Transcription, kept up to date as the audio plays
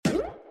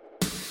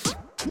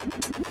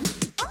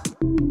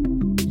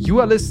You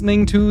are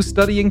listening to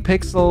Studying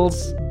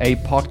Pixels, a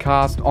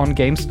podcast on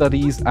game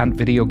studies and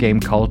video game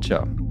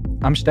culture.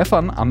 I'm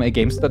Stefan, I'm a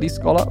game studies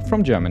scholar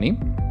from Germany.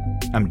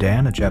 I'm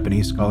Dan, a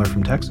Japanese scholar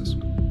from Texas.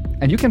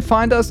 And you can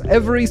find us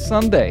every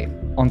Sunday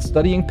on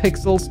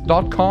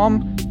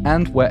studyingpixels.com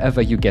and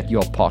wherever you get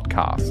your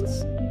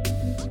podcasts.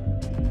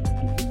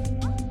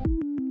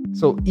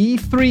 So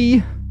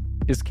E3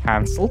 is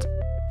cancelled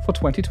for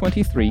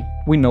 2023.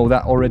 We know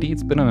that already.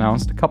 It's been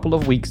announced a couple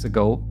of weeks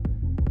ago.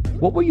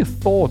 What were your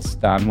thoughts,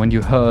 Dan, when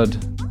you heard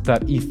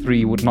that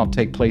E3 would not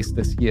take place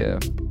this year?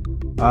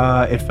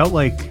 It felt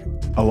like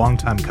a long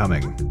time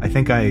coming. I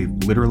think I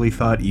literally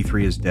thought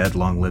E3 is dead,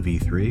 long live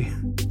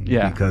E3.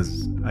 Yeah.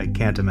 Because I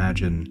can't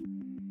imagine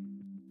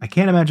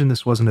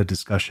this wasn't a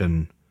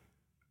discussion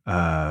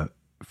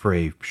for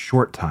a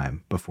short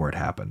time before it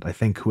happened. I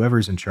think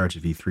whoever's in charge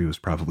of E3 was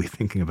probably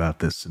thinking about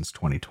this since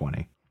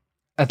 2020.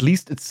 At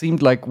least it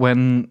seemed like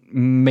when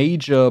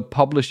major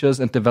publishers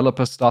and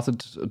developers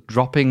started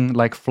dropping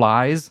like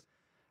flies,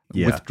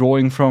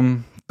 withdrawing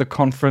from the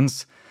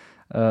conference,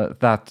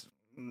 that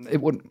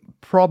it would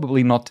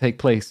probably not take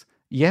place.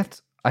 Yet,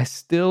 I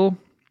still,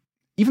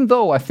 even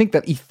though I think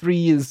that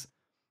E3 is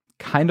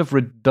kind of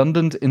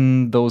redundant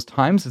in those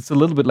times, it's a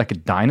little bit like a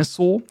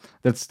dinosaur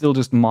that still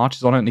just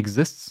marches on and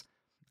exists,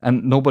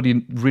 and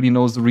nobody really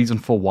knows the reason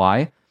for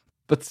why.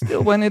 But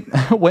still, when it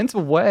went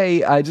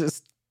away, I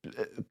just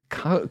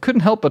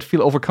couldn't help but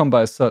feel overcome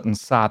by a certain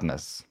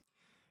sadness.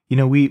 You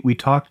know, we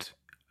talked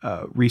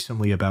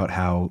recently about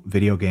how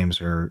video games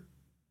are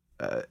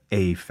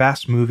a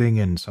fast-moving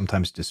and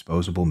sometimes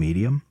disposable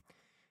medium.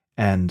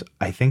 And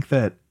I think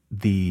that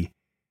the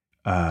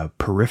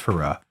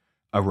periphera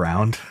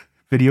around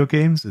video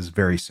games is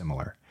very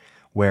similar.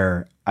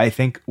 Where I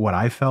think what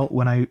I felt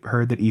when I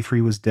heard that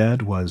E3 was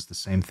dead was the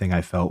same thing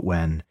I felt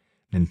when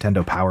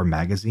Nintendo Power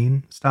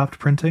Magazine stopped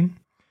printing,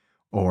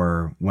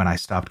 or when I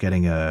stopped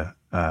getting a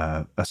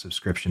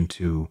subscription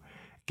to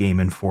Game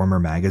Informer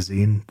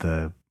magazine,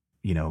 the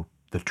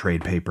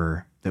trade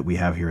paper that we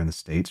have here in the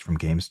States from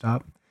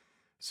GameStop.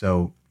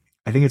 So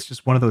I think it's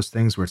just one of those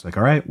things where it's like,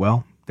 all right,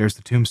 well, there's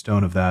the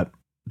tombstone of that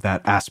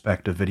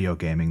aspect of video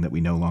gaming that we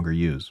no longer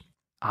use.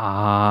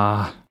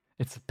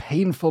 It's a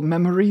painful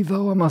memory,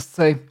 though, I must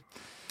say.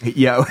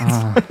 Yeah,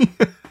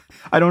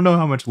 I don't know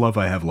how much love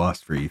I have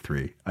lost for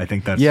E3. I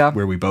think that's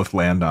where we both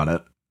land on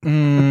it.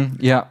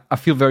 Yeah, I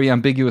feel very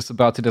ambiguous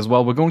about it as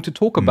well. We're going to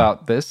talk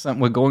about this, and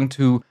we're going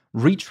to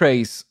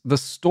retrace the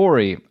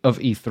story of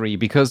E3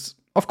 because,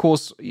 of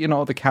course, you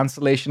know, the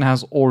cancellation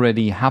has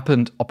already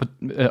happened.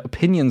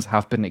 Opinions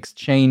have been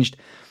exchanged.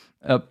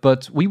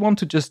 But we want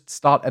to just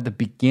start at the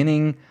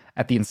beginning,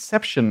 at the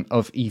inception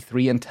of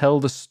E3, and tell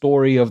the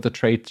story of the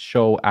trade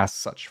show as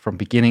such, from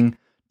beginning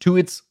to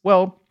its,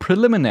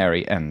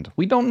 preliminary end.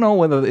 We don't know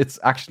whether it's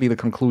actually the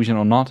conclusion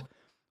or not.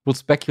 We'll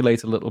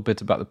speculate a little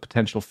bit about the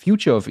potential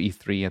future of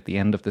E3 at the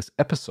end of this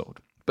episode.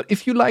 But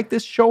if you like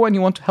this show and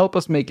you want to help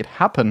us make it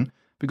happen,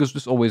 because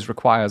this always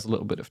requires a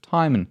little bit of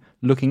time and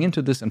looking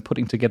into this and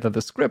putting together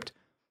the script,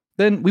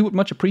 then we would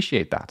much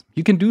appreciate that.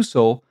 You can do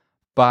so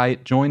by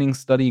joining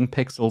Studying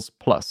Pixels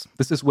Plus.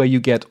 This is where you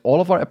get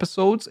all of our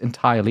episodes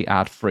entirely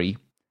ad-free,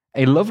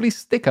 a lovely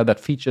sticker that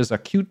features a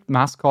cute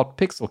mascot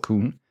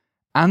Pixelcoon,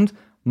 and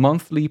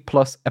monthly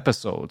Plus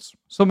episodes.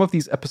 Some of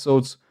these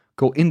episodes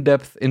go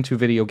in-depth into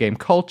video game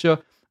culture.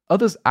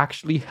 Others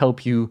actually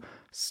help you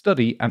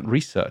study and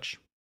research.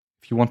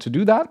 If you want to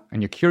do that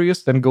and you're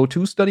curious, then go to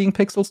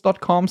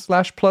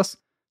studyingpixels.com/plus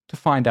to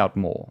find out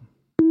more.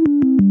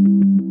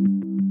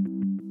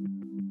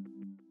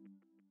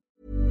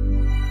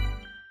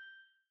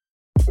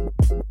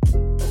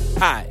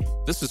 Hi,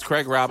 this is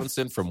Craig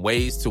Robinson from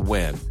Ways to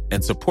Win,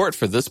 and support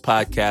for this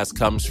podcast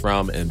comes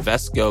from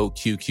Invesco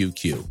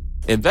QQQ.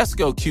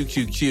 Invesco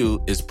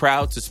QQQ is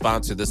proud to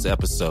sponsor this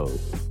episode,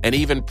 and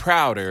even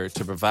prouder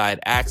to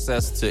provide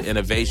access to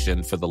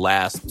innovation for the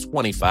last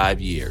 25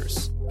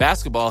 years.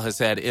 Basketball has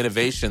had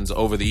innovations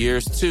over the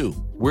years, too.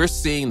 We're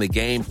seeing the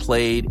game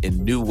played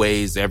in new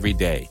ways every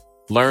day.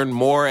 Learn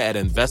more at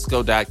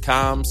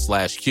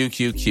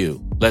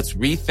Invesco.com/QQQ. Let's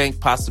rethink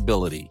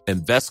possibility.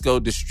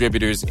 Invesco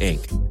Distributors,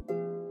 Inc.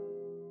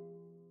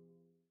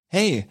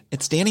 Hey,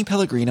 it's Danny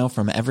Pellegrino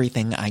from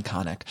Everything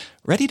Iconic.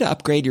 Ready to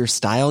upgrade your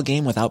style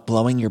game without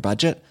blowing your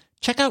budget?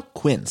 Check out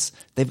Quince.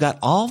 They've got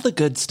all the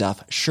good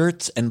stuff,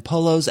 shirts and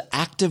polos,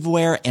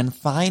 activewear, and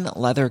fine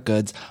leather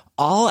goods,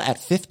 all at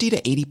 50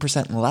 to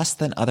 80% less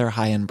than other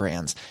high-end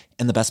brands.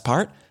 And the best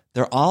part?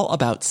 They're all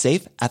about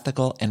safe,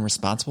 ethical, and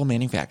responsible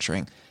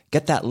manufacturing.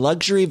 Get that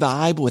luxury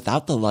vibe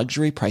without the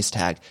luxury price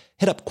tag.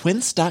 Hit up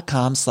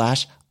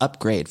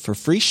quince.com/upgrade for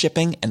free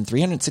shipping and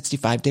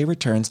 365-day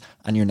returns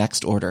on your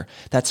next order.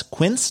 That's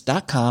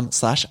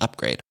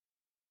quince.com/upgrade.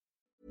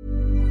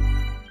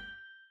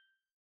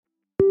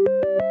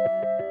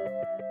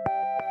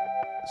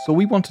 So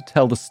we want to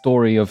tell the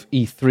story of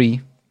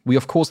E3. We,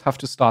 of course, have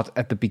to start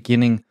at the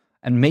beginning,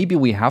 and maybe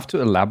we have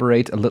to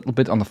elaborate a little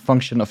bit on the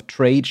function of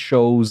trade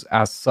shows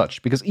as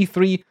such, because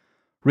E3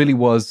 really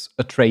was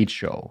a trade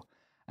show.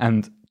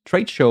 And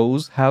trade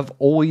shows have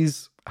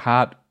always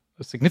had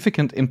a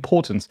significant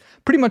importance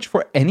pretty much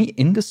for any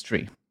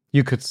industry,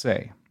 you could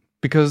say.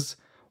 Because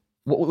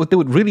what they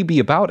would really be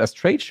about as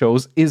trade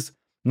shows is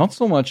not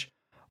so much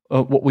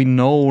what we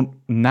know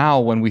now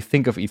when we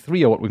think of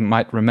E3, or what we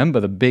might remember,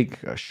 the big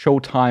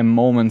showtime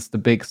moments, the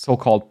big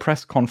so-called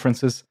press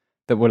conferences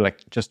that were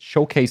like just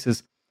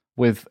showcases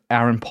with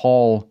Aaron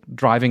Paul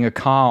driving a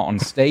car on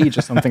stage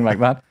or something like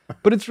that.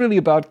 But it's really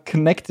about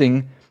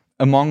connecting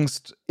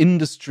amongst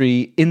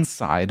industry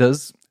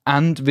insiders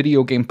and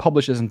video game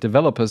publishers and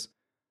developers,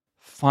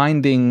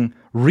 finding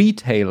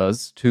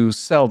retailers to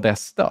sell their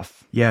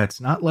stuff. Yeah,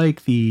 it's not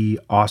like the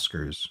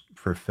Oscars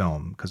for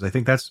film, because I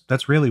think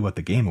that's really what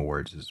the Game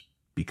Awards is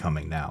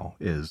becoming now,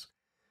 is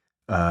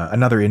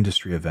another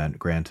industry event,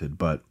 granted,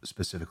 but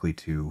specifically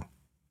to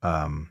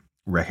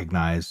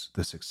recognize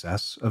the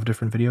success of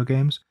different video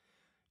games.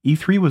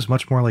 E3 was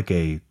much more like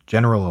a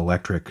General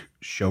Electric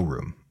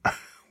showroom,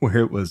 where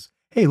it was,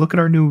 hey, look at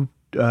our new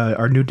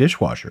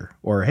dishwasher,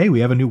 or hey, we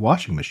have a new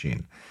washing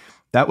machine.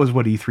 That was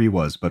what E3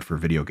 was, but for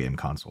video game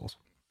consoles.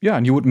 Yeah,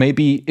 and you would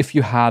maybe, if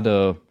you had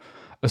a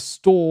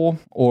store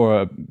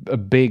or a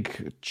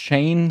big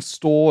chain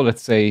store,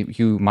 let's say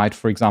you might,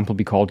 for example,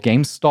 be called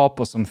GameStop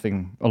or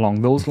something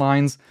along those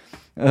lines,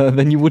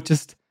 then you would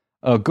just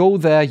go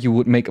there, you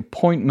would make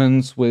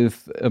appointments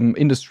with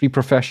industry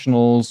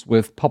professionals,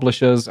 with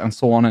publishers and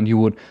so on, and you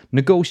would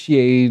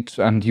negotiate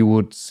and you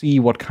would see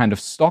what kind of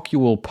stock you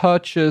will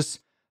purchase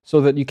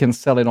so that you can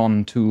sell it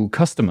on to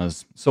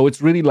customers. So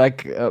it's really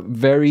like a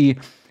very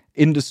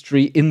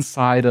industry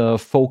insider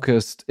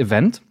focused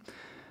event,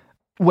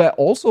 where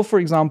also, for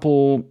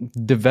example,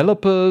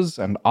 developers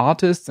and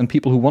artists and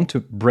people who want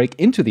to break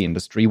into the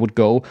industry would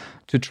go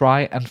to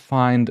try and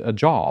find a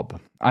job.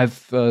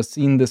 I've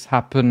seen this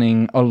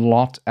happening a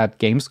lot at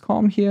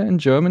Gamescom here in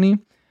Germany,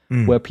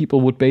 where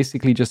people would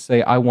basically just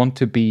say, I want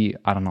to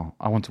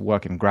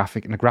work in a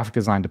graphic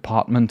design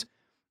department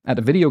at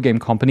a video game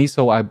company.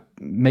 So I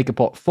make a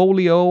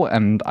portfolio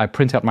and I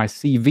print out my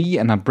CV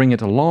and I bring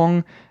it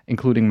along,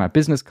 including my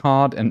business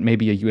card and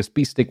maybe a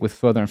USB stick with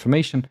further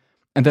information.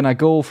 And then I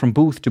go from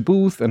booth to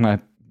booth and I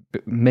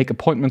make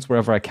appointments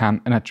wherever I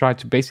can. And I try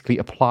to basically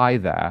apply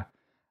there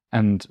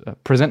and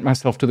present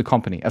myself to the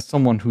company as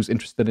someone who's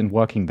interested in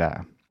working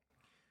there.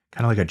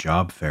 Kind of like a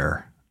job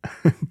fair.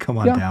 Come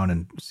on down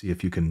and see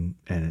if you can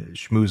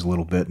schmooze a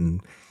little bit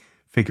and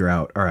figure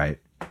out, all right,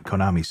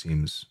 Konami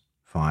seems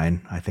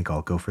fine. I think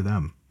I'll go for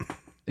them.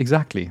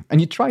 Exactly.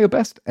 And you try your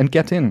best and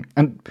get in.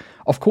 And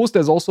of course,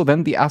 there's also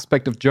then the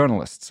aspect of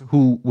journalists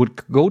who would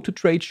go to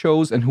trade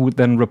shows and who would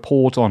then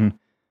report on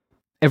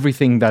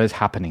everything that is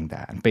happening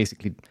there and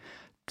basically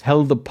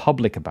tell the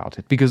public about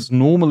it. Because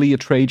normally a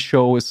trade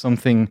show is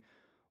something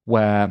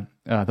where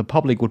the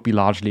public would be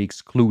largely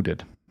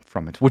excluded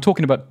from it. We're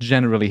talking about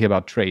generally here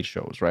about trade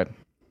shows, right?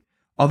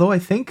 Although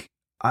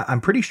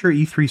I'm pretty sure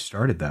E3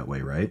 started that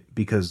way, right?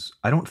 Because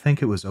I don't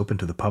think it was open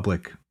to the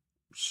public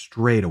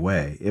straight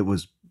away. It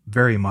was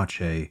very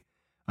much an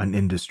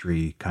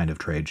industry kind of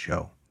trade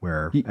show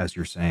where, as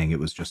you're saying, it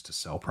was just to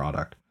sell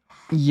product.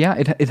 Yeah,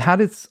 it had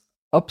its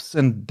ups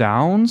and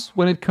downs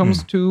when it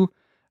comes to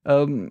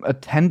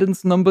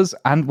attendance numbers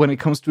and when it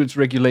comes to its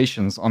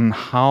regulations on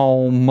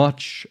how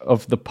much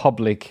of the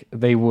public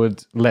they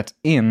would let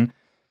in.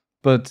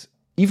 But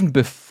even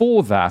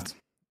before that,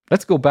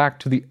 let's go back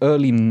to the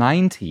early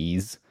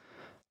 90s,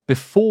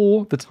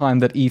 before the time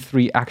that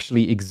E3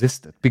 actually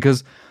existed,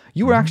 because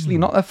you were actually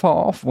not that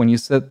far off when you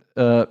said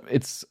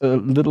it's a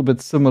little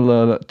bit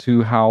similar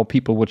to how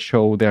people would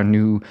show their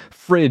new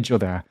fridge or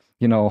their,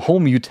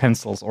 home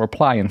utensils or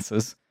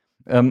appliances.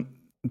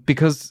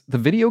 Because the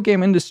video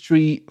game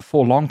industry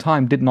for a long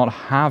time did not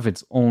have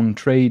its own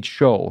trade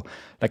show,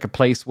 like a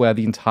place where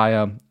the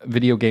entire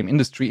video game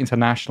industry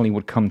internationally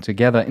would come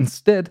together.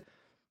 Instead,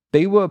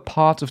 they were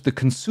part of the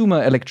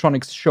Consumer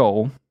Electronics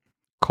Show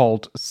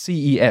called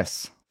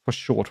CES for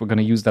short. We're going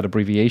to use that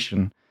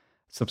abbreviation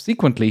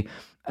subsequently.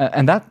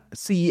 And that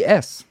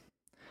CES,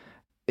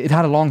 it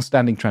had a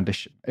long-standing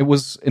tradition. It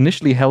was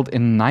initially held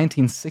in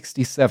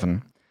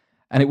 1967,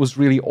 and it was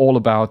really all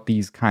about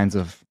these kinds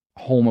of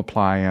home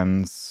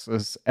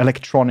appliances,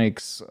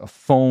 electronics,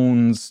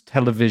 phones,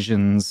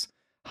 televisions,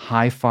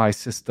 hi-fi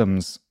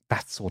systems,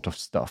 that sort of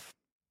stuff.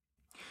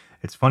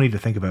 It's funny to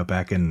think about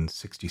back in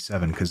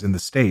 67, because in the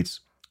States,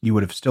 you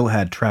would have still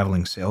had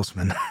traveling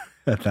salesmen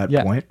at that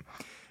point.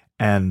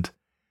 And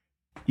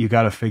you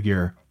got to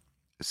figure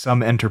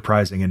some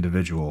enterprising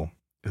individual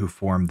who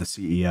formed the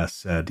CES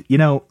said,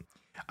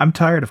 I'm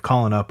tired of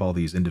calling up all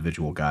these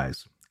individual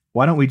guys.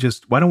 Why don't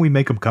we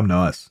make them come to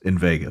us in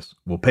Vegas?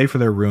 We'll pay for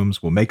their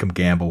rooms. We'll make them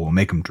gamble. We'll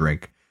make them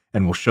drink,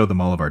 and we'll show them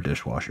all of our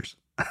dishwashers.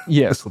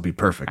 Yes. This will be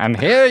perfect. And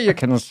here you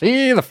can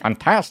see the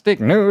fantastic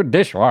new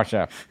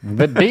dishwasher,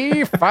 the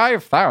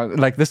D5000,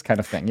 like this kind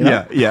of thing.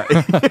 Yeah.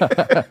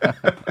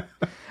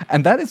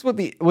 And that is what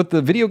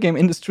the video game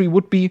industry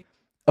would be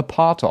a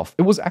part of.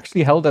 It was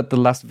actually held at the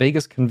Las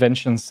Vegas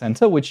Convention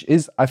Center, which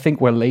is, I think,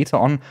 where later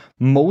on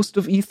most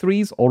of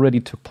E3s already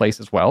took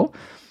place as well.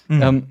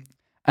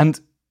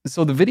 And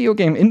so the video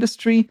game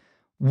industry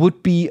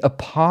would be a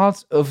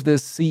part of the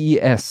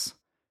CES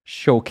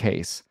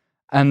showcase.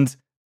 And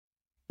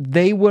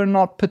they were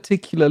not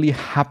particularly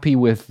happy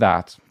with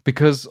that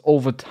because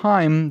over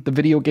time, the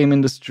video game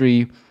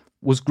industry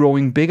was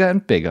growing bigger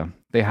and bigger.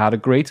 They had a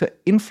greater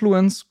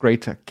influence,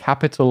 greater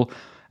capital,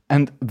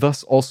 and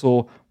thus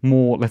also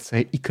more, let's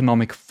say,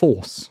 economic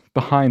force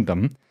behind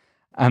them.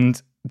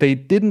 And they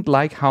didn't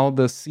like how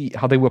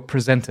they were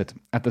presented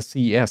at the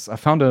CES. I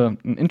found an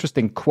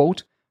interesting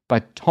quote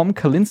by Tom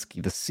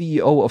Kalinske, the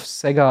CEO of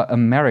Sega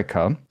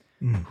America,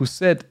 who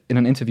said in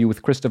an interview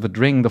with Christopher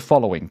Dring the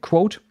following,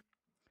 quote,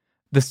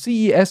 "The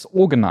CES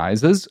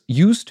organizers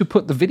used to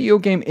put the video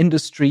game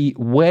industry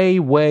way,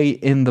 way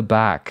in the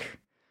back.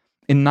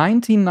 In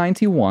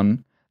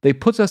 1991, they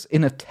put us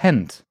in a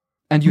tent,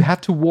 and you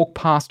had to walk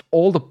past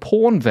all the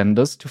porn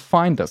vendors to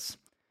find us.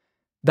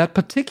 That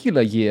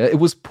particular year, it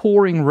was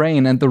pouring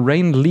rain, and the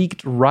rain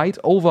leaked right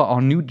over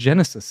our new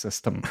Genesis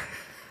system.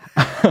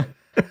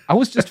 I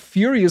was just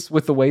furious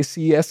with the way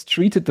CES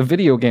treated the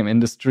video game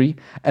industry,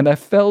 and I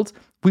felt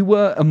we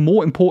were a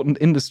more important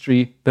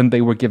industry than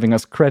they were giving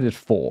us credit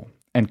for."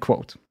 End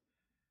quote.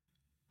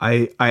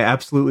 I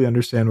absolutely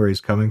understand where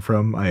he's coming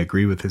from. I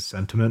agree with his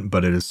sentiment,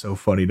 but it is so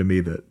funny to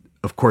me that,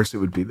 of course, it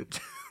would be the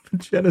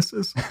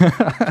Genesis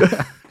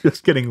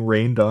just getting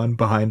rained on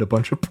behind a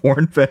bunch of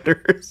porn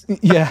vendors.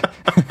 Yeah.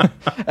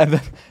 And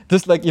then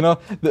just like,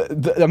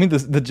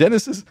 the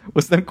Genesis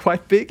was then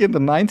quite big in the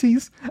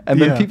 90s, and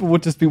then people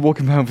would just be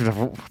walking around and be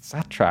like, what's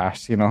that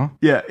trash,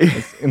 Yeah.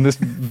 It's in this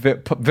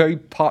very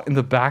part in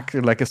the back,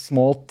 like a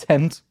small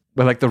tent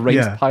where like the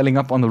rain's piling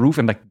up on the roof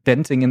and like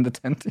denting in the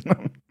tent,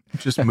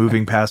 Just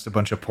moving past a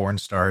bunch of porn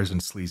stars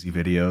and sleazy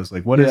videos.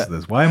 Like, what is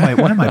this? Why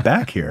am I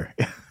back here?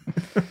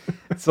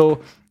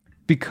 So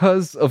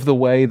because of the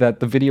way that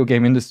the video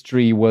game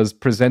industry was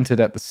presented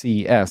at the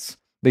CES,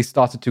 they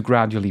started to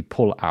gradually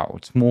pull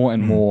out. More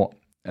and more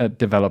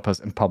developers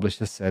and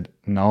publishers said,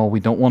 no,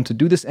 we don't want to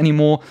do this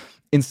anymore.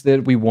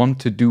 Instead, we want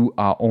to do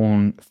our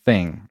own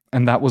thing.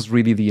 And that was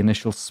really the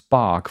initial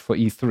spark for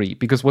E3,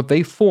 because what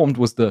they formed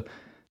was the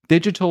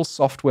Digital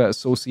Software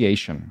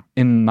Association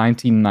in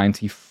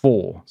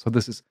 1994. So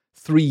this is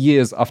 3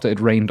 years after it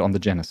rained on the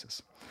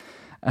Genesis.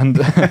 And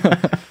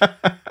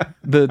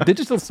the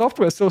Digital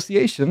Software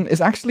Association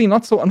is actually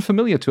not so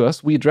unfamiliar to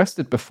us. We addressed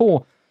it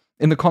before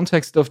in the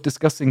context of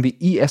discussing the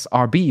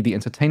ESRB, the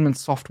Entertainment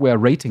Software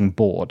Rating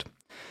Board.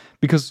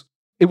 Because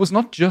it was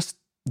not just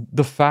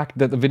the fact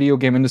that the video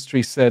game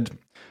industry said,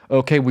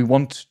 okay, we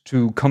want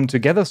to come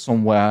together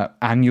somewhere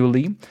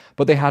annually,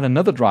 but they had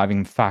another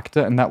driving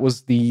factor, and that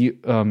was the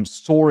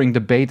soaring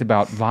debate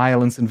about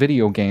violence in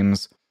video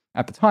games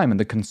at the time and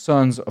the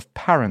concerns of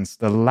parents,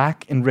 the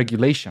lack in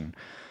regulation.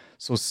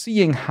 So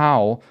seeing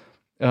how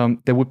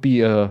there would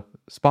be a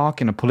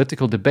spark in a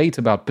political debate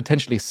about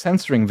potentially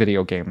censoring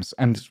video games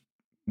and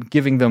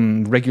giving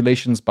them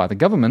regulations by the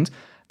government,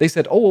 they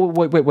said, "Oh,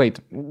 wait!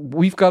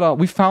 We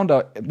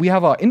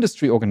have our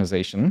industry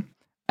organization,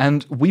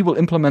 and we will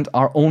implement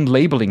our own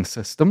labeling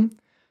system,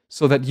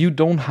 so that you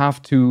don't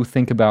have to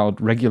think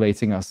about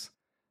regulating us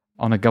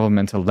on a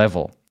governmental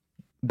level."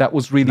 That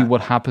was really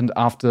what happened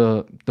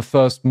after the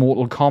first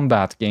Mortal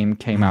Kombat game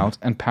came out,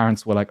 and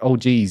parents were like, "Oh,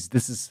 geez,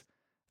 this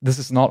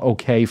is not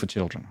okay for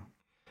children."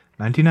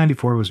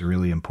 1994 was a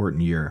really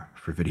important year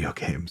for video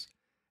games.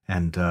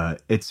 And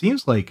it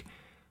seems like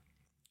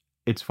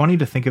it's funny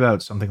to think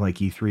about something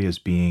like E3 as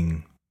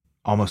being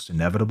almost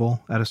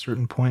inevitable at a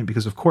certain point,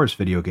 because of course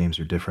video games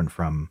are different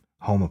from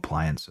home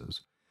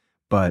appliances.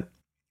 But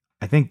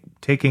I think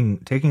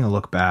taking a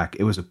look back,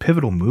 it was a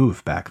pivotal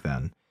move back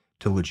then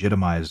to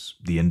legitimize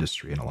the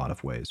industry in a lot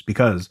of ways,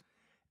 because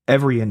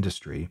every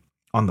industry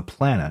on the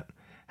planet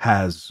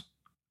has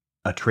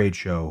a trade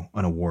show,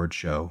 an award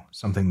show,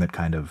 something that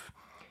kind of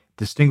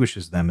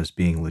distinguishes them as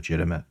being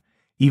legitimate,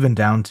 even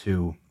down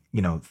to,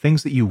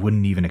 things that you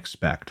wouldn't even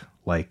expect,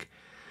 like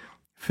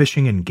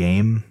fishing and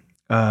game,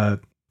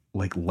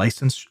 like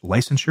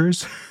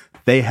licensures,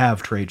 they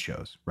have trade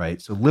shows,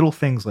 right? So little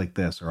things like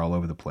this are all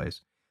over the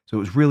place. So it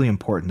was really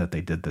important that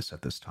they did this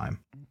at this time.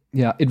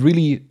 Yeah, it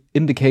really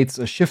indicates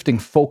a shifting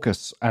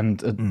focus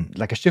and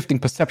a shifting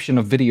perception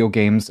of video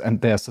games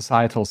and their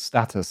societal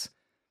status.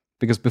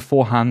 Because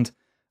beforehand,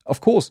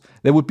 of course,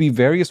 there would be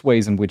various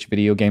ways in which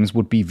video games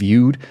would be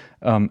viewed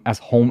as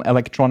home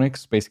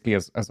electronics, basically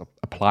as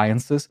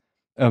appliances,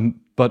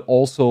 but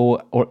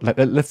also, or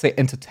let's say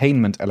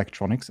entertainment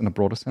electronics in a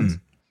broader sense,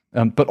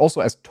 but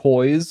also as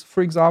toys,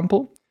 for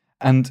example.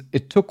 And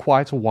it took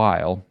quite a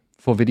while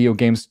for video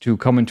games to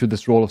come into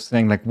this role of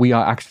saying, like, we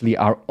are actually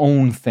our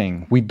own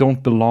thing. We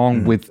don't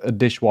belong with a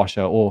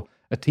dishwasher or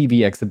a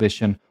TV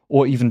exhibition,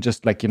 or even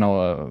just like,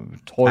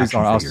 toys Action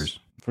are figures.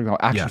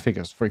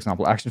 us. For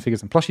example, action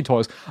figures and plushie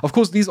toys. Of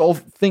course, these all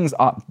things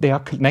are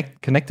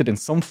connected in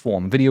some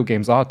form. Video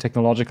games are a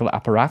technological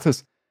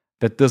apparatus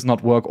that does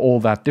not work all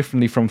that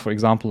differently from, for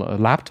example, a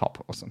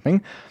laptop or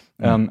something.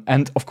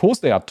 And of course,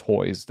 they are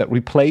toys that we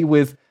play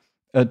with,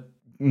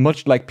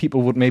 much like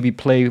people would maybe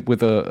play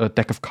with a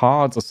deck of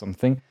cards or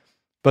something.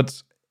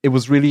 But it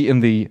was really in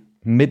the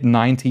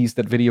mid-90s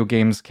that video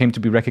games came to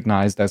be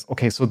recognized as,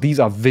 okay, so these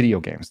are video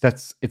games.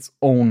 That's its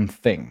own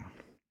thing.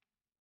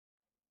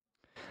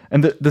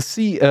 And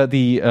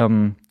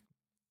the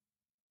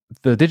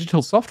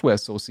Digital Software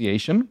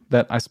Association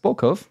that I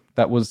spoke of,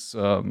 that was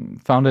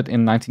founded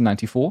in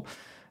 1994,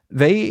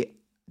 they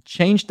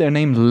changed their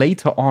name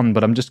later on,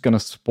 but I'm just going to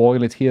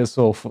spoil it here.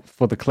 So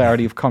for the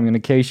clarity of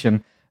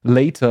communication,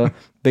 later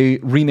they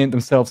renamed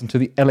themselves into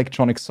the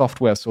Electronic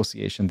Software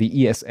Association,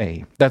 the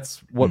ESA.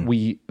 That's what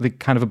the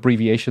kind of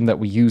abbreviation that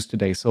we use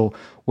today. So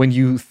when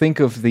you think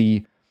of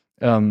the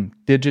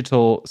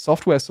Digital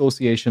Software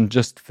Association,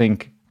 just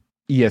think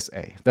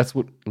ESA. That's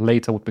what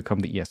later would become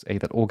the ESA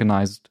that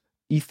organized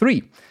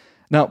E3.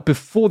 Now,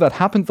 before that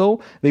happened,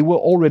 though, they were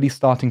already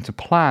starting to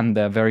plan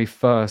their very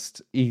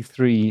first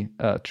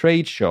E3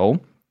 trade show,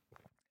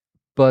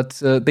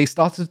 but they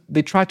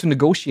tried to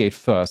negotiate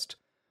first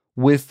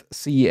with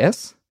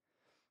CES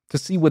to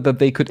see whether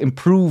they could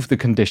improve the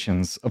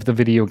conditions of the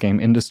video game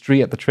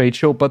industry at the trade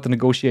show, but the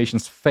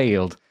negotiations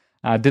failed.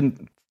 I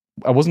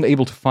wasn't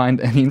able to find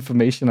any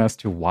information as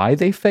to why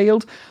they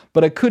failed,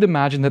 but I could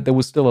imagine that there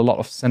was still a lot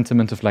of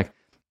sentiment of like,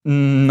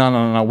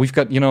 no. We've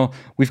got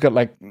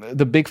like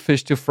the big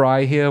fish to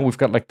fry here. We've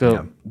got like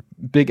the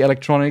big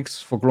electronics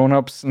for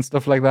grown-ups and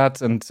stuff like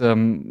that. And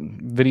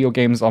video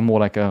games are more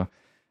like a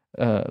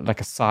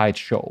side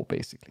show,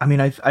 basically. I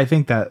mean, I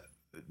think that,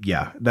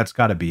 that's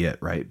got to be it,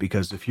 right?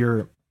 Because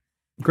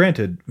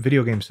granted,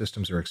 video game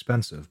systems are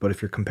expensive, but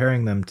if you're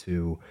comparing them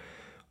to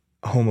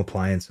home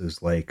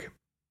appliances like,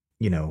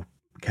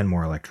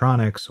 Kenmore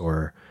Electronics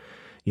or,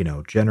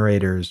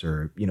 generators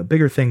or,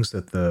 bigger things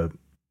that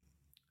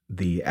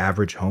the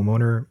average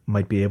homeowner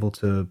might be able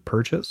to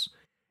purchase,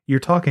 you're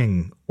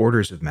talking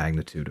orders of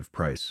magnitude of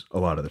price a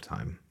lot of the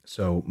time.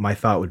 So my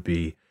thought would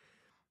be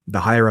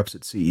the higher ups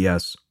at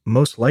CES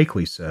most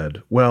likely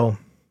said, well,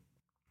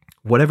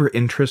 whatever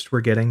interest we're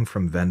getting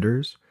from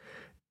vendors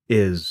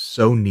is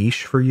so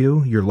niche for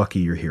you, you're lucky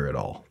you're here at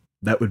all.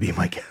 That would be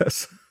my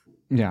guess.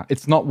 Yeah,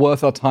 it's not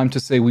worth our time to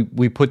say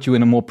we put you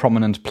in a more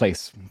prominent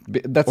place.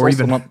 That's or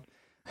also even, not...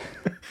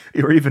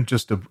 or even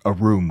just a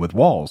room with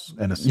walls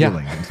and a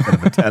ceiling instead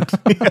of a tent.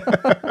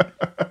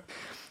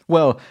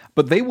 Well,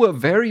 but they were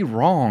very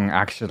wrong,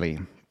 actually,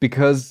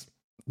 because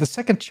the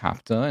second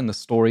chapter in the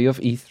story of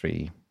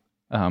E3,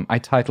 I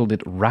titled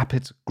it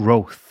Rapid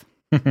Growth.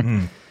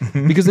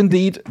 Because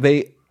indeed,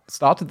 they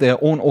started their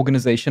own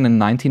organization in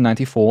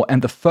 1994,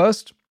 and the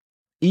first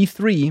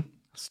E3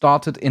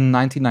 started in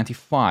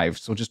 1995,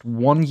 so just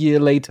 1 year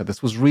later.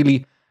 This was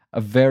really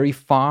a very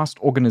fast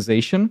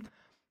organization.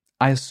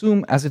 I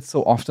assume, as it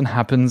so often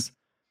happens,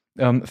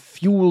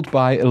 fueled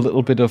by a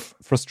little bit of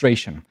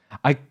frustration.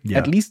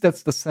 At least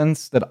that's the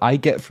sense that I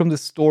get from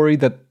this story,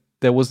 that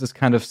there was this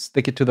kind of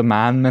stick it to the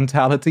man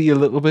mentality a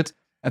little bit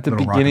at the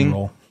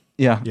beginning.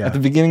 At the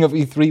beginning of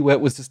E3, where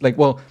it was just like,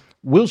 well,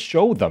 we'll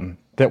show them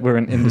that we're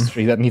an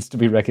industry that needs to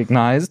be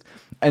recognized.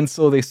 And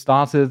so they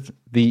started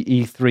the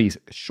E3,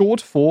 short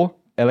for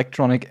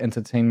Electronic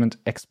Entertainment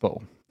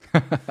Expo.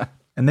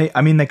 And they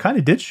kind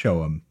of did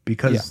show them,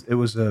 because it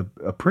was a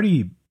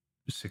pretty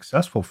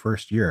successful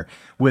first year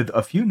with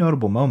a few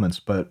notable moments,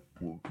 but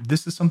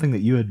this is something that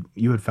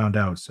you had found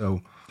out.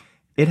 So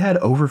it had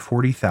over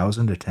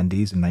 40,000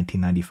 attendees in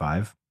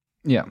 1995.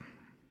 Yeah.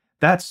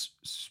 That's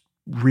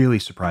really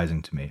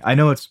surprising to me. I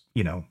know it's,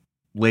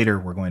 later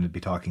we're going to be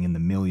talking in the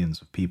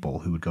millions of people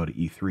who would go to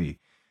E3,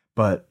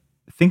 but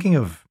thinking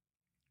of,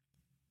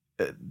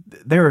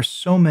 there are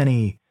so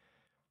many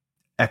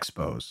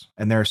expos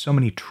and there are so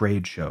many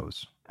trade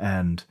shows,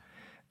 and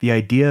the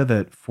idea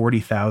that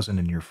 40,000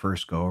 in your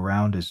first go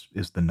around is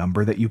the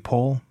number that you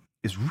pull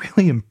is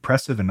really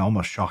impressive and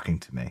almost shocking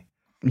to me.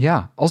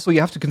 Yeah. Also, you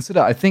have to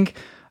consider, I think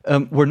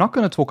we're not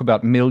going to talk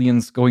about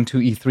millions going to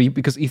E3,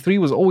 because E3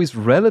 was always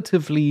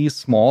relatively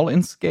small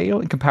in scale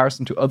in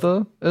comparison to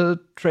other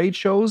trade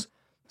shows.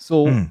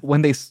 So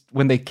when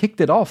they kicked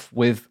it off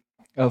with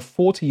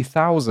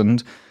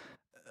 40,000,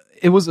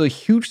 it was a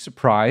huge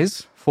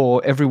surprise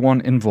for everyone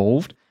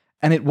involved.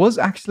 And it was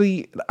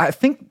actually,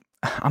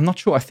 I'm not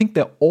sure, I think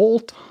their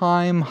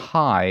all-time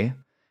high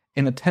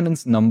in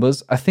attendance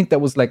numbers, I think that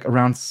was like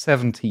around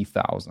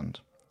 70,000.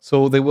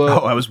 So they were... Oh,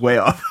 I was way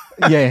off.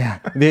 yeah.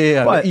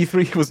 But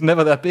E3 was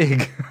never that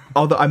big.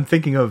 Although I'm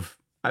thinking of,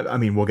 I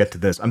mean, we'll get to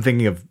this. I'm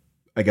thinking of,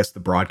 I guess, the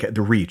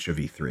reach of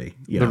E3.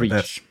 The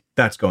reach.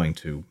 That's going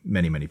to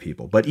many, many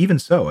people. But even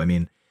so, I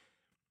mean,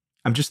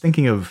 I'm just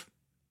thinking of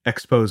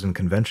expos and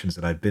conventions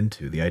that I've been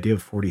to. The idea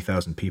of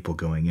 40,000 people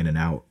going in and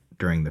out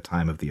during the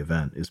time of the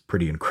event is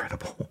pretty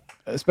incredible.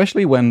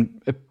 Especially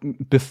when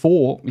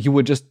before you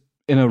were just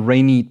in a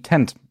rainy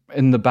tent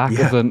in the back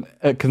of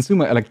a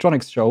consumer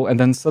electronics show, and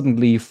then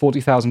suddenly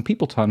 40,000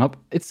 people turn up.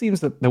 It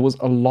seems that there was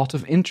a lot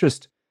of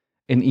interest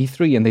in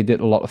E3, and they did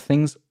a lot of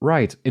things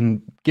right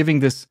in giving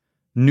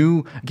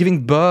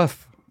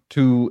birth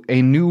to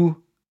a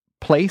new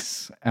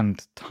place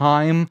and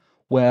time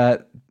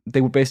where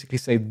they would basically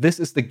say, this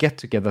is the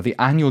get-together, the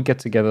annual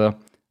get-together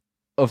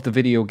of the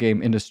video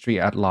game industry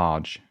at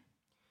large.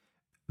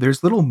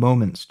 there's little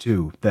moments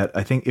too that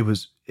I think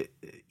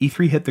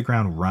E3 hit the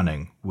ground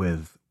running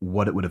with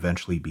what it would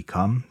eventually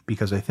become,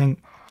 because I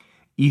think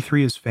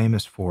E3 is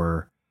famous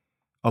for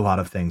a lot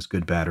of things,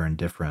 good, bad, or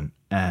indifferent.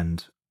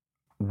 And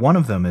one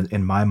of them,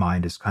 in my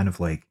mind, is kind of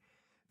like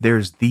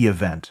there's the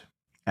event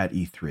at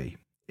E3.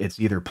 It's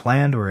either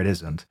planned or it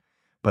isn't,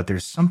 but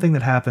there's something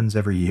that happens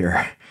every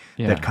year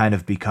that kind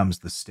of becomes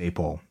the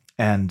staple.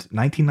 And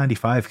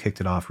 1995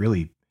 kicked it off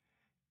really,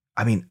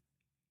 I mean,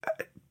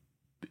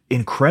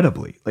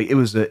 incredibly. Like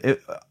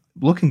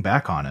looking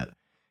back on it,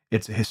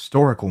 it's a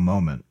historical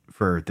moment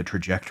for the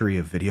trajectory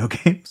of video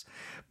games,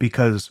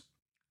 because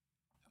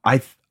I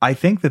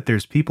think that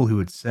there's people who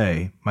would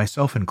say,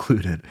 myself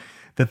included,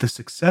 that the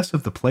success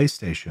of the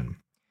PlayStation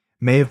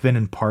may have been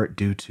in part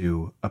due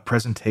to a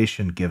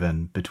presentation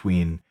given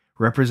between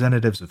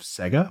representatives of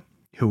Sega,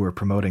 who were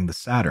promoting the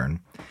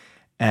Saturn,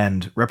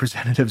 and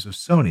representatives of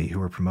Sony, who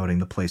were promoting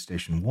the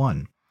PlayStation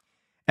 1.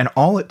 And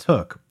all it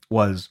took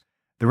was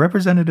the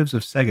representatives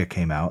of Sega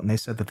came out and they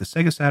said that the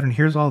Sega Saturn,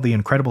 here's all the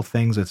incredible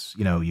things. It's,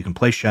 you can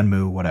play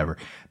Shenmue, whatever.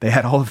 They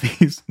had all of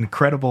these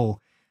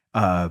incredible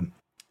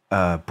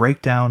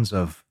breakdowns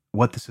of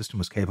what the system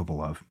was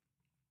capable of.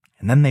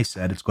 And then they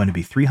said it's going to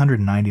be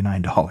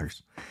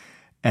 $399.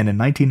 And in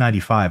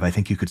 1995, I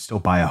think you could still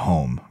buy a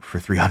home for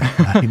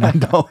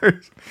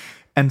 $399.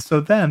 And so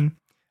then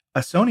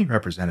a Sony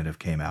representative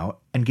came out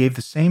and gave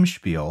the same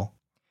spiel,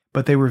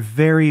 but they were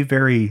very,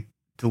 very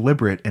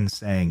deliberate in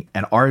saying,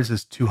 and ours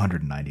is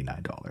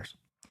 $299.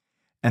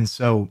 And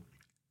so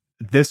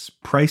this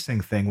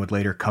pricing thing would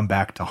later come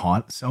back to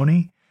haunt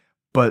Sony,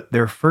 but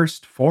their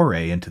first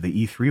foray into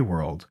the E3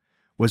 world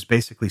was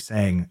basically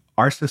saying,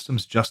 our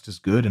system's just as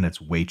good and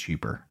it's way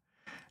cheaper.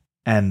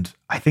 And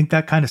I think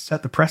that kind of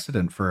set the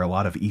precedent for a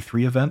lot of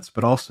E3 events,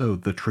 but also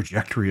the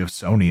trajectory of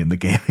Sony in the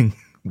gaming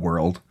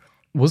world.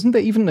 Wasn't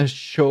there even a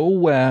show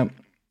where,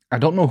 I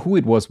don't know who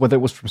it was, whether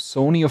it was from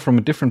Sony or from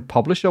a different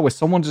publisher, where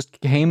someone just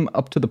came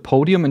up to the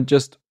podium and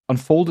just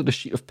unfolded a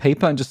sheet of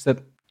paper and just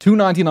said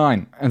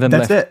 $299 and then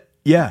That's left. it.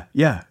 Yeah.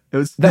 That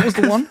was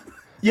the one?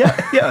 Yeah,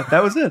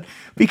 that was it.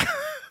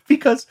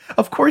 Because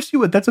of course you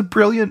would. That's a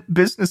brilliant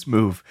business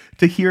move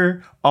to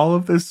hear all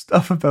of this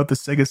stuff about the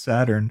Sega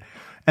Saturn.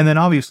 And then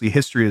obviously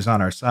history is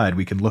on our side.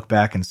 We can look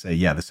back and say,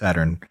 yeah, the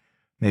Saturn,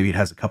 maybe it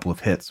has a couple of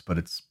hits, but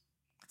it's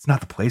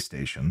not the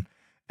PlayStation.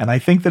 And I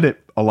think that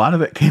a lot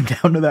of it came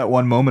down to that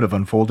one moment of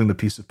unfolding the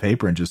piece of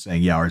paper and just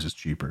saying, yeah, ours is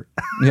cheaper.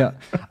 Yeah.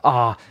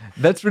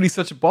 That's really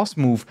such a boss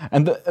move.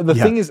 And the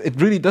thing is,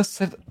 it really does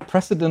set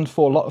precedent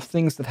for a lot of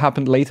things that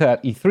happened later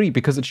at E3,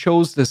 because it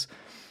shows this.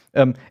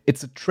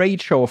 It's a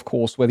trade show, of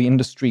course, where the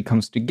industry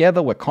comes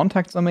together, where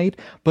contacts are made,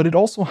 but it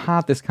also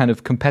had this kind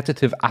of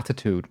competitive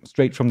attitude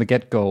straight from the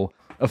get-go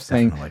of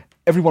saying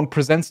everyone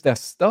presents their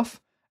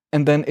stuff,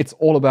 and then it's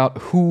all about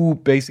who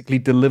basically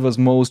delivers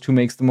most, who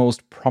makes the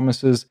most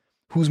promises,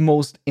 who's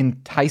most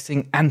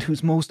enticing, and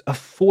who's most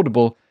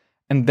affordable.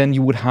 And then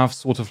you would have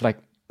sort of like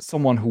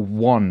someone who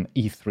won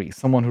E3,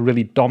 someone who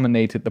really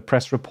dominated the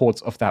press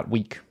reports of that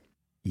week.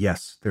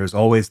 Yes, there's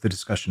always the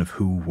discussion of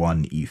who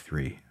won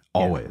E3.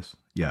 Always.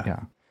 Yeah.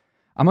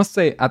 I must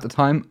say, at the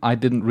time, I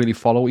didn't really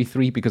follow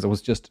E3 because I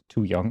was just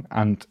too young,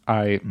 and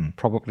I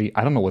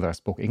don't know whether I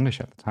spoke English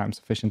at the time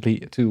sufficiently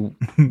to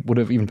would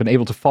have even been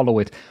able to follow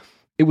it.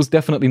 It was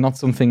definitely not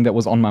something that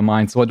was on my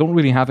mind, so I don't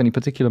really have any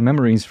particular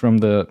memories from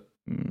the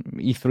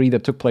E3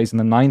 that took place in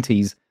the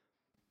 90s.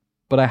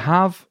 But I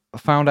have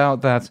found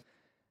out that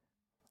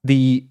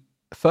the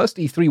first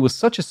E3 was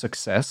such a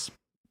success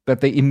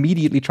that they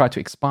immediately tried to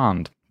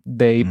expand.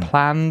 They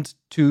planned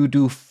to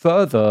do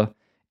further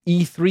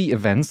E3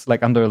 events,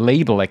 like under a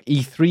label like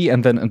E3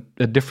 and then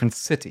a different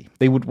city.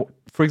 They would,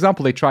 for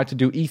example, they tried to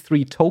do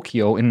E3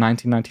 Tokyo in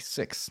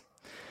 1996.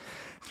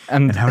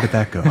 And how did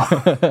that go?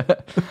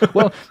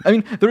 Well, I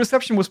mean, the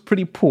reception was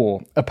pretty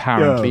poor,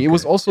 apparently. Yeah, okay. It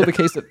was also the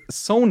case that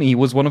Sony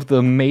was one of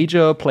the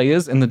major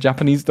players in the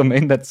Japanese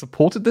domain that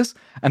supported this,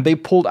 and they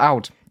pulled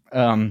out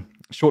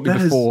shortly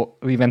before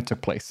the event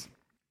took place.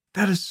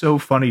 That is so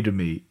funny to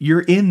me.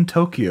 You're in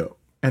Tokyo,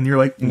 and you're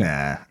like,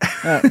 nah.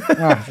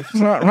 It's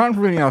not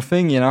really our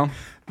thing, you know?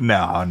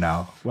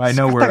 No. Well, I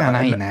know where... Can't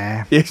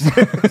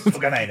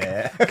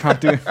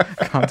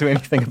do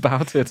anything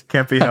about it.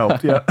 Can't be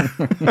helped, yeah.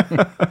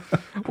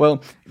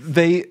 Well,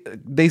 they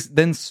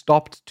then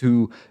stopped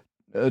to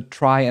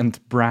try and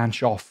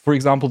branch off. For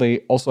example, they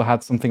also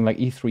had something like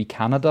E3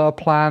 Canada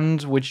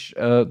planned, which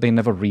they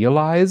never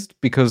realized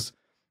because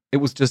it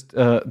was just...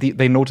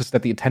 they noticed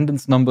that the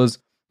attendance numbers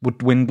would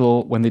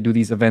dwindle when they do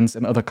these events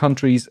in other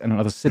countries and in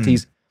other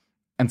cities,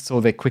 and so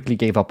they quickly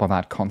gave up on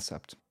that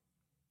concept.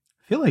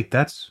 I feel like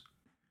that's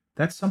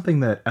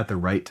something that at the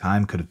right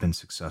time could have been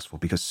successful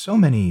because so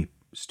many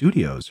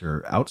studios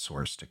are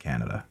outsourced to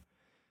Canada.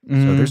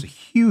 So there's a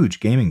huge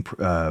gaming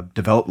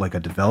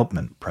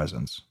development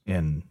presence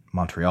in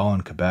Montreal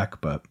and Quebec,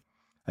 but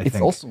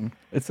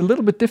it's a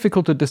little bit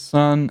difficult to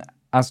discern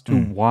as to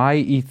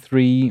why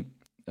E3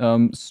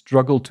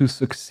 struggled to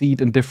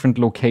succeed in different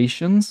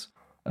locations.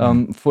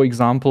 For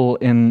example,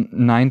 in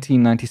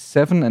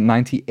 1997 and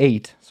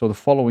 98, so the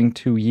following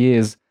 2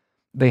 years,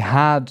 they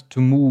had to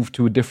move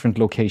to a different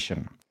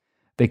location.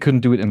 They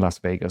couldn't do it in Las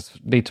Vegas.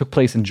 They took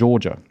place in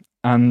Georgia.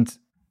 And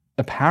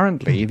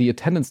apparently the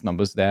attendance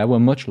numbers there were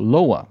much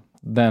lower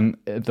than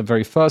at the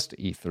very first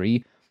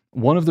E3.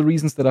 One of the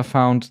reasons that I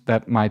found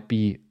that might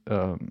be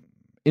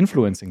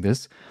influencing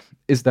this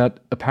is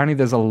that apparently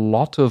there's a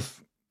lot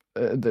of,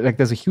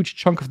 there's a huge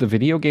chunk of the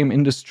video game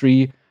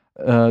industry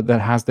that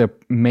has their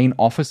main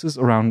offices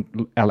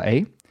around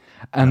LA.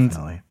 And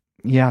Definitely.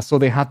 yeah, so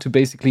they had to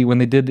basically, when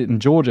they did it in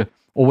Georgia,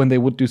 or when they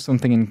would do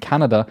something in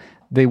Canada,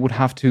 they would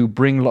have to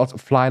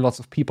fly lots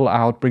of people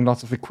out, bring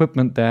lots of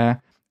equipment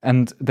there.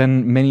 And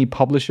then many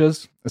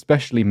publishers,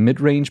 especially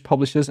mid-range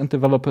publishers and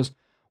developers,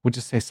 would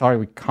just say, sorry,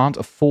 we can't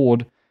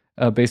afford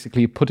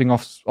basically putting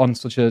on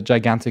such a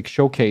gigantic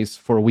showcase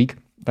for a week.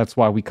 That's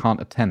why we can't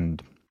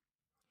attend.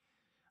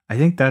 I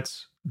think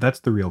that's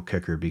the real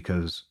kicker,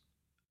 because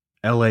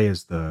LA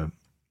is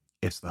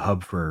it's the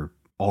hub for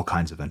all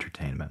kinds of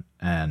entertainment,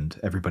 and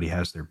everybody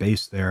has their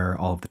base there.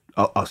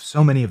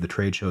 So many of the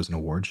trade shows and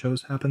award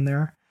shows happen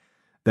there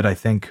that I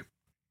think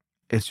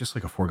it's just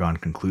like a foregone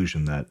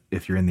conclusion that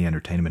if you're in the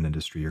entertainment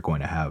industry, you're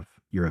going to have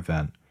your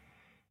event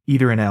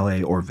either in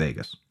LA or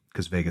Vegas,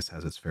 because Vegas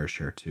has its fair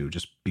share too,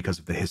 just because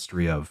of the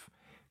history of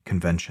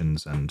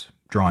conventions and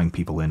drawing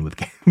people in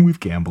with with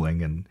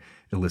gambling and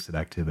illicit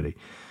activity.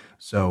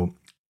 So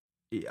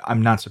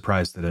I'm not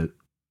surprised that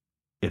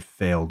it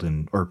failed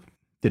or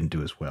didn't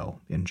do as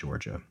well in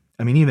Georgia.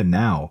 I mean, even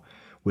now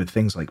with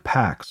things like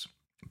PAX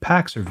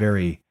are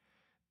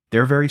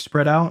they're very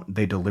spread out.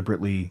 They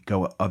deliberately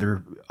go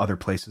other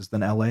places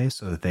than LA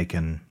so that they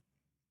can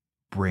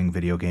bring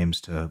video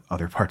games to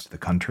other parts of the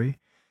country.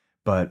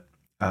 But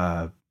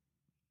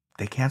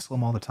they cancel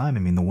them all the time. I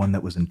mean, the one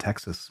that was in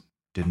Texas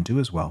didn't do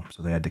as well,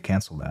 so they had to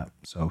cancel that.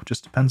 So it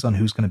just depends on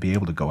who's going to be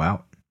able to go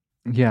out.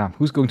 Yeah,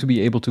 who's going to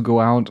be able to go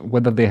out,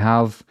 whether they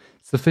have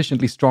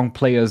sufficiently strong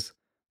players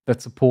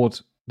that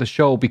support the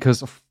show,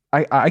 because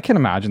I can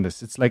imagine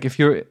this. It's like if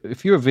you're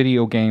a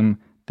video game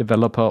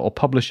developer or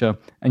publisher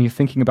and you're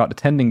thinking about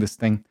attending this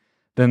thing,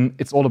 then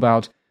it's all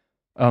about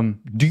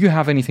do you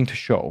have anything to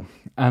show?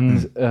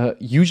 And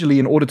usually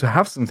in order to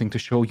have something to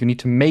show, you need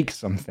to make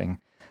something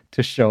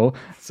to show.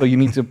 So you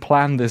need to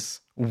plan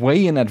this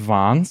way in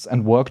advance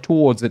and work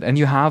towards it. And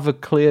you have a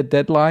clear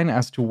deadline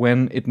as to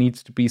when it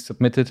needs to be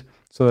submitted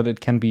so that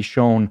it can be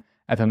shown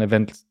at an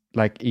event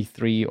like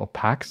E3 or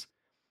PAX.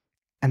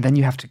 And then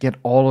you have to get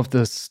all of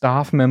the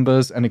staff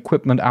members and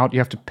equipment out. You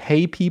have to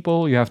pay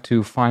people. You have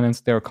to finance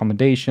their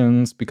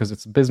accommodations because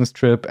it's a business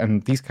trip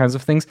and these kinds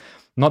of things.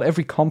 Not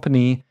every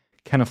company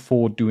can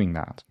afford doing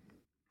that.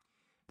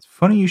 It's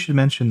funny you should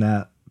mention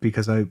that,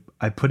 because I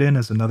put in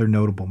as another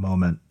notable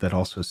moment that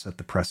also set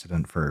the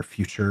precedent for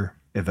future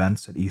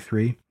events at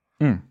E3.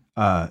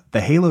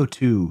 The Halo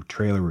 2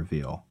 trailer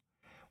reveal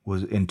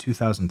was in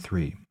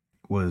 2003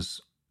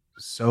 was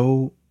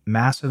so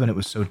massive, and it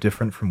was so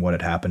different from what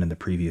had happened in the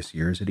previous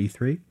years at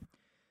E3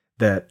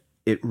 that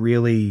it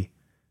really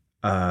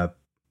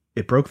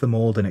it broke the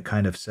mold, and it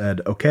kind of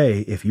said, okay,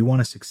 if you want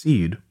to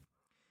succeed,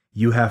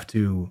 you have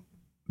to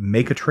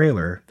make a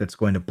trailer that's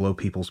going to blow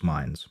people's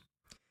minds.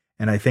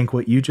 And I think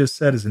what you just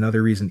said is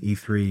another reason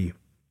E3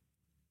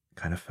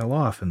 kind of fell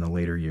off in the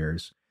later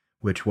years,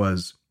 which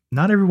was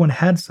not everyone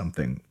had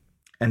something,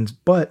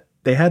 but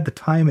they had the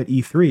time at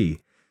E3,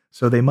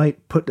 so they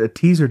might put a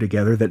teaser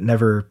together that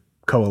never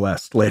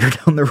coalesced later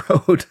down the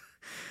road.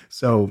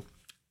 So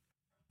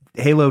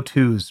Halo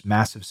 2's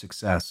massive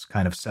success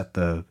kind of set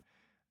the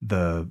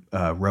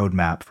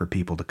roadmap for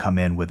people to come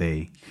in with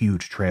a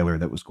huge trailer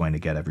that was going to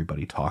get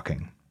everybody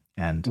talking.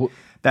 And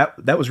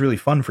that was really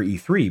fun for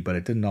E3, but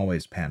it didn't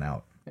always pan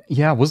out.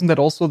 Yeah, wasn't that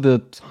also the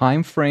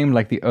time frame,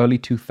 like the early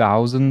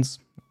 2000s,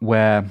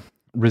 where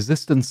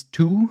Resistance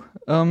 2,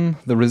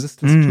 the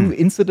Resistance 2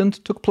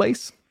 incident took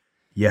place?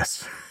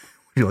 Yes.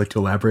 Would you like to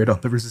elaborate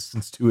on the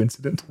Resistance 2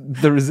 incident?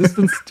 The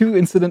Resistance 2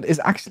 incident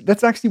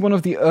that's actually one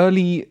of the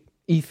early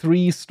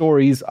E3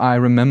 stories I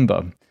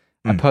remember.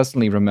 I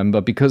personally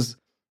remember, because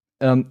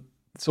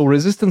so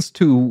Resistance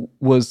 2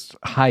 was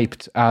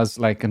hyped as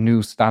like a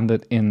new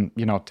standard in,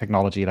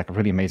 technology, like a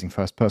really amazing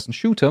first-person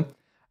shooter.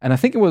 And I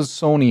think it was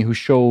Sony who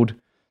showed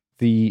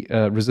the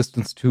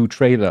Resistance 2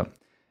 trailer.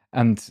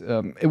 And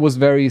it was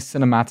very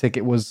cinematic.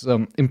 It was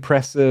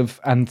impressive.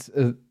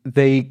 And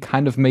they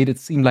kind of made it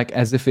seem like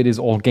as if it is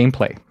all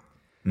gameplay.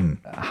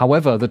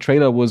 However, the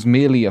trailer was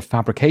merely a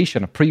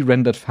fabrication, a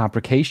pre-rendered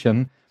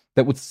fabrication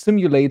that would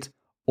simulate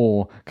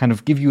or kind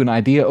of give you an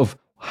idea of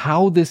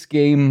how this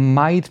game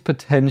might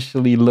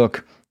potentially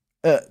look.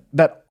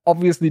 That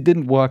obviously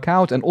didn't work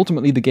out. And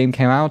ultimately, the game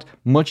came out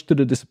much to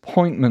the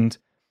disappointment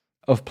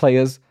of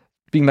players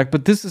being like,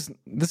 but this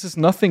is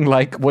nothing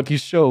like what you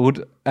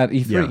showed at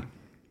E3. Yeah.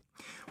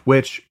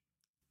 Which,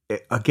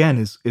 again,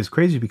 is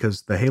crazy,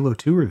 because the Halo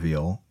 2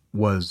 reveal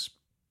was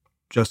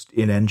just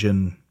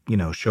in-engine,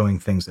 showing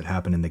things that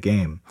happen in the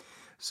game.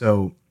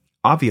 So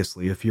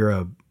obviously, if you're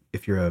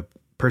a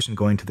person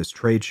going to this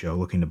trade show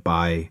looking to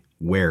buy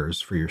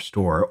wares for your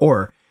store,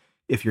 or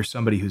if you're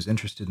somebody who's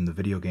interested in the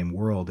video game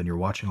world and you're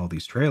watching all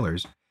these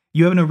trailers,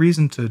 you have no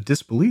reason to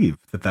disbelieve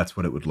that that's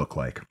what it would look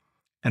like.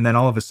 And then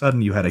all of a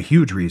sudden you had a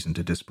huge reason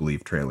to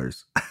disbelieve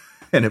trailers.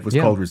 And it was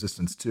called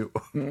Resistance 2.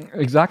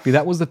 Exactly.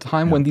 That was the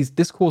time when these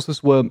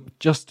discourses were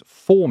just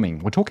forming.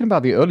 We're talking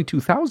about the early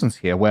 2000s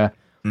here, where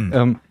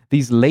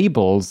these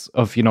labels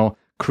of,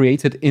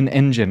 created in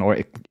engine or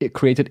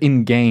created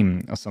in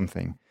game or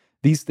something,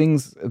 these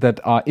things that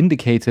are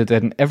indicated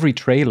in every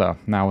trailer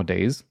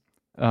nowadays,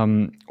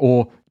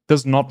 or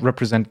does not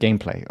represent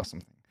gameplay or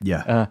something.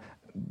 Yeah.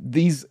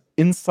 These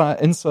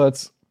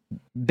inserts,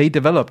 they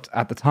developed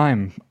at the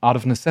time out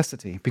of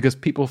necessity because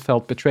people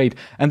felt betrayed.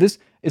 And this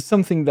is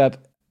something that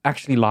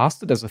actually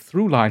lasted as a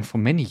through line for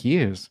many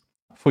years.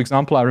 For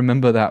example, I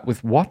remember that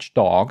with Watch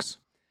Dogs,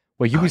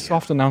 where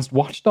Ubisoft announced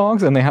Watch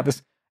Dogs, and they had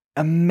this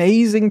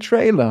amazing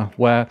trailer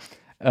where,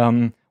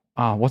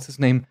 what's his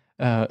name?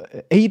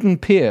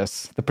 Aiden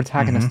Pierce, the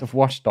protagonist of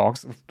Watch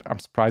Dogs. I'm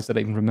surprised that I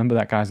even remember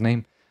that guy's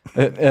name.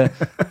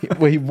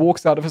 Where he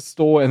walks out of a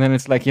store, and then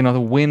it's like, the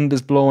wind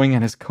is blowing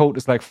and his coat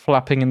is like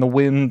flapping in the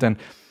wind, and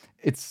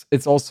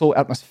it's also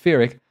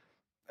atmospheric.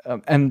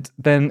 And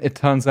then it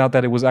turns out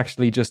that it was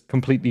actually just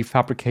completely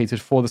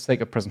fabricated for the sake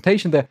of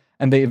presentation there,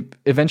 and they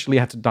eventually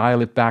had to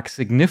dial it back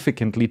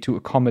significantly to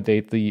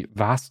accommodate the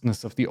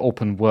vastness of the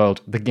open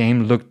world. The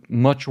game looked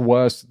much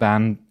worse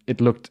than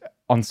it looked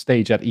on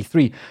stage at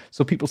E3.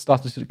 So people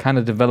started to kind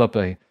of develop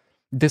a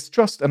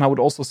distrust, and I would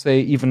also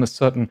say even a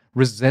certain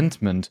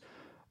resentment,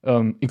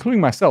 including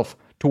myself,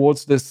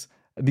 towards these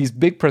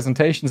big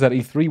presentations at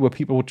E3 where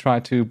people would try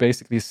to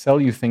basically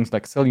sell you things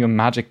like sell you a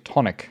magic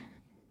tonic.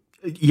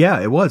 Yeah,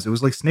 it was. It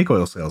was like snake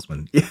oil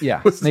salesman.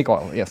 Yeah, snake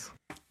oil, yes.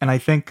 And I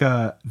think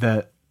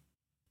that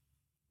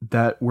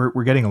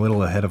we're getting a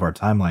little ahead of our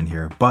timeline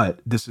here, but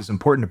this is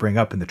important to bring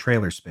up in the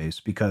trailer space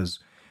because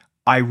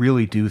I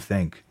really do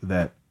think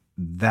that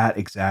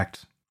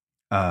exact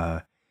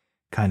kind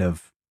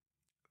of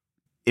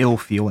ill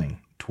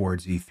feeling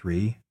towards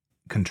E3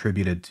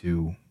 contributed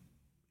to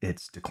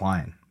its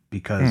decline,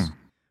 because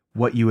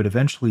what you would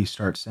eventually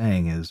start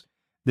saying is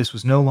this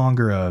was no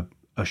longer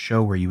a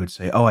show where you would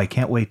say, I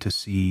can't wait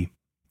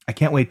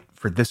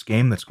for this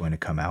game that's going to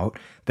come out,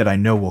 that I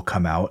know will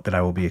come out, that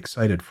I will be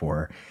excited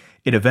for.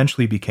 It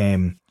eventually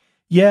became,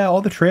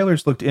 all the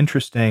trailers looked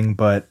interesting,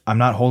 but I'm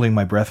not holding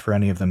my breath for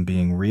any of them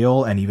being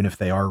real. And even if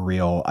they are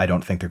real, I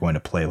don't think they're going to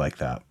play like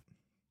that.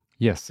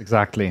 Yes,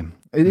 exactly.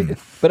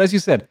 But as you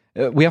said,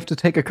 we have to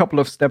take a couple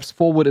of steps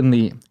forward in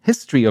the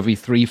history of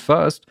E3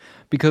 first,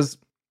 because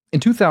in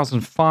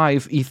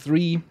 2005,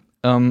 E3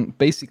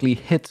 basically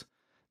hit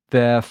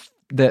the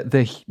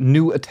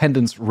new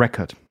attendance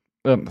record,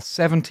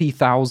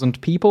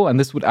 70,000 people, and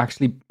this would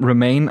actually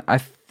remain, I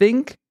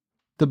think,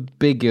 the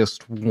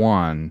biggest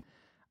one.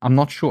 I'm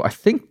not sure. I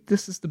think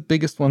this is the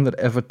biggest one that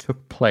ever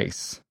took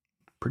place.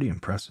 Pretty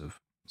impressive.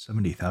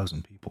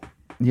 70,000 people.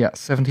 Yeah,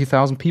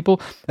 70,000 people.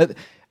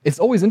 It's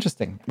always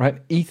interesting,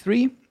 right?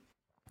 E3,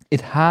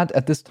 it had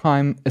at this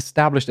time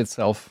established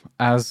itself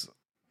as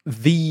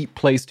the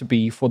place to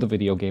be for the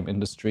video game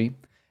industry.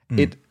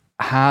 It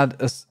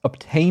had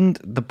obtained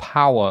the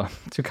power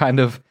to kind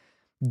of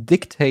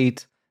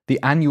dictate the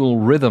annual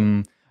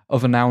rhythm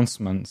of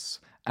announcements.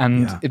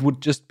 And it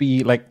would just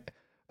be like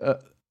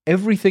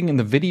everything in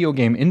the video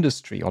game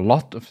industry, or a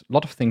lot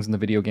of things in the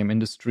video game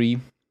industry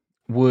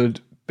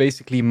would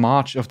basically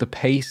march of the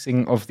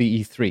pacing of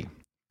the E3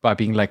 by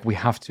being like, we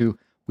have to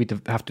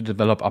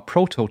develop our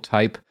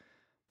prototype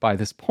by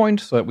this point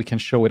so that we can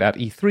show it at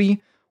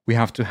E3. We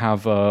have to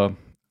have a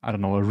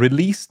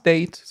release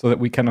date so that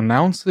we can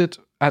announce it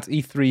at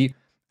E3,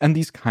 and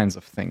these kinds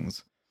of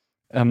things.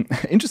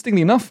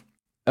 Interestingly enough,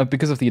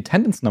 because of the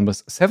attendance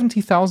numbers,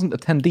 70,000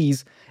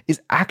 attendees is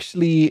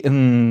actually,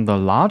 in the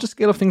larger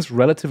scale of things,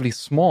 relatively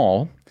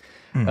small.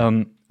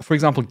 For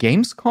example,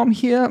 Gamescom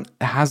here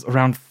has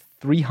around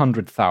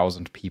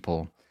 300,000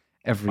 people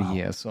every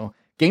year. So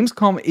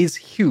Gamescom is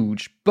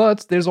huge,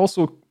 but there's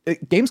also...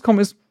 Gamescom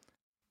is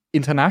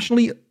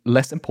internationally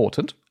less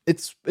important.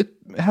 It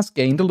has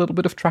gained a little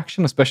bit of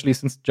traction, especially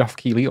since Geoff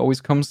Keighley always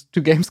comes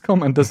to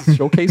Gamescom and does a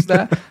showcase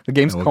there, the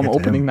Gamescom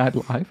opening night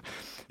live.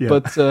 Yeah.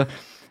 But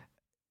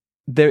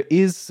there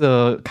is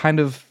there's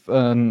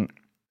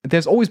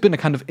always been a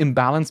kind of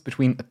imbalance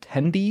between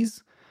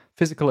attendees,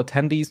 physical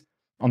attendees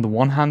on the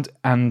one hand,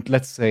 and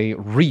let's say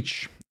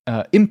reach,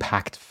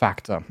 impact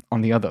factor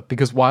on the other.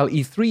 Because while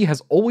E3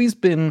 has always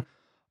been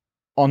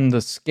on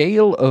the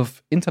scale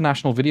of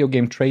international video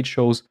game trade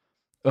shows,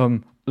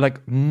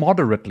 like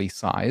moderately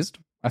sized.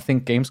 I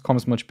think Gamescom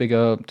is much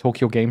bigger.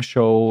 Tokyo Game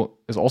Show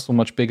is also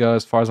much bigger,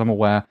 as far as I'm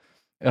aware.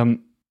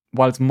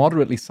 While it's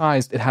moderately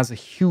sized, it has a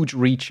huge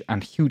reach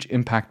and huge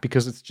impact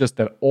because it's just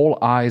that all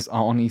eyes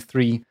are on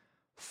E3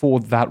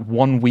 for that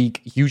 1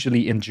 week,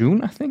 usually in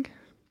June, I think.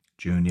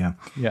 June, yeah.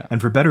 Yeah.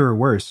 And for better or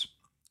worse,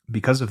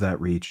 because of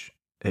that reach,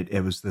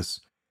 it was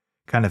this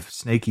kind of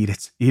snake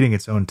eating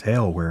its own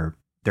tail, where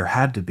there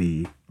had to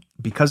be,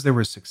 because there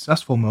were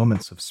successful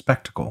moments of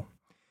spectacle,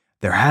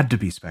 there had to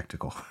be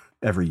spectacle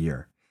every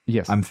year.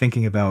 Yes. I'm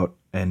thinking about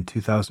in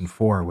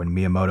 2004 when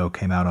Miyamoto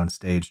came out on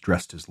stage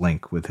dressed as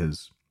Link with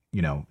his,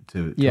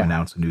 to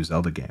announce a new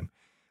Zelda game.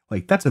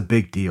 Like, that's a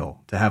big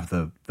deal to have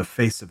the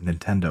face of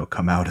Nintendo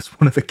come out as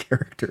one of the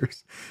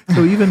characters.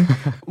 So even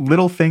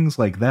little things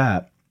like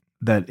that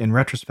in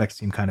retrospect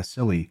seem kind of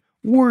silly,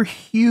 were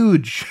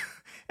huge.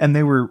 And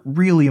they were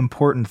really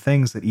important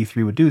things that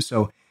E3 would do.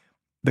 So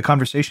the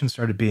conversation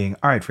started being,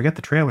 all right, forget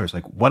the trailers.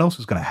 Like, what else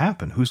is going to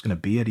happen? Who's going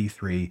to be at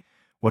E3?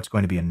 What's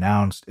going to be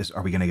announced?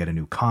 Are we going to get a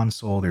new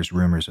console? There's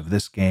rumors of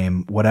this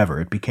game, whatever.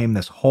 It became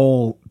this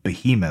whole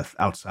behemoth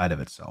outside of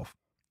itself.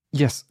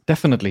 Yes,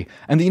 definitely.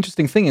 And the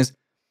interesting thing is,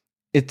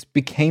 it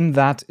became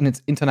that in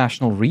its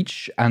international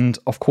reach, and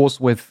of course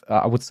with,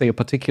 I would say, a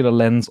particular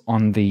lens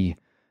on the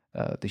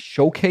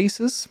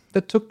showcases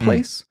that took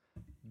place.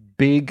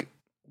 Big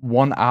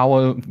 1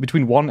 hour,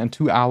 between 1 and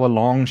 2 hour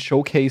long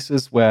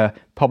showcases where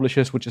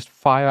publishers would just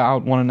fire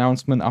out one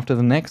announcement after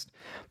the next.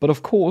 But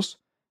of course,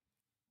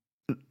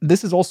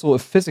 this is also a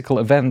physical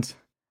event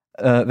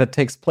that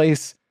takes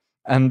place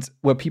and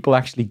where people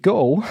actually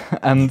go.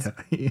 And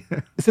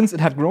since it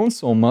had grown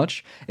so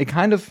much, it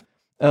kind of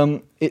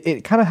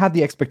it kind of had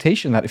the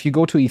expectation that if you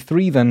go to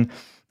E3, then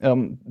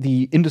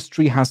the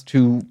industry has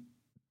to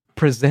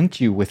present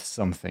you with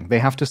something. They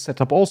have to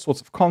set up all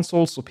sorts of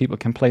consoles so people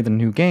can play the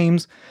new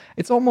games.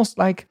 It's almost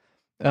like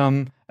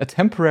a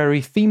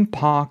temporary theme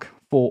park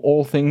for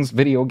all things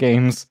video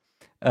games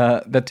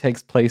that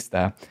takes place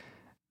there.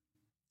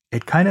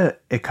 It kind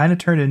of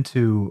turned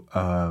into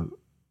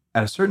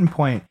at a certain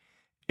point,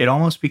 it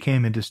almost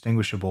became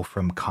indistinguishable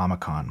from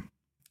Comic-Con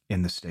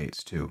in the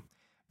States too,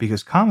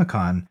 because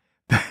Comic-Con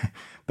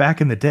back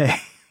in the day,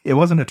 it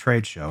wasn't a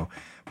trade show,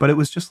 but it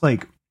was just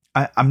like,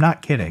 I'm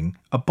not kidding,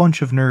 a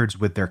bunch of nerds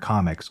with their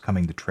comics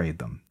coming to trade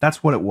them.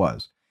 That's what it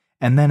was.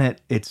 And then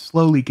it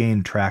slowly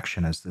gained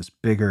traction as this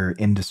bigger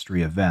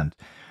industry event,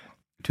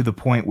 to the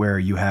point where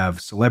you have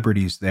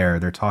celebrities there.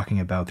 They're talking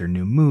about their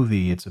new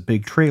movie. It's a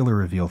big trailer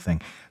reveal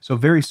thing. So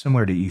very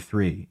similar to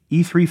E3.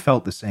 E3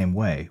 felt the same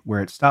way,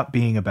 where it stopped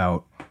being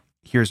about,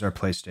 here's our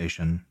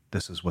PlayStation,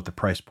 this is what the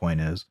price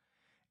point is.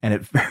 And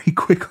it very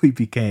quickly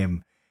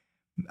became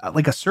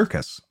like a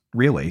circus,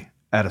 really,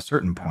 at a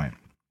certain point.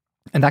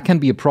 And that can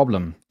be a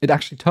problem. It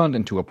actually turned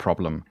into a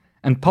problem.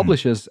 And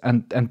publishers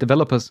and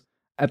developers,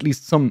 at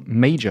least some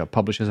major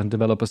publishers and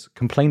developers,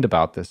 complained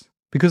about this.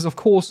 Because, of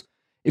course,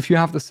 if you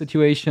have the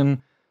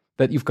situation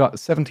that you've got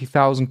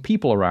 70,000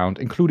 people around,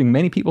 including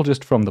many people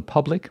just from the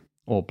public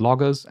or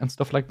bloggers and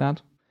stuff like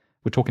that,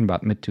 we're talking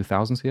about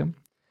mid-2000s here,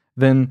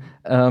 then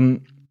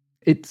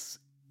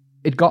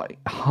it got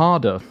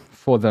harder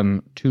for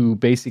them to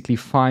basically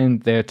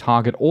find their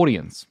target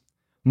audience.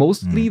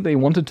 Mostly they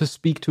wanted to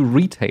speak to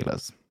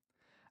retailers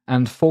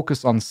and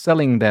focus on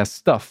selling their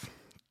stuff,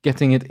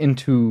 getting it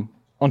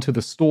onto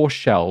the store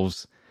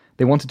shelves.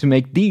 They wanted to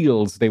make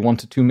deals. They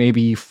wanted to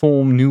maybe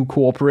form new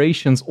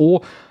cooperations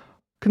or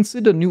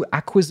consider new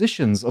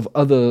acquisitions of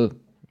other.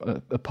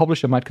 A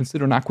publisher might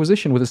consider an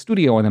acquisition with a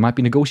studio, and there might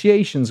be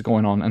negotiations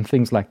going on and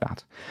things like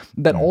that.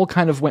 That all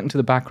kind of went into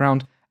the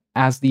background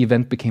as the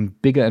event became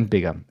bigger and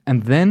bigger.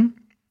 And then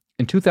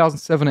in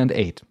 2007 and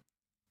 2008,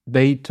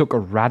 they took a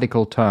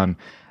radical turn.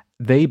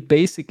 They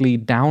basically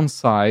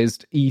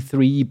downsized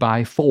E3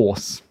 by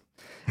force.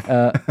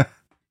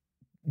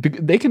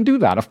 They can do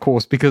that, of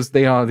course, because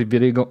they are the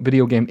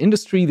video game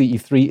industry. The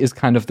E3 is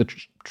kind of the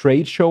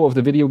trade show of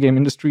the video game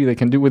industry. They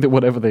can do with it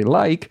whatever they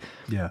like.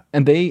 Yeah.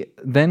 And they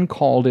then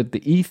called it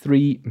the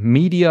E3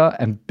 Media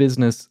and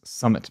Business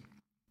Summit.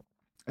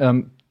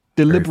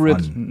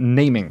 Deliberate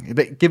naming.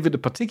 They give it a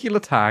particular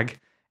tag.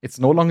 It's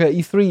no longer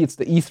E3, it's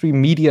the E3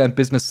 Media and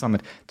Business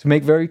Summit. To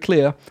make very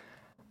clear,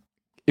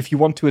 if you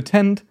want to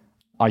attend,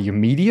 are you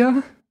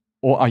media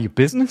or are you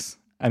business?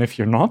 And if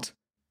you're not,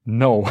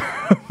 no,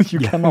 you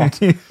cannot.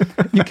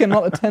 You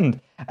cannot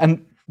attend.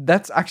 And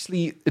that's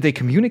actually, they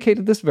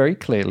communicated this very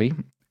clearly,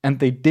 and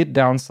they did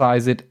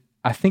downsize it.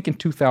 I think in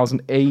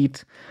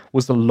 2008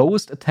 was the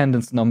lowest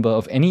attendance number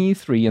of any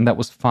E3, and that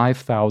was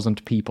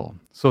 5,000 people.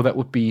 So that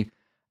would be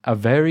a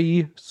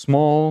very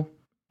small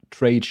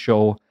trade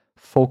show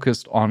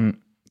focused on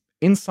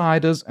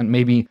insiders and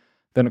maybe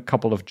then a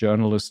couple of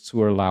journalists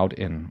who are allowed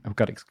in, who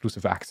got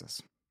exclusive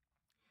access.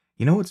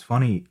 You know what's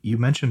funny? You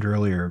mentioned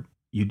earlier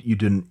you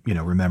didn't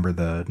remember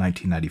the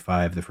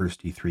 1995, the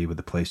first E3 with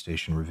the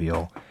PlayStation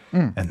reveal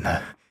and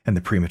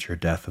the premature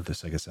death of the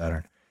Sega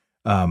Saturn.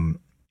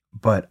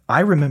 But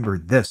I remember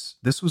this.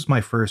 This was my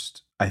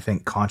first, I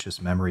think,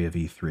 conscious memory of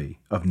E3,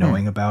 of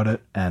knowing about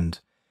it and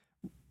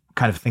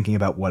kind of thinking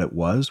about what it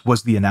was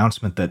the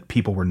announcement that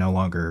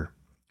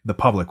the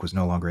public was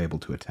no longer able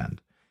to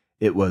attend.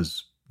 It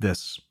was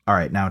this, all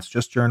right, now it's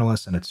just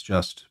journalists and it's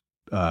just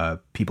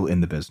people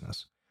in the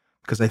business.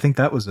 Because I think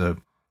that was a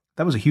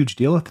huge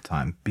deal at the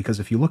time, because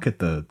if you look at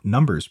the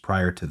numbers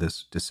prior to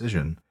this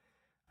decision,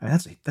 I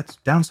mean, that's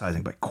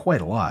downsizing by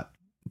quite a lot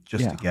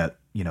just to get,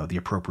 the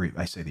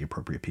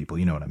appropriate people,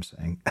 you know what I'm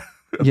saying,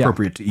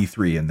 appropriate to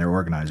E3 and their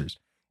organizers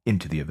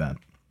into the event.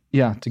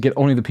 Yeah, to get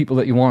only the people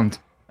that you want.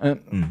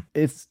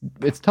 It's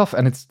tough,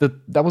 and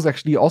that was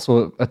actually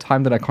also a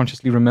time that I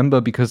consciously remember,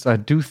 because I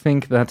do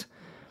think that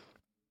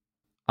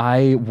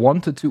I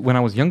wanted to, when I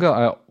was younger,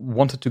 I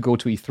wanted to go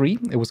to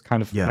E3. It was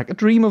kind of like a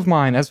dream of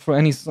mine, as for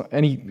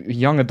any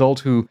young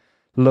adult who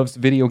loves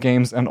video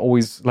games and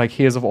always like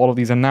hears of all of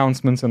these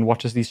announcements and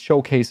watches these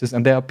showcases.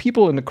 And there are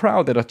people in the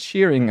crowd that are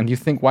cheering, and you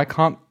think, why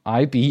can't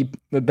I be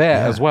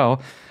there as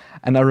well?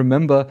 And I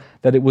remember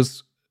that it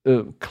was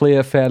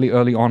clear fairly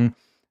early on,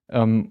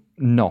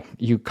 no,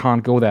 you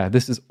can't go there.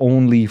 This is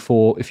only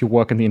for if you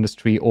work in the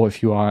industry or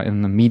if you are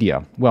in the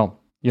media. Well,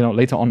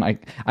 later on, I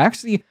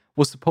actually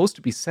was supposed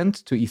to be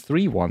sent to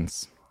E3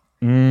 once.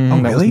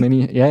 Really?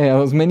 That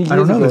was many years ago. I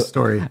don't know this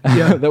story.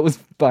 Yeah. That was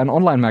by an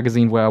online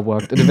magazine where I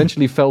worked. It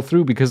eventually fell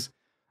through because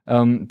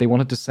they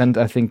wanted to send,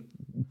 I think,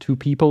 2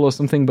 people or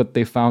something, but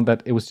they found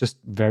that it was just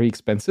very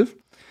expensive.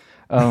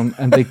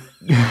 And they,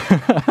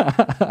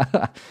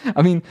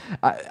 I mean,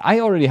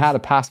 I already had a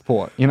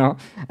passport, Yeah,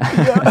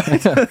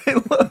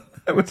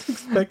 I was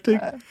expecting,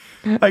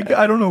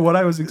 I don't know what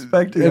I was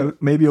expecting.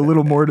 Maybe a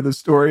little more to the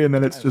story, and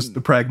then it's just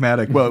the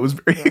pragmatic. Well, it was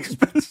very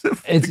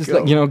expensive. It's just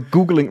like,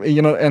 Googling,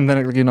 and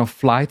then,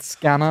 flight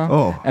scanner.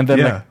 Oh, and then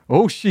like,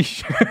 oh,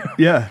 sheesh.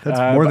 Yeah, that's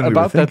more than we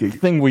were thinking. About that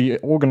thing we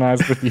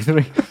organized with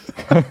E3.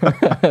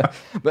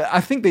 But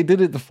I think they did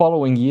it the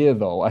following year,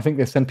 though. I think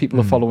they sent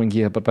people the following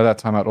year, but by that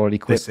time I'd already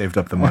quit. They saved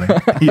up the money.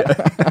 Yeah.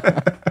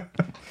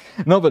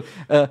 No, but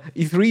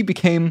E3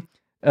 became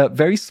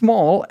very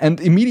small and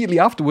immediately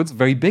afterwards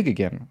very big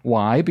again.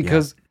 Why?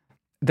 Because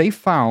they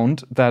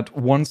found that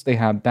once they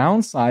had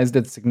downsized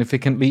it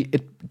significantly,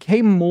 it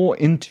came more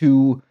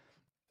into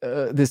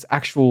this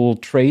actual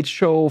trade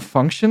show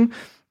function,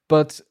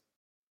 but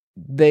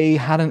they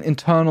had an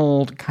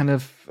internal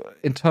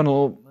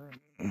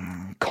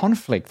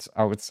conflict,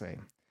 I would say.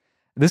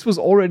 This was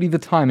already the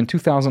time in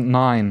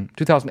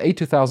 2008,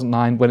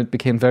 2009, when it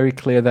became very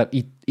clear that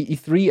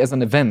E3 as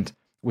an event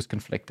was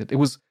conflicted. It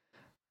was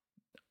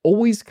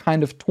always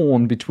kind of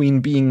torn between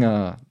being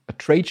a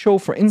trade show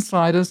for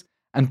insiders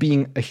and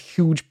being a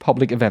huge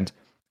public event.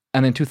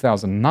 And in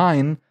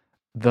 2009,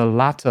 the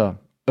latter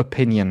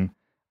opinion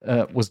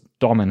was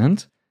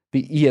dominant.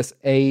 The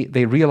ESA,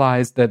 they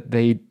realized that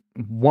they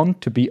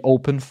want to be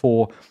open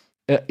for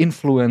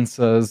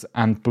influencers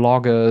and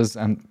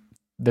bloggers and,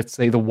 let's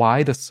say, the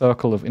wider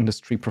circle of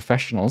industry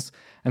professionals.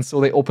 And so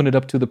they opened it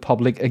up to the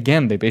public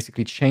again. They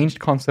basically changed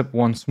concept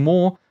once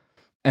more,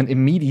 and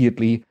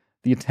immediately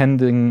the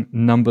attending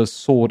numbers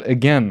soared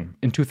again.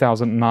 In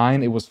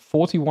 2009, it was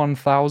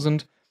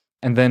 41,000,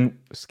 and then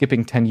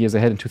skipping 10 years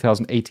ahead in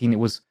 2018, it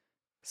was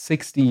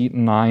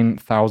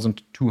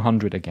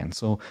 69,200 again.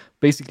 So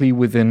basically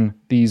within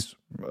these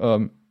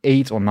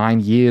 8 or 9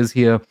 years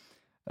here,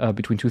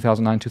 between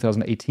 2009 and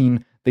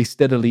 2018, they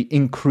steadily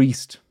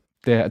increased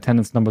their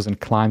attendance numbers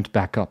and climbed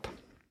back up.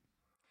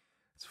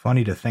 It's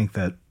funny to think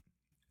that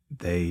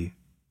they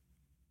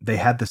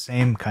had the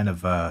same kind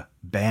of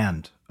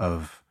band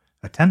of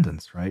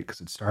attendance, right? Because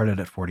it started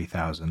at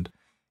 40,000,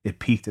 it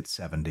peaked at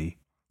 70,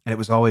 and it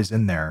was always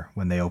in there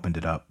when they opened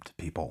it up to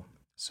people.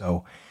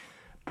 So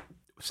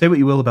say what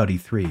you will about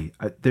E3,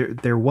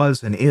 there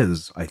was and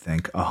is, I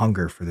think, a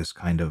hunger for this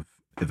kind of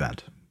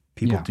event.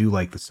 People do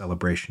like the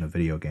celebration of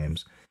video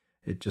games.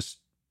 It just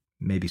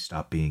maybe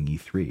stopped being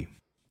E3,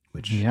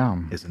 which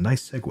is a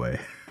nice segue.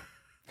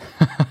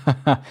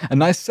 A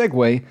nice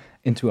segue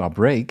into our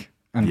break,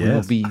 and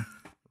we'll be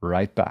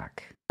right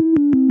back.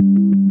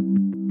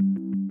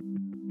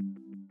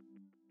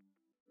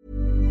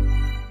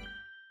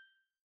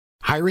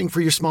 Hiring for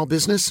your small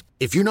business?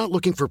 If you're not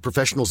looking for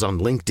professionals on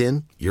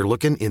LinkedIn, you're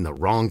looking in the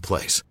wrong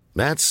place.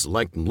 That's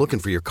like looking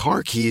for your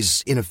car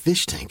keys in a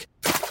fish tank.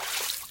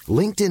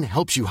 LinkedIn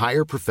helps you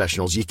hire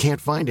professionals you can't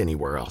find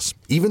anywhere else,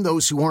 even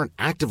those who aren't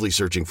actively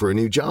searching for a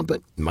new job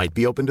but might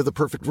be open to the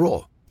perfect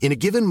role. In a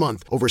given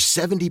month, over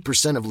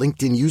 70% of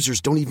LinkedIn users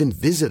don't even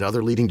visit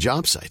other leading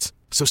job sites.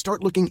 So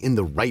start looking in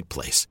the right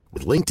place.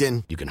 With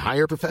LinkedIn, you can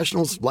hire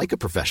professionals like a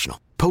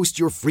professional. Post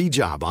your free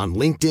job on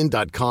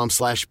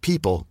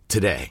linkedin.com/people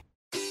today.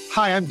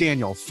 Hi, I'm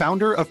Daniel,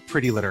 founder of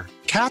Pretty Litter.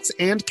 Cats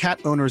and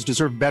cat owners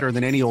deserve better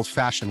than any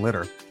old-fashioned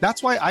litter.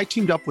 That's why I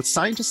teamed up with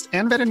scientists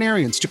and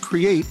veterinarians to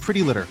create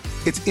Pretty Litter.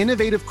 Its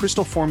innovative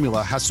crystal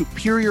formula has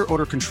superior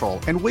odor control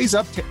and weighs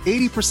up to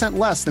 80%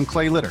 less than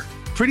clay litter.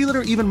 Pretty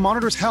Litter even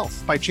monitors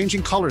health by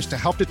changing colors to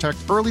help detect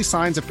early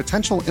signs of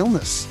potential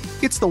illness.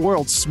 It's the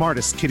world's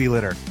smartest kitty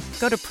litter.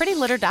 Go to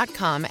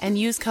prettylitter.com and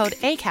use code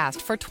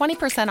ACAST for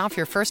 20% off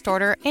your first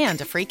order and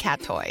a free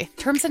cat toy.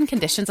 Terms and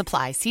conditions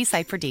apply. See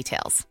site for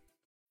details.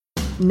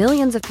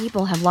 Millions of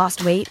people have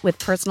lost weight with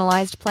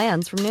personalized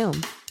plans from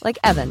Noom. Like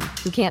Evan,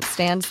 who can't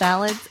stand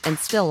salads and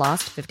still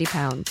lost 50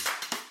 pounds.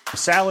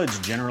 Salads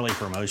generally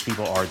for most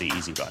people are the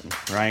easy button,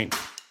 right?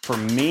 For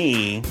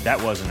me,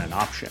 that wasn't an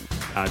option.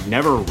 I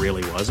never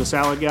really was a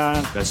salad guy.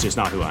 That's just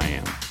not who I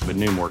am. But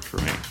Noom worked for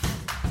me.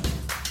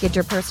 Get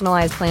your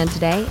personalized plan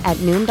today at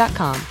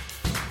Noom.com.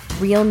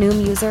 Real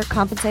Noom user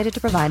compensated to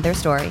provide their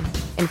story.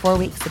 In 4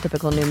 weeks, the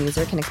typical Noom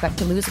user can expect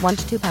to lose 1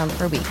 to 2 pounds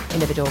per week.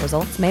 Individual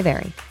results may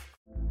vary.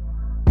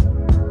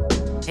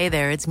 Hey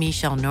there, it's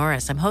Michelle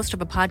Norris. I'm host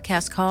of a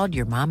podcast called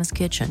Your Mama's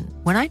Kitchen.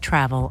 When I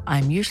travel,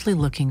 I'm usually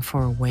looking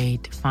for a way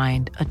to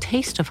find a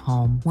taste of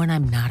home when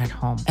I'm not at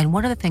home. And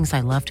one of the things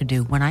I love to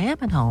do when I am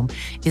at home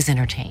is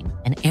entertain.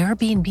 And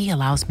Airbnb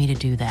allows me to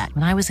do that.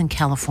 When I was in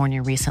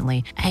California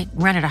recently, I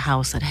rented a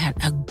house that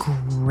had a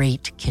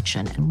great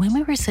kitchen. And when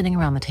we were sitting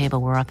around the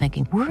table, we were all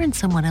thinking, we're in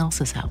someone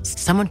else's house.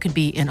 Someone could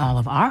be in all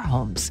of our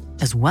homes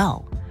as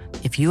well.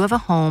 If you have a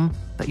home,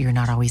 but you're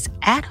not always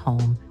at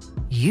home,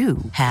 you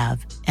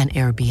have an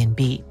Airbnb.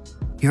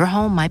 Your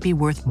home might be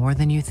worth more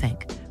than you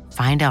think.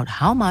 Find out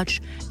how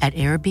much at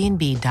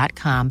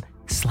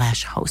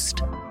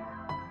airbnb.com/host.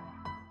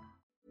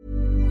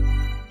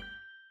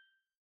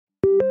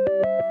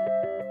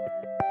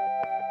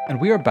 And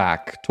we are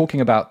back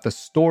talking about the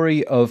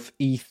story of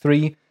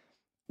E3.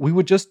 We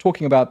were just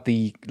talking about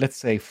the, let's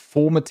say,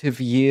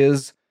 formative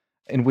years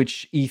in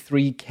which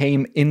E3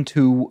 came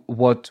into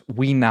what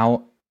we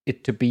now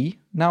it to be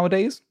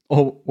nowadays,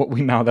 or what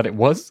we know that it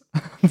was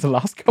the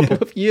last couple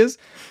of years.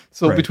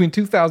 So Right. between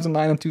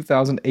 2009 and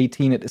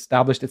 2018, it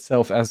established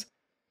itself as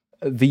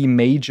the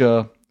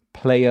major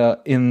player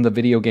in the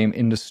video game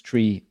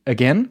industry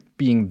again,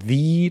 being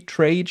the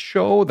trade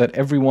show that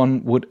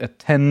everyone would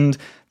attend,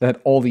 that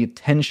all the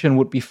attention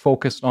would be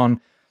focused on,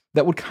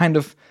 that would kind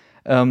of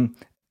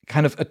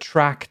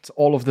attract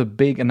all of the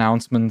big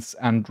announcements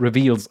and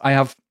reveals. I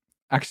have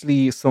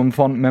actually some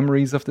fond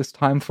memories of this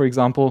time. For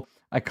example,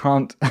 I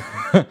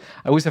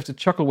always have to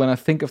chuckle when I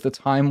think of the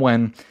time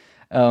when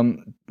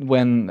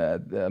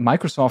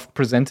Microsoft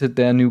presented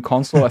their new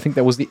console. I think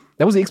that was the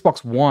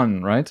Xbox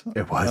One, right?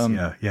 It was,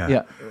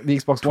 Yeah, the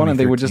Xbox One, and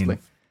they were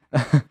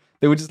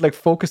just like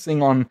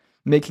focusing on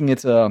making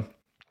it a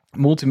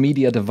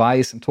multimedia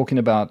device and talking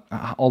about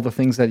all the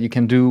things that you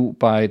can do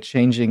by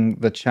changing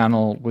the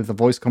channel with the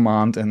voice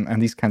command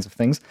and these kinds of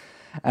things.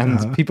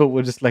 And people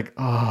were just like,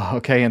 oh,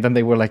 okay. And then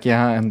they were like,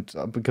 yeah, and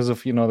because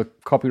of, the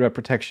copyright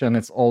protection,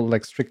 it's all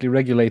like strictly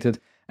regulated.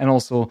 And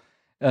also,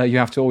 you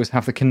have to always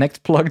have the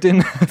Kinect plugged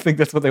in. I think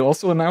that's what they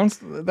also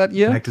announced that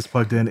year. Kinect is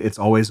plugged in. It's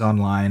always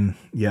online.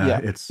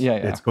 It's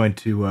going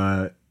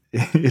to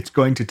it's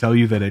going to tell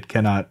you that it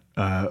cannot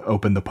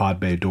open the pod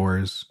bay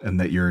doors and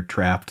that you're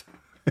trapped.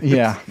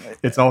 Yeah,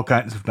 it's all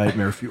kinds of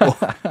nightmare fuel.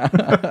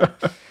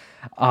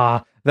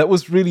 That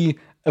was really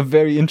a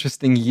very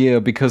interesting year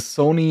because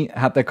Sony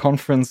had their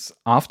conference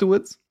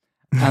afterwards.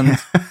 And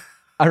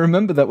I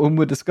remember that when we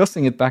were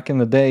discussing it back in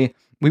the day,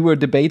 we were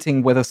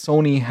debating whether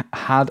Sony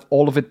had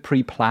all of it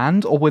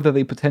pre-planned or whether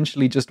they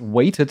potentially just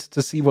waited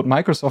to see what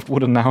Microsoft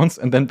would announce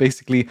and then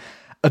basically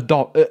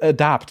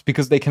adapt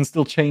because they can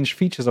still change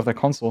features of their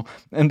console.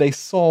 And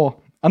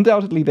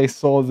undoubtedly they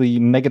saw the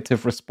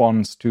negative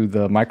response to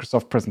the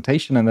Microsoft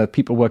presentation and that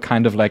people were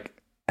kind of like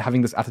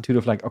having this attitude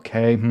of like,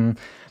 okay,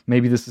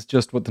 maybe this is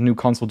just what the new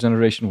console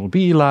generation will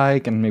be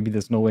like, and maybe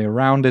there's no way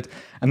around it.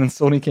 And then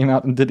Sony came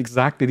out and did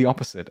exactly the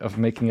opposite of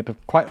making it a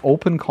quite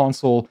open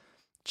console,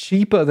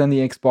 cheaper than the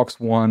Xbox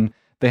One.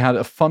 They had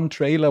a fun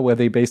trailer where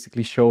they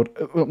basically showed,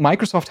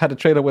 Microsoft had a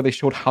trailer where they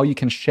showed how you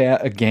can share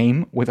a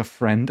game with a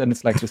friend, and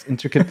it's like this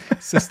intricate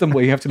system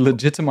where you have to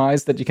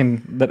legitimize that you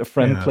can let a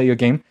friend play your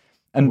game.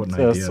 And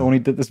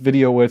Sony did this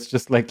video where it's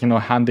just like,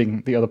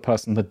 handing the other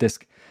person the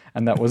disc.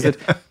 And that was it.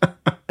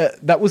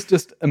 That was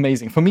just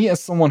amazing. For me,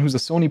 as someone who's a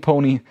Sony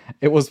pony,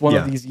 it was one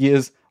of these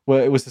years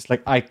where it was just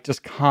like, I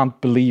just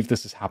can't believe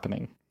this is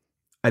happening.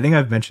 I think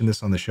I've mentioned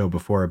this on the show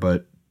before,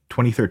 but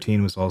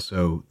 2013 was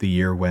also the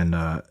year when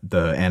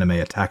the anime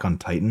Attack on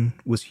Titan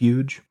was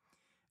huge.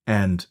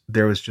 And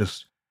there was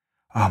just,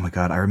 oh my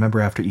God, I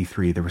remember after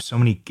E3, there were so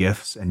many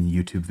GIFs and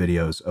YouTube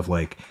videos of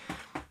like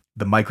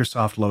the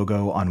Microsoft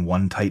logo on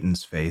one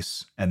Titan's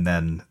face and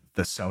then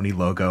the Sony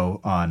logo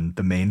on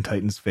the main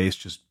Titan's face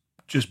just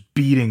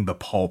beating the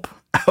pulp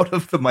out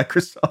of the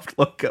Microsoft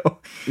logo.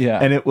 Yeah.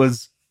 And it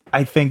was,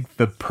 I think,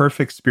 the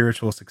perfect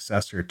spiritual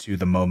successor to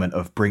the moment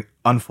of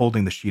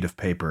unfolding the sheet of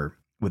paper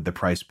with the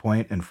price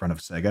point in front of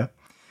Sega,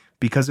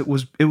 because it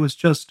was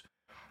just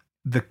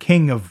the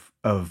king of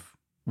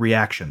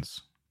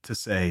reactions to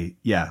say,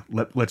 yeah,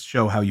 let's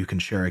show how you can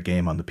share a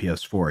game on the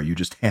PS4. You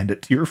just hand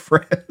it to your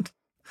friend.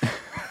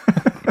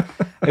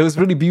 It was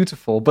really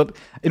beautiful, but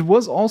it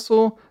was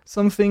also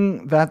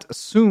something that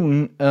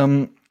soon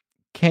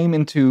came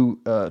into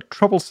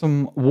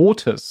troublesome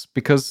waters,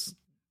 because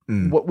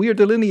what we are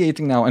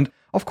delineating now, and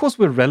of course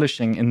we're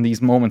relishing in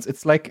these moments.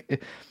 It's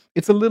like,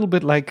 it's a little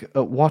bit like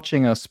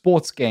watching a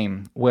sports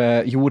game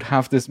where you would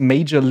have this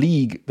major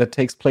league that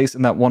takes place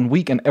in that 1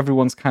 week and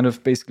everyone's kind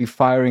of basically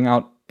firing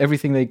out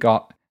everything they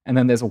got. And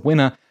then there's a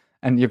winner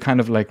and you're kind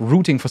of like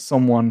rooting for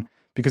someone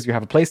because you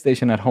have a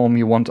PlayStation at home.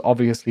 You want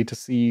obviously to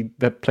see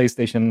that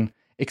PlayStation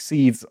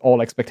exceeds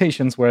all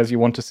expectations, whereas you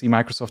want to see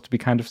Microsoft to be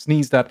kind of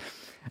sneezed at.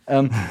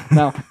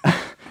 Now,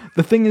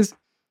 the thing is,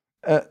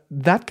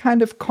 that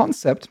kind of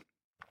concept,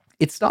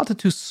 it started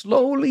to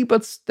slowly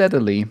but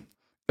steadily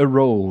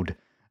erode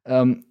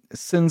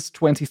since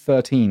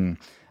 2013,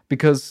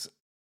 because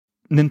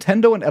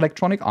Nintendo and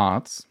Electronic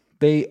Arts,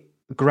 they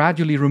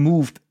gradually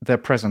removed their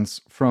presence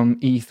from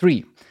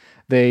E3.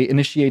 They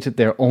initiated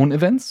their own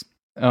events.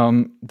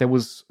 there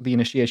was the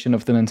initiation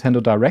of the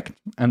Nintendo Direct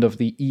and of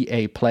the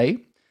EA Play.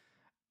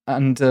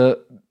 And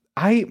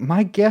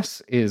my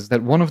guess is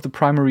that one of the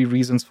primary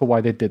reasons for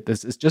why they did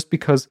this is just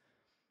because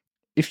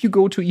if you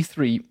go to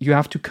E3, you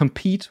have to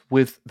compete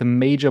with the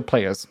major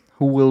players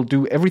who will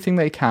do everything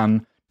they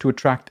can to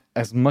attract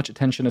as much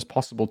attention as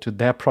possible to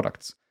their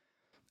products.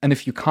 And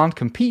if you can't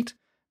compete,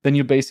 then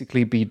you'll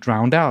basically be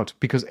drowned out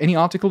because any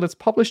article that's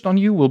published on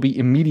you will be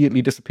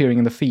immediately disappearing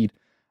in the feed.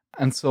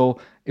 And so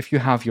if you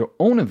have your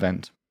own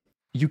event,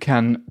 you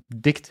can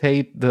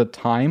dictate the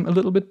time a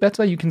little bit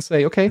better. You can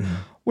say, okay,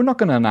 we're not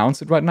going to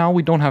announce it right now.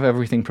 We don't have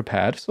everything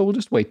prepared, so we'll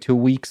just wait 2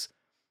 weeks.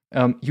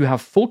 You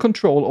have full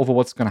control over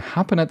what's going to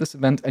happen at this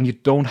event, and you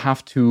don't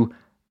have to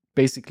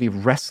basically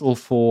wrestle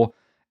for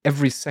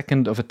every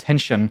second of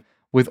attention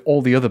with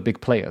all the other big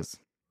players.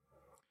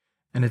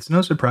 And it's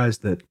no surprise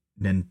that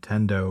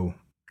Nintendo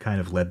kind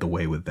of led the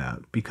way with that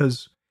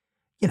because,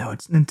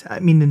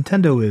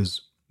 Nintendo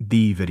is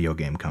the video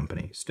game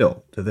company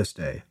still to this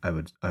day. I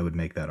would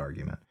make that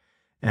argument.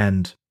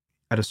 And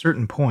at a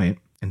certain point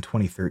in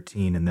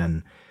 2013, and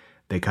then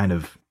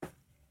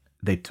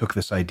they took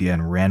this idea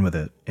and ran with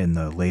it in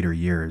the later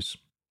years.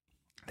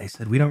 They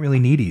said, we don't really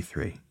need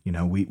E3.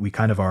 We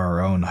kind of are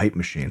our own hype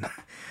machine.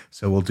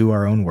 So we'll do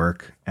our own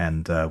work,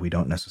 and we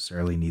don't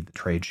necessarily need the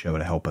trade show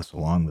to help us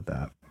along with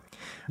that.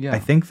 Yeah. I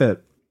think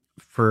that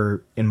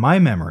in my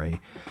memory,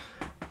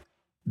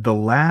 the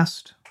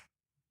last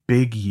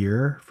big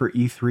year for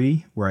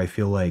E3, where I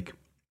feel like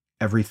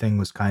everything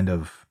was kind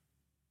of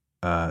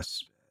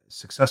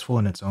successful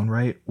in its own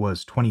right,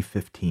 was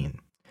 2015.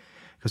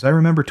 Because I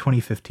remember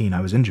 2015, I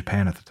was in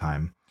Japan at the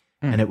time,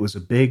 and it was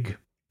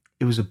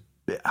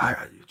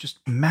just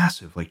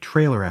massive, like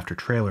trailer after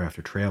trailer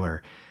after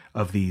trailer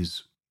of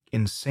these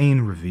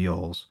insane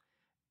reveals.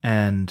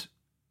 And,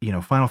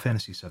 Final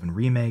Fantasy VII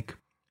Remake,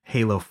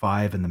 Halo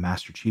 5 and the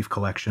Master Chief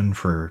Collection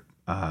for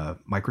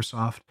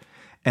Microsoft.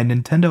 And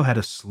Nintendo had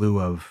a slew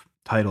of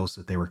titles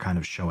that they were kind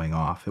of showing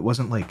off. It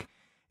wasn't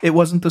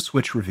the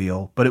Switch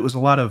reveal, but it was a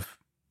lot of,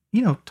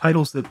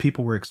 titles that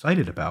people were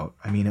excited about.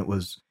 I mean, it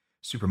was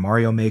Super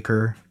Mario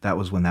Maker. That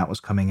was when that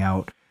was coming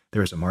out.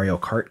 There was a Mario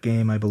Kart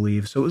game, I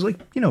believe. So it was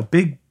like,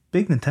 big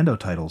Nintendo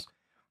titles.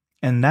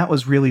 And that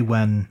was really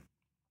when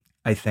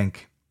I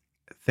think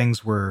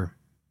things were,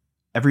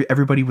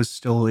 everybody was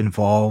still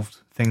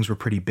involved. Things were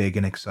pretty big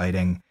and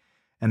exciting.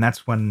 And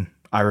that's when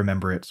I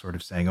remember it sort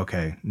of saying,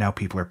 okay, now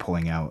people are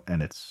pulling out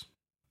and it's,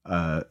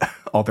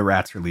 all the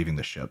rats are leaving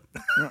the ship.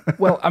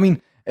 Well, I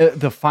mean,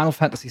 the Final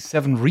Fantasy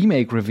VII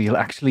Remake reveal,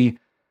 actually,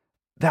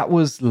 that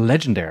was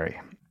legendary.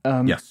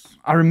 Yes.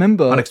 I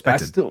remember.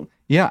 Unexpected.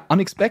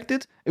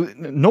 Unexpected.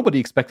 Nobody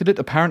expected it.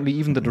 Apparently,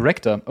 even the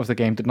director of the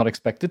game did not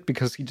expect it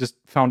because he just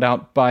found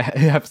out by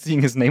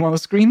seeing his name on the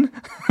screen.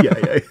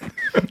 Yeah.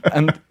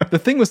 And the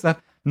thing was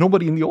that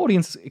nobody in the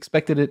audience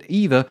expected it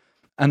either.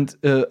 And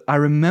I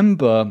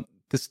remember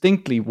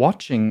distinctly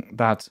watching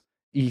that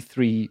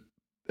E3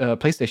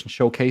 PlayStation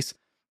showcase,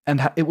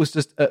 and it was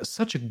just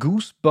such a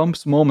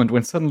goosebumps moment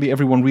when suddenly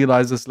everyone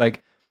realizes,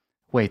 like,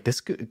 wait,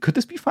 could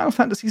this be Final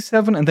Fantasy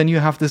VII? And then you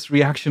have this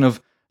reaction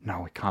of,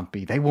 no, it can't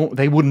be. They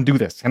wouldn't do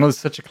this. I know it's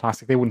such a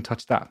classic. They wouldn't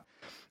touch that.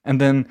 And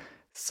then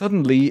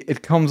suddenly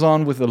it comes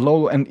on with the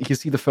logo, and you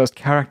see the first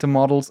character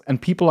models,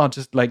 and people are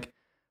just like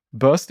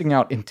bursting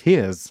out in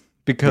tears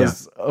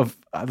because of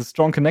the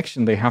strong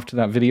connection they have to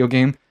that video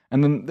game.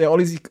 And then there are all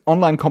these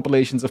online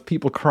compilations of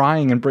people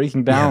crying and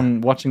breaking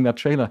down watching that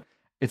trailer.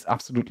 It's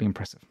absolutely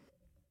impressive.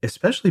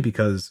 Especially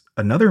because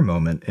another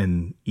moment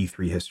in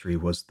E3 history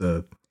was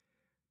the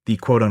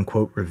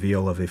quote-unquote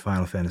reveal of a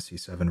Final Fantasy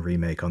VII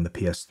Remake on the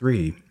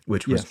PS3,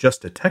 which was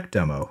just a tech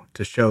demo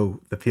to show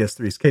the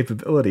PS3's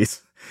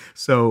capabilities.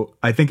 So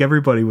I think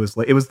everybody was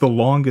like, it was the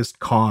longest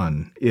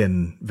con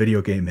in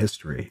video game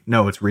history.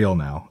 No, it's real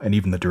now. And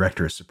even the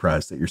director is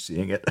surprised that you're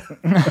seeing it.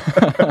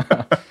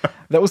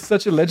 That was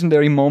such a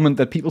legendary moment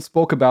that people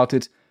spoke about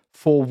it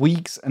for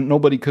weeks and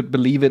nobody could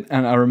believe it.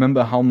 And I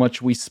remember how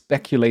much we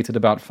speculated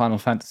about Final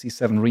Fantasy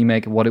VII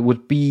Remake, what it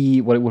would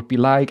be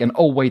like. And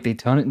oh, wait, they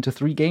turn it into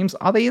 3 games?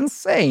 Are they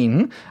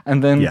insane?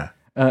 And then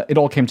it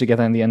all came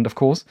together in the end, of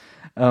course.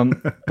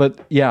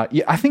 But yeah,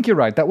 I think you're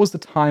right. That was the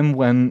time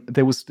when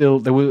there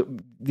were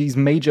these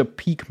major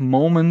peak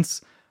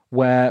moments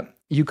where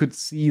you could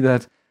see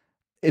that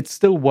it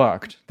still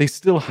worked. They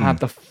still had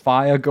the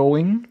fire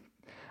going.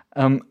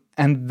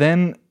 And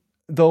then,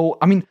 though,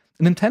 I mean,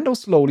 Nintendo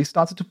slowly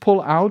started to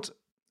pull out.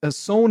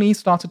 Sony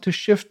started to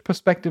shift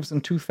perspectives in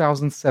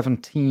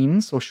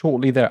 2017, so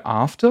shortly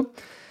thereafter.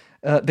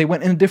 They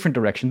went in a different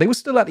direction. They were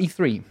still at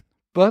E3,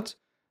 but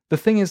the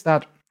thing is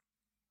that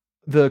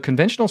the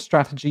conventional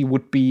strategy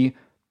would be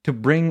to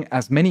bring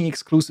as many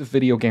exclusive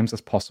video games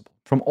as possible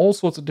from all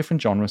sorts of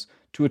different genres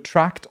to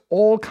attract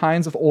all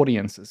kinds of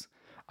audiences.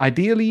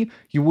 Ideally,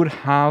 you would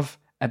have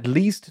at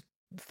least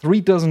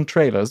 36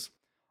 trailers,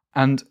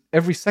 and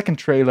every second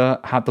trailer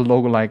had the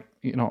logo like,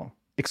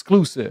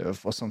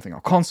 exclusive or something,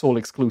 or console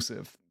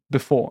exclusive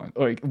before,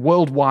 or like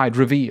worldwide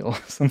reveal,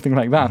 something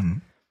like that. Mm-hmm.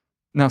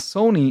 Now,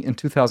 Sony in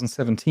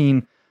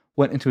 2017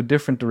 went into a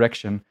different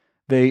direction.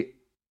 They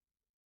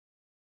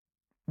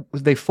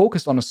they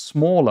focused on a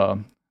smaller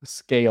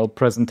scale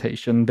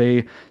presentation.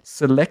 They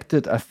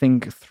selected, I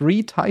think,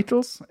 3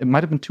 titles. It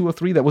might have been 2 or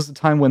 3. That was the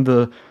time when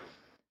the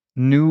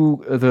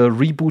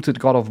rebooted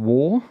God of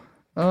War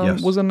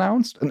was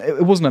announced. And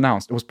it wasn't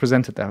announced, it was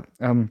presented there.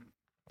 And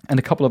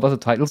a couple of other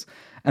titles.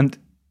 And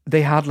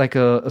they had like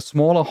a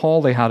smaller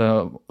hall. They had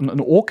an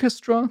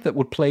orchestra that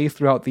would play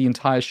throughout the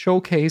entire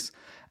showcase,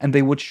 and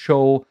they would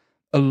show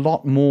a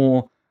lot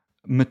more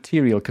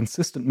material,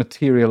 consistent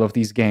material of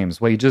these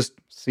games, where you just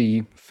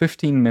see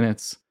 15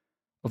 minutes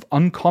of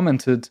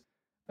uncommented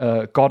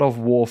God of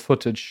War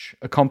footage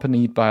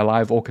accompanied by a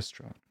live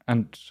orchestra.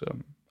 And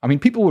I mean,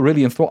 people were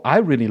really enthralled. I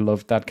really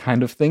loved that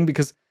kind of thing,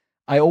 because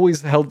I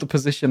always held the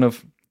position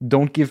of,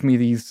 don't give me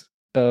these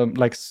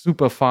like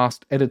super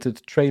fast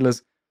edited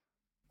trailers.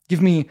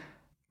 Give me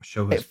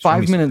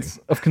 5 minutes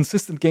of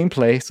consistent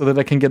gameplay so that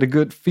I can get a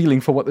good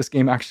feeling for what this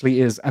game actually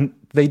is. And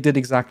they did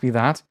exactly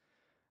that.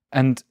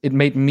 And it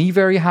made me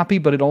very happy,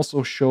 but it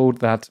also showed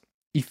that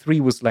E3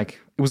 was like,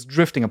 it was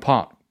drifting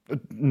apart.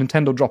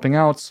 Nintendo dropping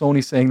out,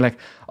 Sony saying like,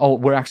 oh,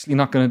 we're actually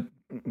not going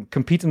to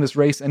compete in this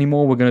race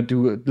anymore. We're going to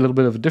do a little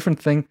bit of a different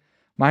thing.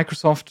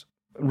 Microsoft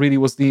really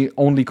was the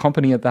only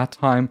company at that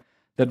time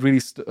that really,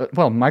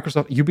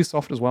 Microsoft,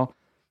 Ubisoft as well.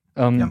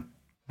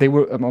 They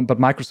were, but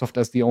Microsoft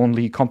as the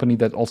only company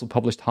that also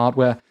published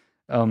hardware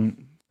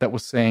that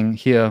was saying,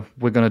 here,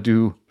 we're going to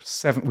do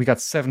we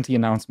got 70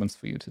 announcements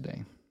for you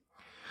today.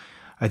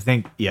 I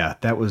think,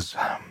 there was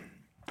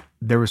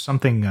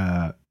something,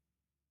 I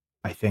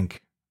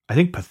think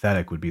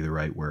pathetic would be the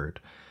right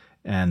word.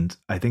 And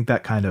I think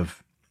that kind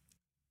of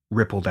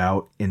rippled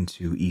out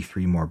into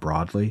E3 more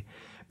broadly,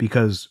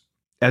 because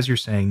as you're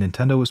saying,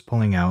 Nintendo was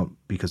pulling out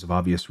because of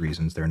obvious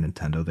reasons. They're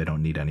Nintendo. They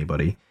don't need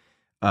anybody.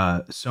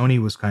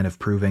 Sony was kind of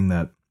proving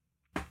that,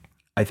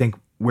 I think,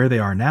 where they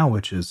are now,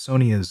 which is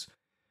Sony is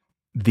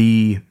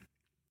the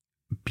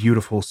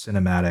beautiful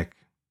cinematic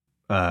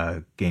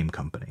game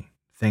company.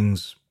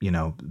 Things,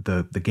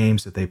 the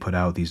games that they put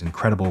out, these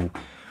incredible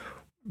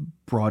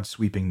broad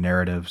sweeping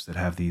narratives that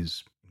have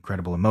these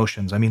incredible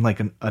emotions. I mean, like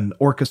an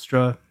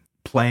orchestra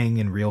playing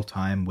in real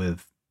time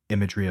with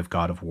imagery of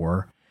God of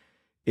War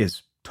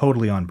is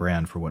totally on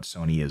brand for what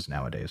Sony is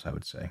nowadays, I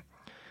would say.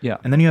 Yeah.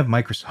 And then you have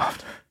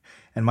Microsoft,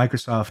 and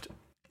Microsoft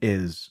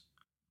is,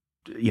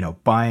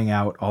 buying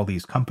out all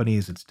these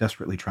companies. It's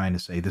desperately trying to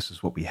say, this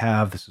is what we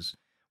have. This is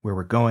where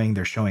we're going.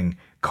 They're showing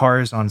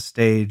cars on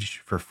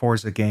stage for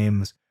Forza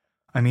games.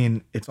 I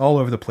mean, it's all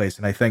over the place.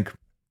 And I think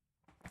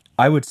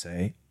I would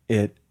say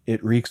it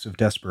reeks of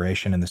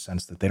desperation in the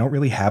sense that they don't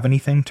really have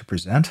anything to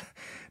present.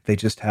 They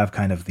just have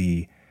kind of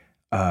the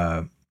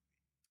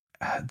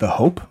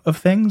hope of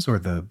things, or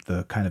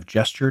the kind of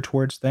gesture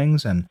towards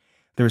things. And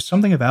there was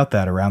something about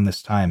that around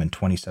this time in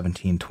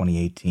 2017,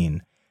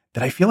 2018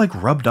 that I feel like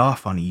rubbed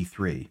off on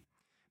E3,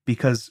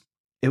 because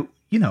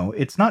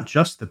it's not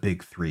just the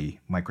big three,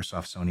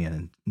 Microsoft, Sony,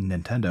 and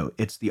Nintendo.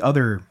 It's the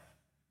other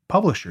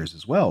publishers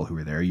as well who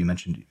are there. You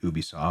mentioned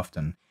Ubisoft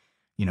and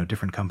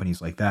different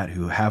companies like that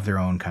who have their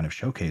own kind of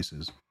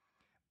showcases.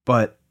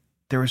 But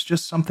there was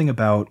just something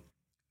about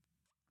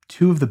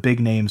 2 of the big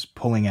names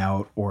pulling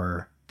out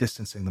or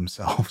distancing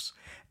themselves,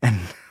 and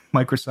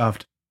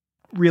Microsoft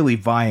really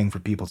vying for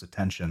people's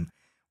attention,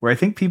 where I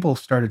think people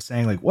started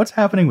saying, like, what's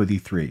happening with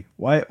E3?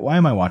 Why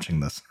am I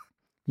watching this?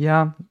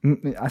 Yeah,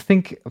 I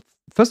think,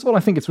 first of all, I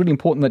think it's really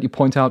important that you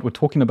point out we're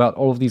talking about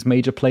all of these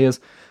major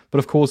players, but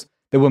of course,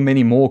 there were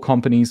many more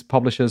companies,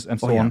 publishers, and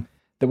so on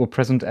that were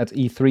present at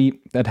E3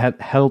 that had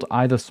held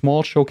either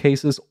small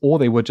showcases, or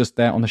they were just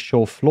there on the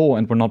show floor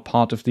and were not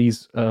part of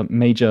these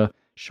major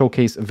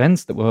showcase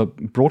events that were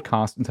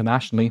broadcast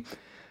internationally.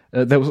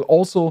 There was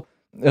also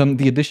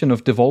the addition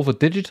of Devolver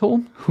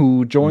Digital,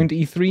 who joined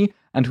E3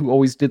 and who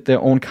always did their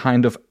own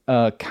kind of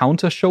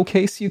counter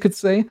showcase, you could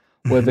say,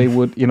 where they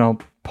would,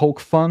 poke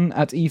fun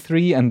at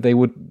E3, and they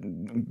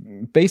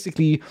would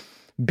basically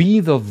be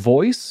the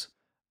voice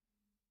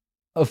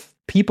of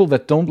people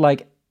that don't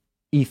like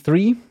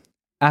E3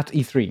 at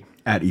E3.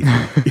 At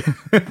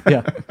E3.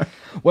 Yeah.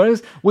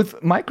 Whereas with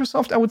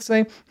Microsoft, I would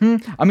say,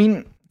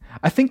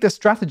 I think their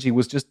strategy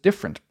was just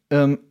different.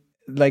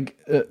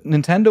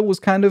 Nintendo was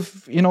kind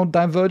of,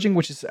 diverging,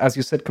 which is, as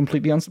you said,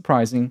 completely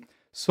unsurprising.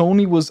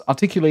 Sony was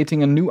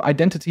articulating a new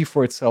identity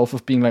for itself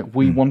of being like,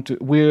 we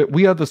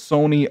are the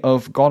Sony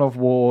of God of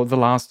War, The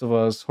Last of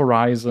Us,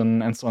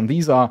 Horizon, and so on.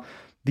 These are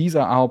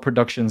our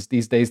productions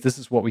these days. This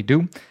is what we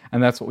do,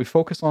 and that's what we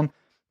focus on.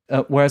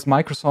 Whereas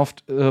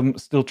Microsoft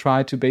still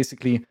tried to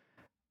basically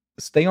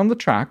stay on the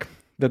track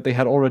that they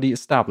had already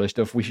established.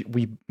 If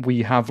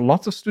we have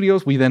lots of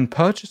studios, we then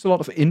purchase a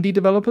lot of indie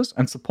developers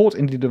and support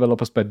indie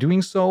developers by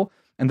doing so,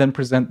 and then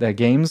present their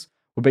games.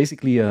 We're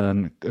basically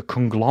a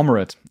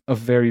conglomerate of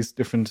various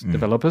different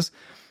developers.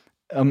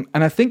 And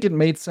I think it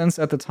made sense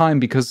at the time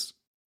because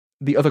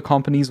the other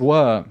companies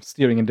were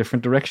steering in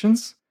different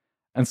directions.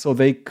 And so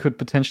they could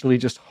potentially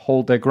just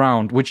hold their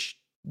ground, which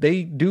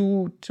they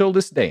do till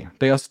this day.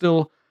 They are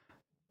still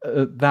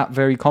that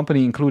very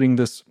company, including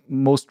this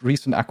most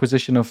recent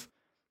acquisition of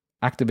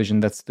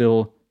Activision, that's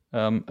still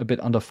a bit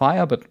under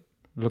fire, but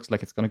looks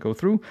like it's going to go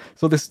through.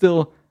 So they're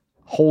still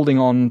holding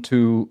on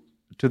to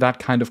that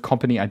kind of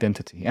company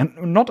identity, and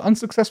not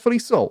unsuccessfully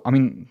so. I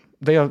mean,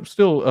 they are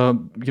still, a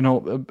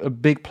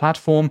big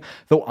platform,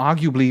 though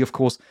arguably, of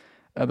course,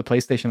 the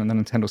PlayStation and the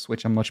Nintendo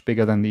Switch are much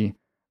bigger than the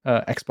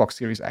Xbox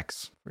Series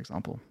X, for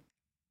example.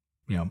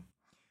 Yeah,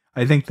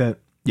 I think that,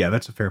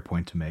 that's a fair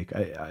point to make.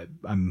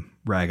 I'm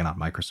ragging on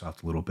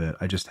Microsoft a little bit.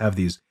 I just have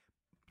these,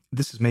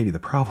 this is maybe the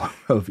problem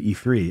of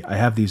E3. I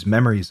have these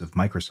memories of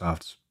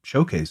Microsoft's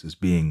showcases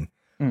being,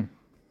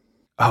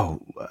 I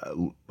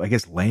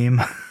guess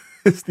lame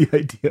is the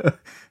idea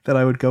that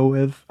I would go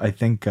with. I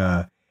think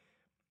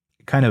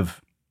kind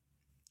of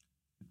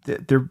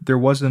there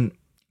wasn't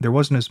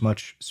as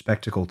much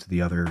spectacle to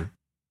the other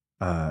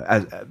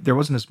there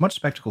wasn't as much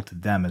spectacle to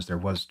them as there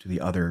was to the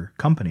other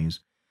companies.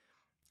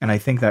 And I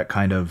think that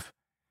kind of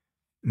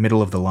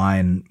middle of the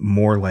line,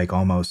 more like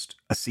almost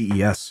a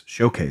CES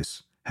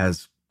showcase,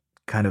 has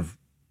kind of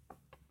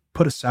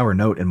put a sour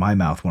note in my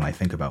mouth when I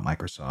think about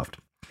Microsoft,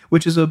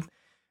 which is a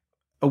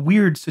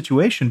weird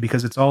situation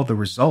because it's all the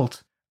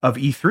result of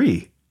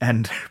E3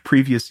 and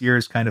previous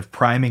years kind of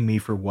priming me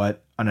for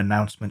what an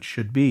announcement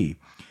should be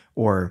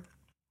or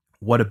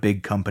what a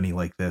big company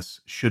like this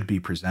should be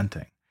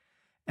presenting.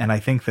 And I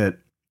think that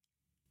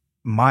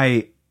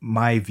my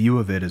view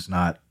of it is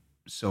not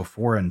so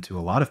foreign to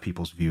a lot of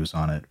people's views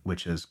on it,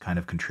 which has kind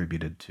of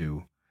contributed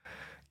to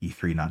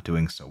E3 not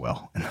doing so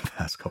well in the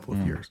past couple of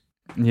years.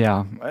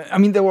 Yeah. I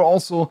mean, there were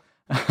also,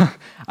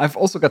 I've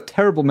also got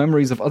terrible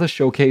memories of other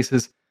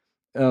showcases.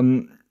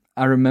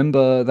 I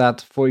remember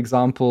that, for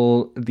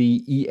example,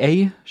 the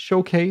EA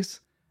showcase,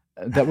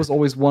 that was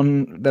always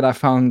one that I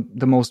found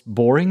the most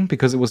boring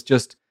because it was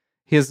just,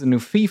 here's the new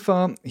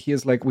FIFA,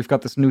 here's like, we've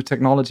got this new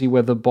technology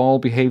where the ball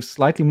behaves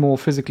slightly more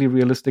physically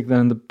realistic than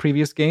in the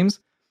previous games.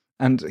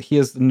 And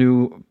here's the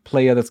new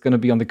player that's going to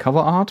be on the cover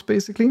art,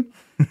 basically.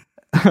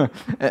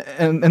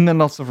 and then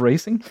lots of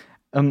racing.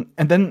 And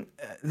then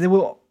there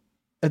were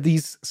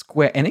these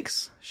Square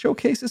Enix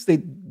showcases.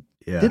 They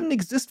didn't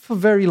exist for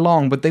very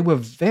long, but they were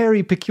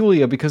very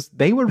peculiar because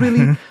they were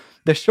really,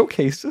 their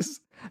showcases,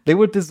 they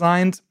were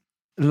designed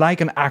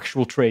like an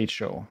actual trade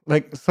show.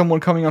 Like someone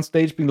coming on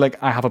stage being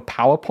like, I have a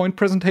PowerPoint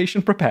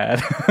presentation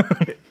prepared.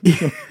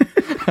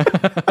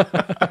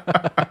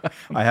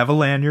 I have a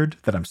lanyard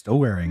that I'm still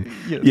wearing.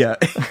 Yes. Yeah.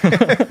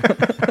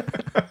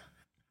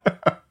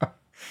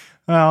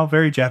 Well,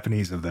 very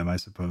Japanese of them, I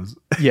suppose.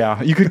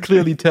 Yeah, you could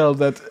clearly tell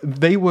that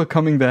they were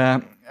coming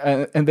there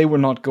and they were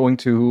not going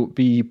to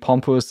be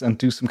pompous and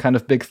do some kind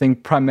of big thing,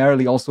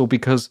 primarily also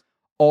because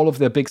all of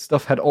their big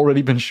stuff had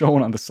already been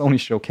shown on the Sony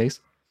showcase.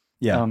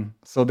 Yeah.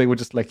 So they were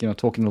just like,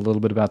 talking a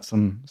little bit about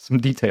some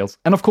details.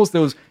 And of course,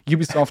 there was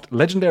Ubisoft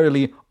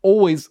legendarily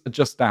always a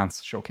Just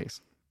Dance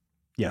showcase.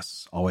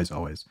 Yes, always.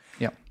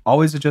 Yeah.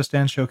 Always a Just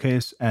Dance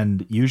showcase,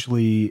 and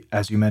usually,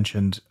 as you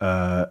mentioned,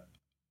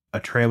 a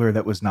trailer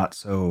that was not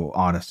so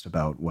honest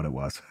about what it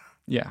was.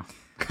 Yeah.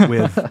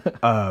 With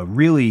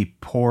really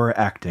poor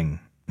acting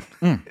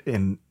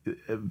in,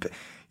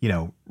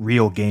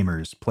 real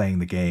gamers playing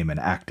the game and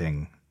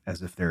acting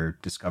as if they're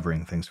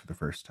discovering things for the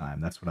first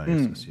time. That's what I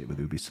associate with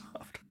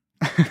Ubisoft.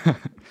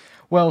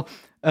 Well,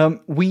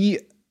 we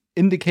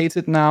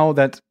indicated now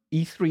that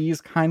E3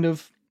 is kind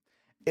of,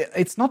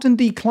 it's not in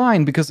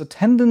decline because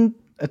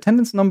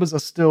attendance numbers are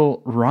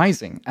still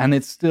rising and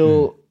it's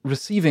still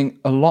receiving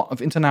a lot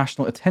of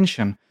international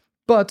attention.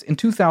 But in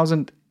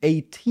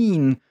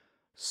 2018,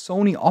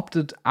 Sony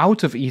opted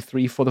out of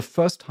E3 for the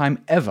first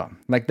time ever.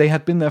 Like they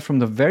had been there from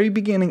the very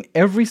beginning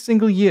every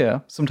single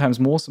year, sometimes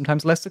more,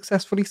 sometimes less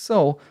successfully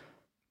so.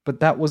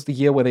 But that was the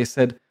year where they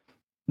said,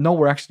 no,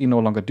 we're actually no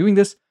longer doing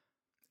this.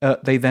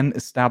 They then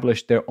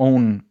established their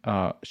own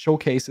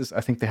showcases.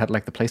 I think they had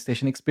like the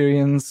PlayStation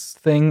Experience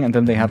thing, and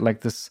then they had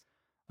like this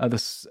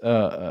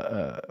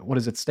what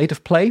is it, State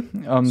of Play?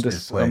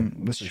 This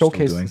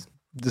showcase,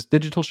 this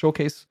digital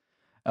showcase.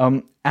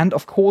 And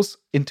of course,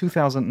 in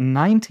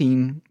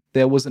 2019,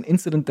 there was an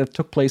incident that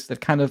took place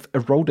that kind of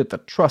eroded the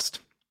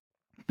trust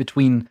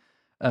between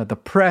the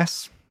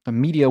press, the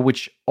media,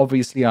 which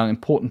obviously are an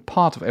important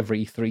part of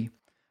every E3,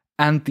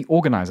 and the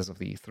organizers of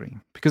the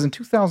E3. Because in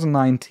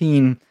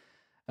 2019,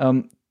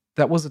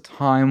 that was a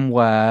time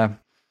where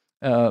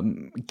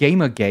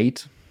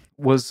Gamergate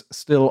was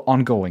still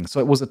ongoing. So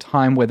it was a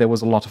time where there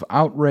was a lot of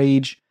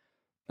outrage.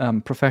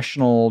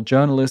 Professional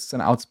journalists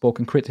and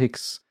outspoken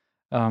critics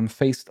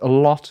faced a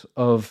lot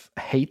of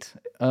hate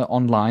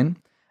online.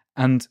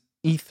 And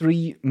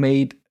E3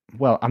 made,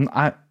 well, I'm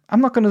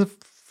not going to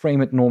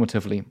frame it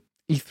normatively.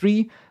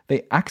 E3,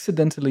 they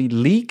accidentally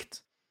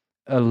leaked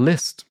a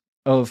list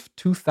of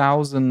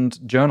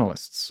 2,000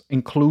 journalists,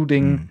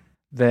 including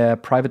their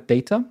private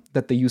data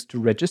that they used to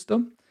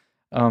register,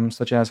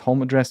 such as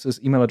home addresses,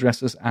 email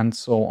addresses, and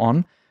so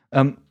on.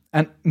 And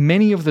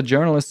many of the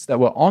journalists that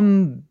were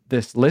on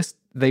this list,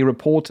 they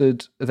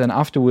reported then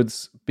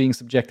afterwards being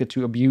subjected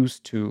to abuse,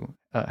 to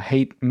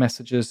hate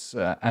messages,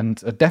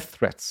 and death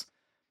threats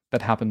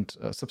that happened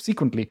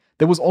subsequently.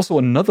 There was also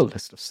another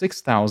list of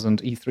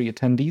 6,000 E3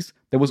 attendees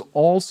that was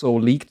also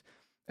leaked,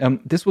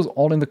 This was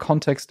all in the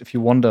context, if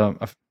you wonder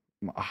of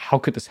how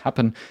could this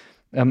happen,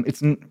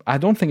 I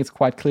don't think it's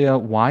quite clear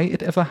why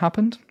it ever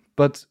happened,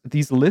 but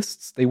these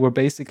lists, they were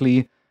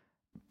basically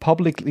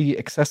publicly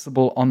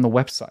accessible on the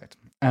website.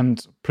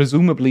 And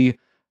presumably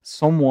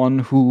someone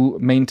who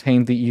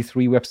maintained the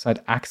E3 website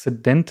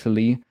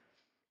accidentally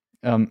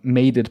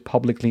made it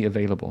publicly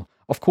available.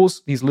 Of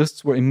course, these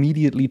lists were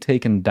immediately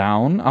taken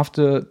down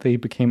after they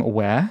became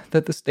aware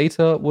that this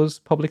data was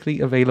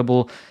publicly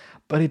available,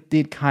 but it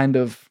did kind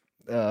of,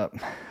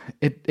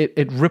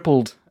 it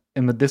rippled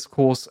in the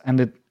discourse,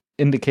 and it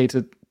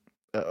indicated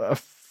a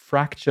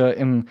fracture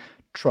in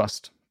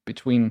trust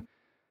between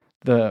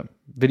the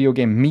video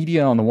game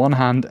media on the one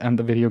hand and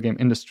the video game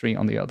industry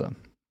on the other.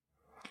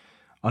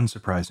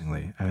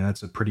 Unsurprisingly, I mean,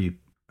 that's a pretty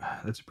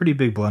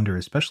big blunder,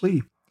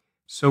 especially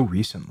so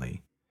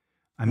recently.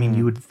 I mean,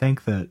 you would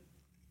think that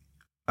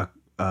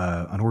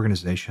an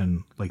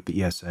organization like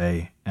the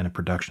ESA and a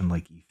production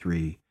like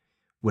E3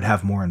 would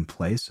have more in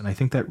place, and I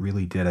think that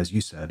really did, as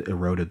you said,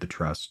 eroded the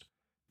trust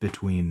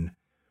between.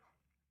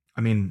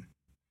 I mean,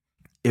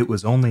 it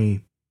was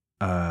only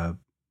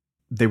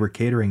they were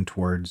catering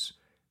towards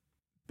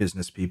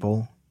business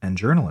people and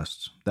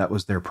journalists. That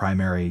was their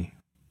primary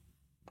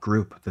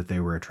group that they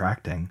were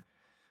attracting.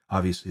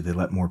 Obviously, they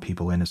let more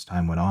people in as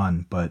time went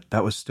on, but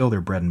that was still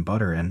their bread and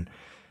butter. And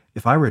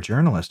if I were a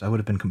journalist, I would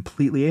have been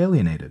completely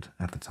alienated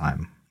at the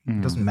time.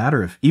 It doesn't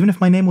matter even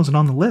if my name wasn't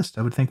on the list,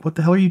 I would think, what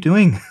the hell are you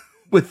doing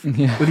with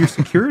your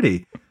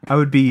security? I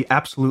would be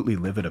absolutely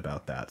livid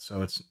about that.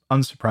 So it's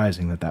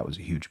unsurprising that was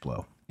a huge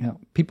blow. Yeah,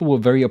 people were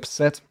very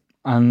upset.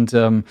 And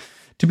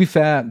to be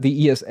fair,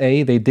 the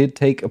ESA, they did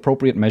take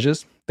appropriate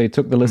measures. They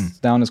took the lists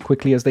down as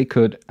quickly as they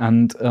could,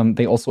 and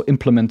they also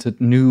implemented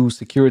new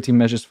security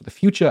measures for the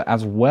future,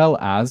 as well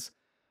as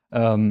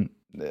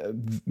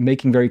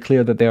making very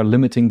clear that they are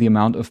limiting the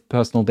amount of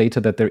personal data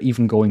that they're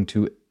even going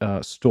to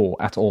store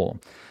at all.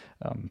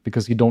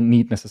 Because you don't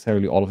need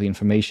necessarily all of the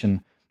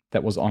information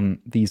that was on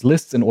these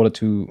lists in order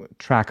to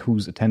track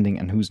who's attending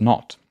and who's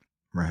not.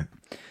 Right.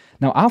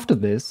 Now, after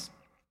this,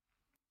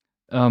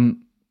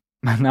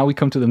 now we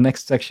come to the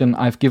next section.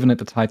 I've given it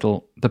the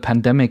title, The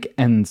Pandemic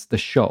Ends the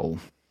Show.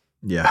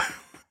 Yeah.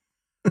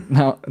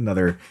 Now,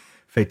 another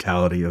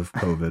fatality of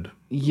COVID.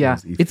 Yeah,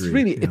 it's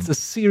really, it's a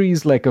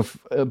series like of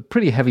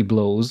pretty heavy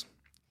blows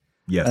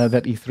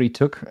that E3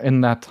 took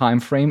in that time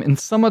frame. In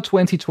summer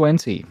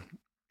 2020,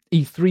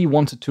 E3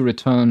 wanted to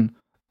return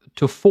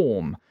to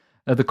form.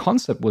 The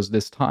concept was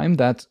this time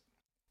that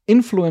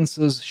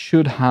influencers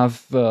should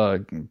have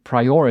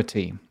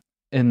priority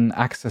in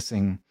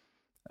accessing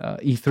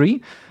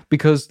E3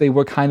 because they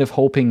were kind of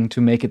hoping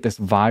to make it this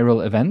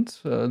viral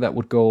event that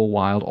would go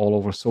wild all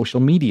over social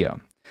media.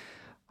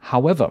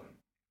 However,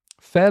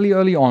 fairly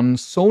early on,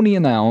 Sony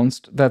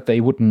announced that they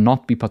would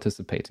not be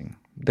participating.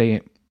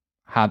 They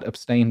had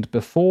abstained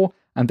before,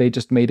 and they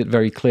just made it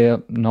very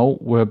clear, no,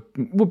 we're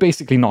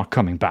basically not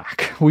coming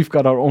back. We've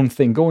got our own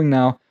thing going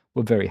now.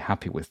 We're very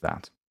happy with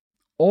that.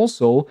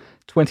 Also,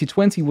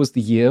 2020 was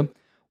the year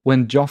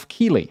when Geoff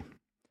Keighley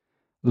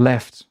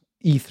left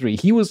E3.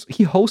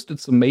 He hosted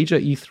some major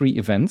E3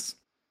 events,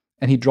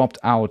 and he dropped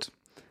out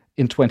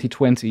in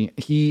 2020.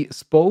 He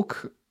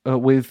spoke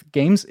with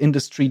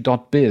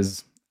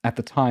gamesindustry.biz at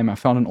the time. I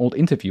found an old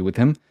interview with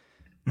him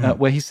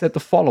where he said the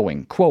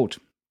following, quote,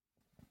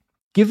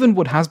 "Given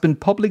what has been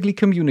publicly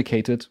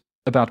communicated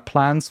about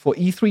plans for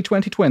E3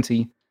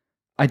 2020,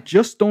 I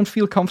just don't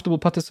feel comfortable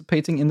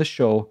participating in the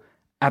show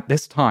at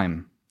this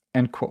time,"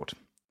 end quote.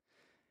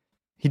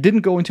 He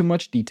didn't go into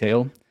much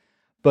detail,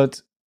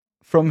 but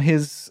from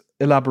his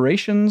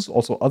elaborations,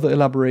 also other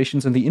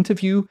elaborations in the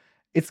interview,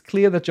 it's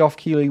clear that Geoff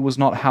Keighley was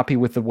not happy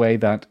with the way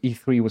that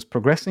E3 was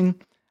progressing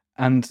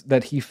and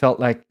that he felt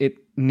like it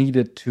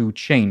needed to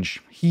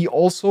change. He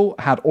also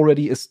had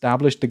already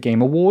established the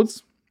Game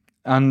Awards,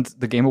 and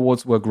the Game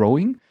Awards were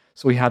growing,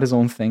 so he had his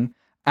own thing.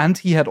 And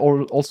he had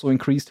also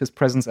increased his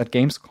presence at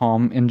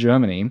Gamescom in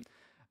Germany,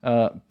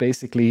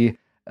 basically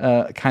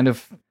kind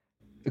of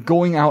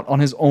going out on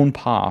his own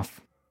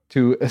path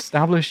to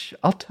establish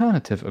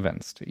alternative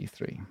events to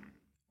E3.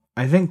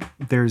 I think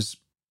there's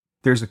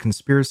a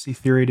conspiracy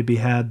theory to be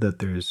had that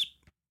there's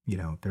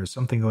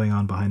something going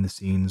on behind the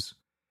scenes.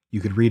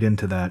 You could read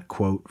into that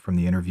quote from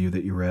the interview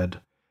that you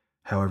read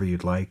however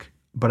you'd like.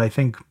 But I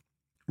think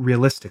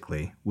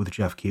realistically, with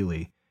Geoff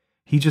Keighley,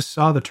 he just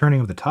saw the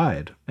turning of the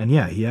tide. And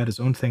yeah, he had his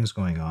own things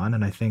going on.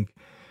 And I think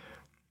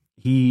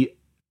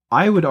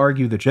I would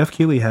argue that Geoff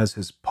Keighley has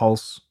his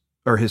pulse,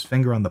 or his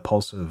finger on the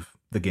pulse of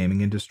the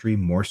gaming industry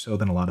more so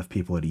than a lot of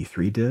people at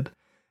E3 did.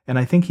 And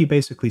I think he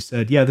basically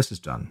said, yeah, this is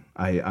done.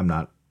 I'm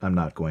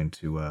not going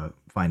to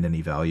find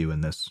any value in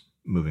this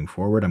moving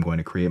forward. I'm going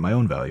to create my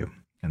own value.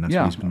 And that's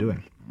what he's been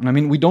doing. I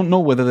mean, we don't know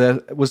whether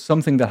there was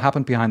something that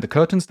happened behind the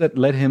curtains that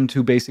led him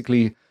to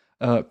basically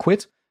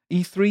quit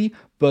E3,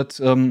 but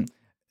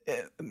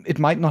it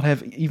might not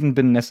have even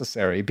been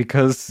necessary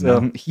because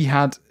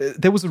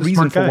there was a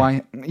reason for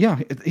why. Yeah,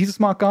 he's a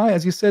smart guy.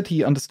 As you said,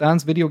 he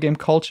understands video game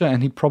culture,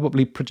 and he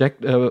probably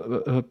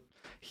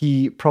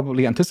He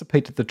probably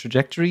anticipated the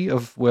trajectory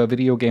of where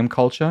video game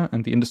culture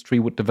and the industry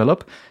would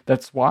develop.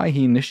 That's why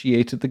he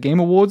initiated the Game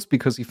Awards,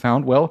 because he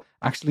found, well,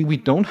 actually, we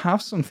don't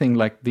have something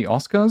like the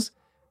Oscars,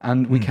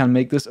 and we can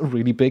make this a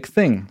really big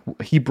thing.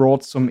 He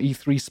brought some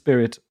E3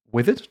 spirit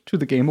with it to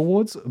the Game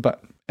Awards,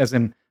 but as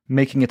in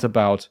making it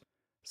about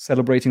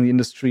celebrating the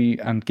industry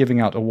and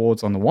giving out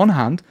awards on the one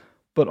hand,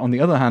 but on the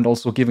other hand,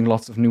 also giving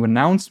lots of new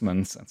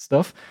announcements and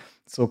stuff.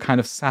 So kind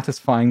of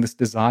satisfying this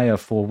desire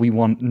for, we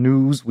want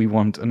news, we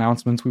want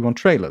announcements, we want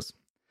trailers.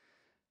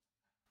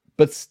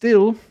 But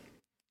still,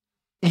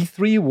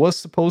 E3 was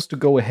supposed to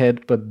go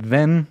ahead, but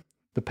then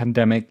the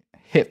pandemic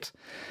hit.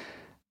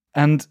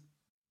 And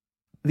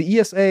the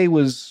ESA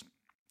was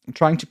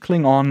trying to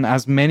cling on,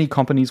 as many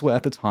companies were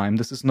at the time.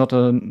 This is not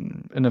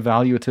an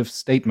evaluative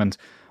statement.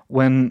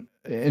 When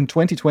in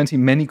 2020,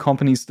 many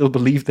companies still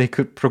believed they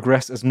could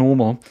progress as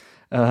normal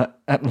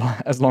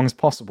as long as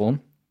possible.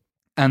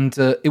 And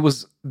it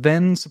was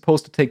then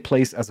supposed to take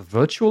place as a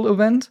virtual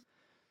event.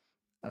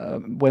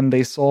 When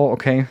they saw,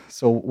 okay,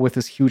 so with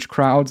this huge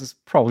crowds, it's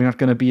probably not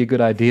going to be a good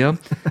idea.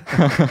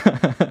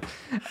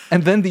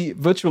 And then the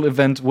virtual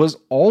event was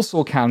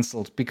also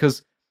cancelled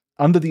because,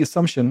 under the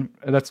assumption,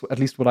 that's at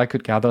least what I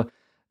could gather,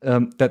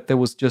 that there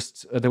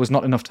was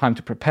not enough time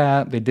to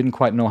prepare. They didn't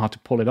quite know how to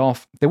pull it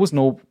off. There was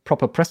no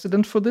proper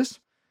precedent for this.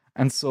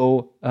 And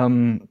so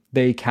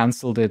they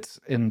cancelled it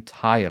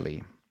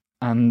entirely.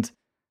 And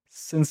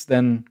since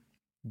then,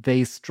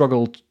 they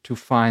struggled to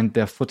find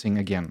their footing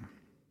again.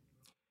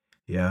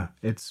 Yeah,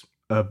 it's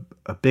a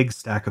big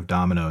stack of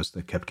dominoes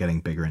that kept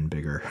getting bigger and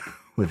bigger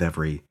with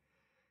every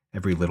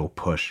little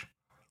push.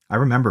 I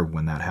remember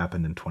when that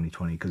happened in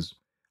 2020, because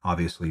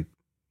obviously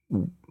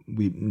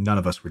none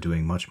of us were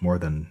doing much more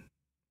than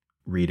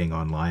reading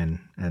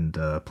online and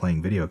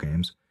playing video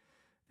games.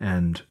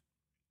 And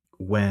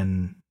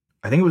when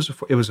I think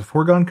it was a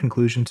foregone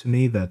conclusion to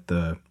me that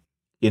the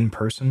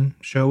in-person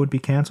show would be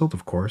canceled,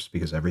 of course,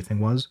 because everything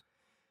was.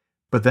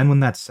 But then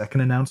when that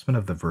second announcement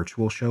of the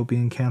virtual show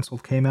being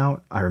canceled came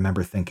out, I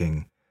remember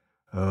thinking,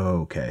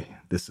 oh, okay,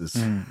 this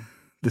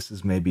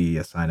is maybe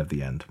a sign of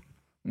the end.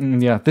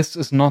 Yeah, this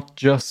is not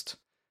just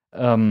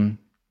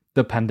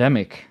the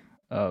pandemic,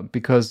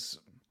 because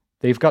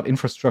they've got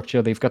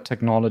infrastructure, they've got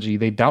technology.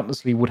 They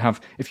doubtlessly would have,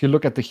 if you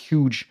look at the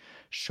huge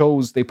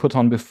shows they put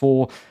on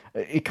before,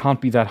 it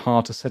can't be that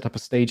hard to set up a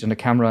stage and a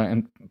camera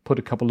and put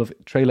a couple of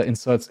trailer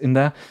inserts in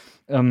there,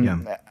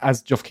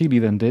 as Geoff Keighley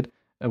then did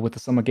with the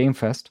Summer Game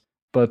Fest.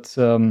 But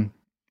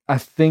I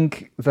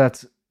think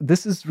that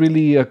this is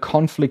really a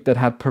conflict that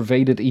had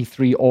pervaded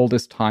E3 all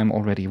this time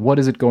already. What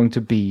is it going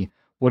to be?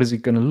 What is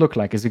it going to look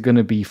like? Is it going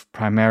to be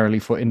primarily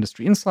for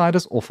industry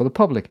insiders or for the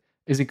public?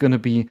 Is it going to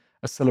be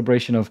a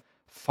celebration of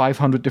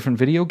 500 different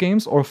video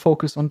games or a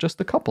focus on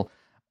just a couple?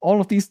 All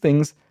of these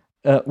things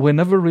were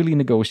never really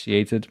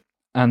negotiated.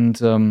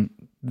 And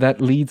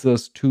that leads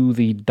us to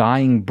the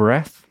dying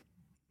breath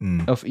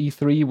of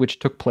E3, which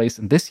took place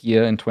in this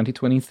year, in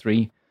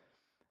 2023,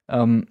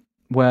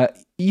 where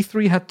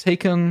E3 had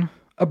taken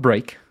a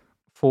break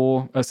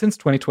for since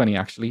 2020,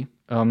 actually.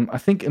 I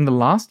think in the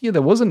last year,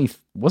 was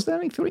there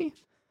an E3?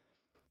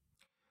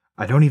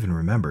 I don't even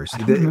remember.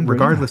 See,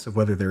 regardless of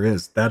whether there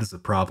is, that is a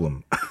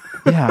problem.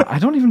 Yeah, I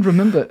don't even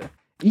remember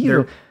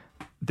either.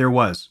 There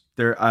was.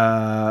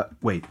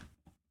 Wait.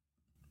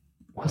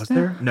 Was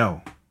there?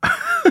 No.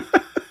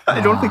 I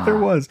don't think there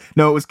was.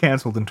 No, it was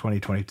canceled in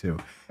 2022.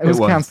 It was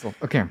canceled.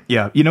 Okay.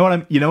 Yeah. You know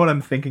what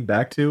I'm thinking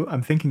back to?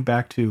 I'm thinking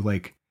back to,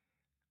 like,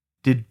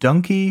 did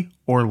Dunkey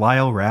or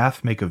Lyle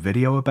Rath make a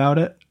video about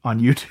it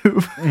on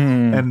YouTube?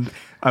 And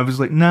I was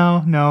like,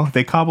 no,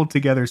 they cobbled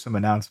together some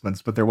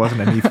announcements, but there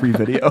wasn't an E3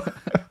 video.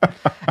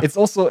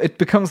 It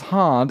becomes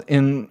hard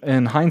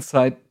in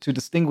hindsight to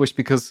distinguish,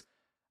 because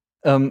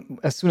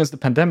as soon as the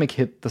pandemic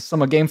hit, the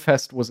Summer Game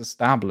Fest was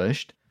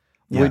established,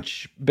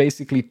 which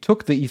basically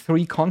took the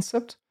E3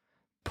 concept,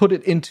 put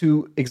it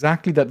into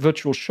exactly that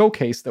virtual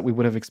showcase that we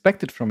would have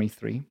expected from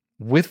E3,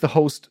 with the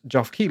host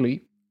Geoff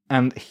Keighley,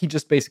 and he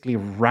just basically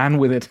ran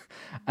with it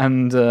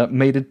and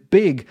made it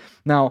big.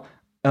 Now,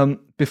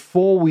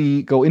 before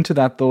we go into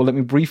that, though, let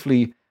me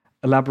briefly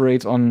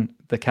elaborate on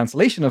the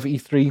cancellation of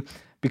E3,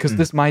 because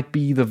this might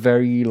be the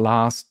very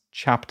last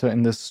chapter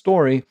in this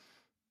story.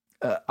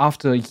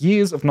 After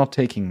years of not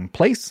taking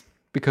place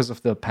because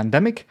of the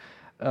pandemic,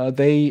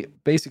 they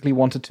basically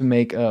wanted to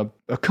make a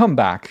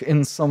comeback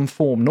in some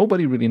form.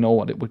 Nobody really know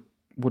what it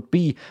would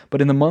be,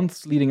 but in the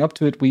months leading up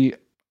to it, we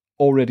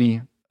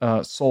already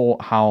saw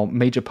how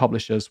major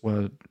publishers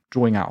were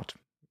drawing out.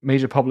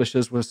 Major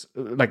publishers was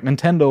like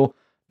Nintendo.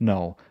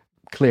 No,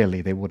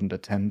 clearly they wouldn't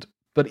attend.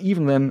 But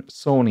even then,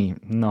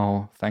 Sony,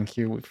 no, thank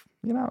you.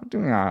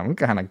 We're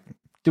kind of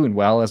doing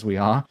well as we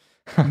are.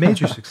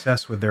 Major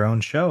success with their own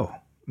show.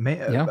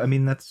 I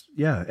mean,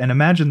 and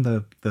imagine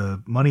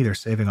the money they're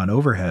saving on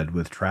overhead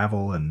with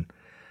travel and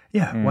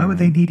why would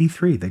they need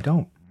E3? They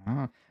don't.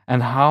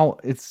 And how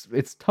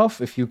it's tough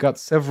if you got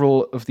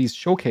several of these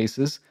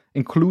showcases,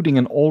 including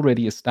an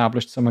already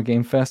established Summer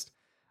Game Fest,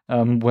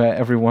 where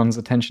everyone's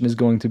attention is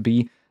going to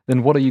be.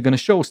 then what are you going to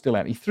show still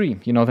at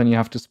E3? You know, then you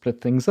have to split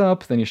things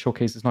up, then your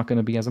showcase is not going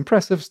to be as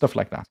impressive, stuff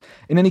like that.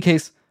 In any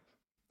case,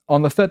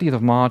 on the 30th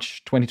of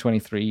March,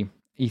 2023,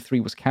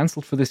 E3 was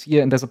cancelled for this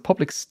year, and there's a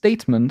public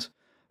statement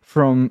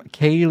from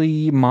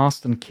Kaylee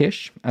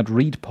Marston-Kish at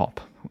ReedPop,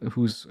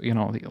 who's, you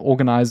know, the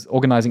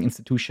organizing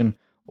institution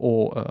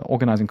or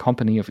organizing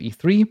company of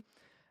E3.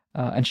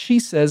 And she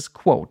says,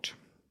 quote,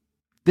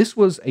 "This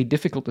was a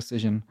difficult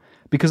decision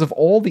because of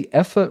all the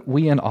effort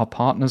we and our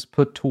partners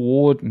put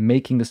toward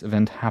making this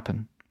event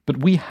happen.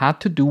 But we had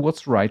to do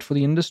what's right for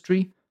the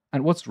industry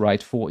and what's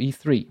right for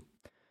E3.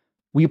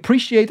 We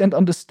appreciate and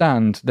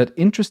understand that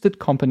interested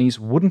companies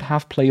wouldn't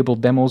have playable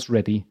demos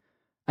ready,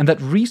 and that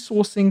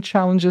resourcing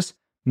challenges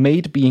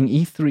made being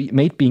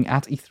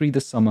at E3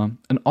 this summer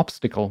an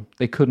obstacle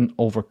they couldn't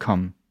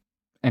overcome."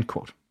 End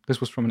quote. This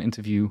was from an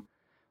interview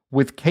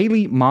with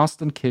Kaylee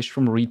Marston-Kish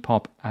from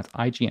ReedPop at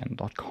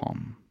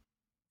IGN.com.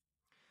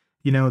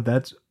 You know,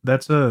 that's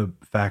a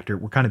factor.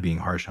 We're kind of being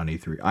harsh on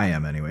E3. I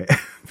am anyway,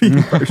 being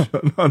harsh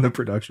on the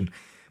production.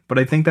 But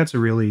I think that's a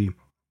really,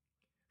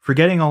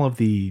 forgetting all of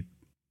the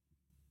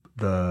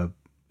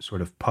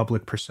sort of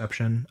public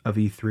perception of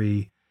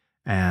E3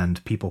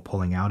 and people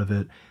pulling out of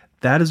it,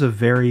 that is a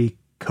very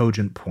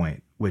cogent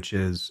point, which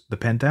is the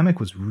pandemic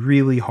was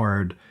really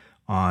hard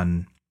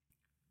on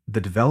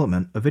the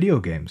development of video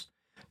games,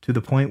 to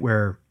the point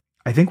where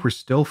I think we're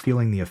still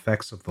feeling the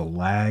effects of the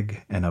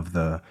lag and of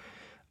the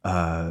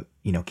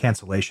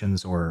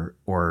cancellations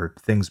or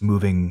things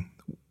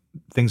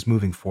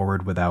moving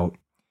forward without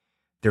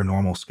their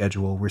normal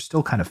schedule. We're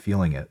still kind of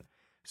feeling it.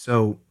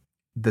 So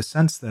the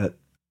sense that,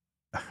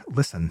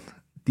 listen,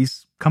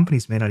 these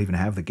companies may not even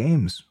have the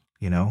games,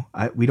 you know,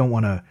 we don't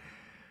want to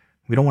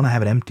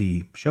have an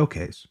empty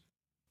showcase.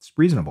 It's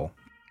reasonable.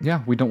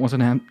 Yeah, we don't want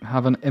to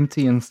have an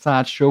empty and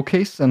sad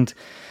showcase, and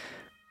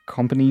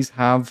companies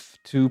have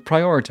to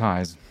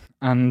prioritize.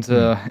 And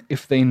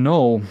if they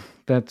know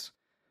that,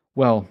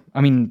 well,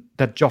 I mean,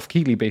 that Geoff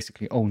Keighley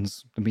basically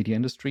owns the media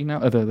industry now,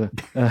 the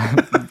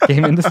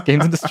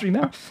games industry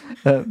now,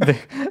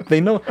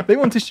 they know they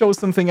want to show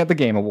something at the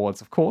Game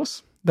Awards, of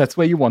course. That's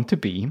where you want to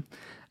be.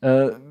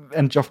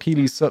 And Geoff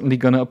Keighley's certainly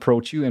going to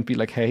approach you and be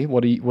like, hey,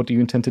 what do you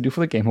intend to do for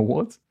the Game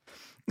Awards?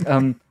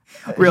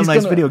 Real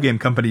nice video game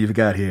company you've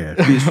got here.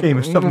 It'd be a shame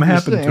if something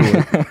happened to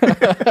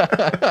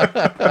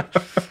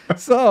it.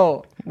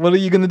 So, what are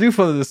you going to do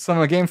for the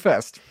Summer Game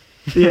Fest?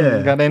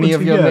 Yeah. Got any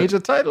of your major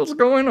titles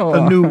going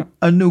on?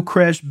 A new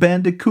Crash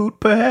Bandicoot,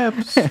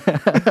 perhaps?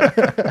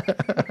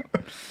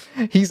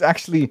 He's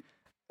actually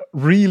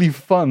really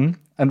fun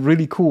and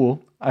really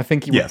cool. I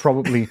think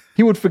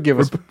he would forgive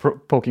us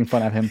poking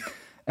fun at him.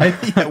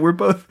 We're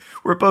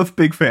both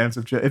big fans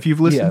of Jeff. If you've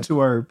listened to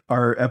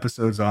our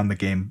episodes on the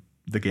Game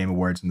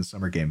Awards and the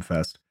Summer Game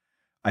Fest,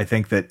 I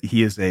think that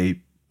he is a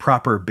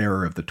proper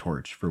bearer of the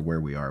torch for where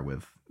we are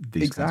with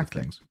these kinds of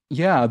things.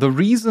 Yeah, the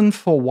reason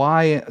for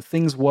why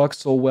things work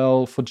so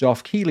well for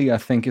Geoff Keighley, I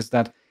think, is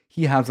that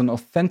he has an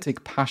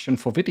authentic passion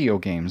for video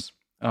games.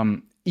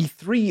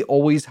 E3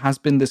 always has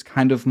been this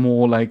kind of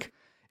more like,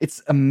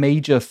 it's a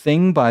major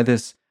thing by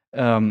this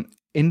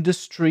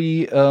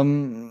industry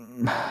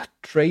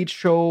trade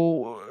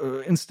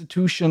show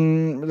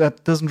institution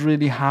that doesn't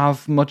really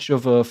have much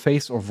of a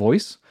face or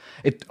voice.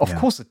 Of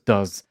course it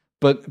does,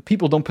 but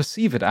people don't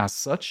perceive it as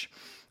such.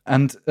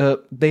 And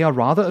they are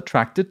rather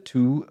attracted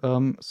to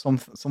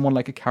someone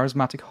like a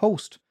charismatic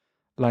host,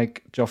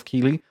 like Geoff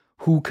Keighley,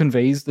 who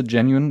conveys the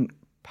genuine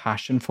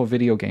passion for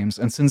video games.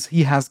 And since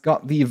he has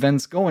got the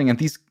events going, and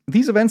these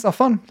events are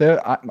fun,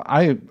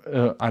 I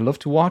love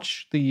to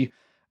watch the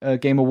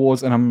Game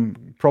Awards, and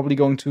I'm probably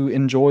going to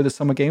enjoy the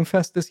Summer Game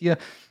Fest this year.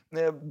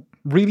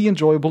 Really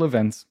enjoyable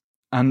events,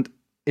 and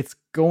it's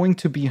going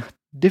to be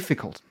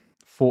difficult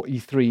for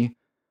E3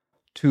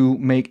 to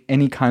make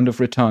any kind of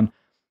return.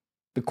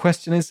 The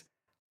question is,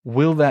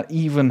 will that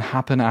even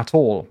happen at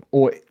all?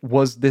 Or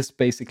was this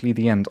basically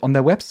the end? On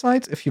their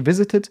website, if you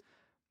visit it,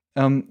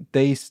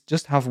 they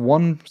just have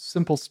one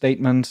simple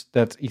statement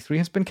that E3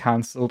 has been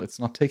cancelled. It's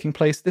not taking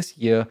place this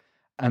year.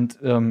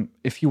 And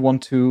if you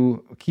want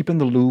to keep in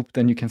the loop,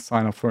 then you can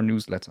sign up for a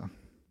newsletter.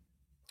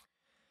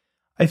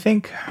 I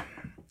think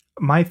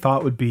my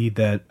thought would be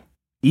that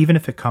even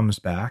if it comes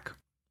back,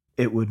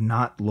 it would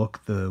not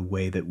look the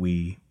way that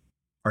we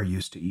are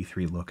used to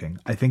E3 looking.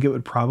 I think it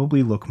would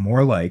probably look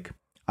more like,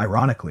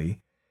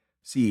 ironically,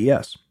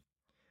 CES.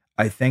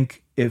 I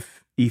think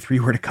if E3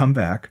 were to come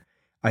back,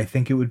 I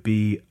think it would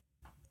be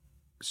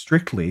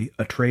strictly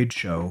a trade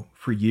show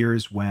for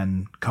years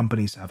when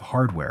companies have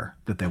hardware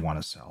that they want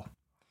to sell.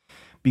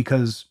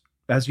 Because,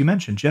 as you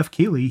mentioned, Geoff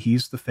Keighley,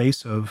 he's the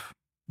face of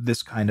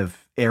this kind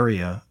of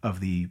area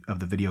of the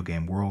video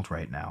game world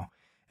right now.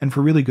 And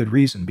for really good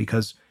reason,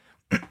 because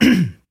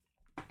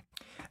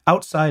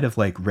outside of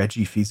like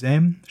Reggie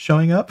Fils-Aime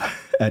showing up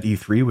at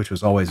E3, which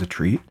was always a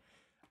treat,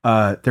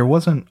 there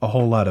wasn't a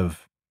whole lot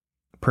of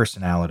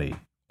personality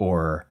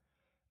or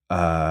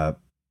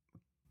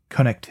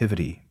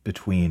connectivity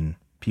between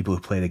people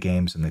who play the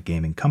games and the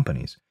gaming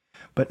companies.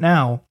 But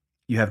now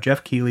you have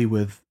Geoff Keighley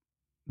with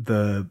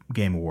the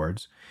Game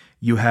Awards.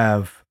 You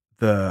have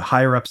the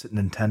higher-ups at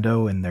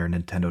Nintendo in their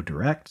Nintendo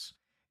Directs.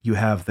 You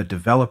have the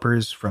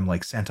developers from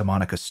like Santa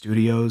Monica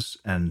Studios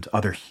and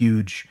other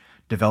huge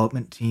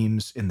development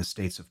teams in the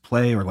States of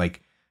Play, or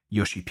like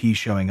Yoshi P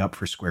showing up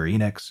for Square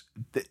Enix.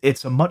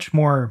 It's a much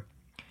more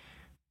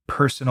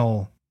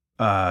personal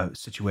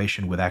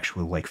situation with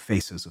actual like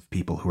faces of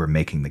people who are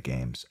making the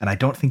games. And I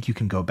don't think you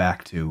can go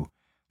back to,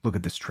 look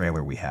at this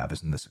trailer we have,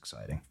 isn't this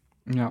exciting?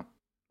 Yeah,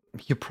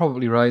 you're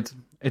probably right.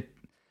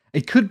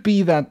 It could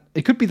be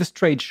this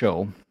trade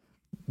show.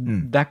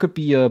 That could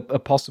be a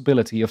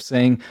possibility of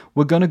saying,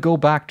 we're going to go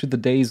back to the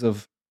days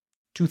of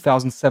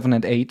 2007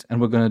 and 8, and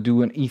we're going to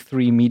do an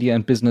E3 Media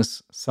and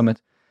Business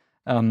Summit.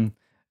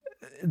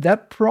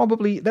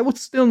 That would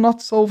still not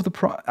solve the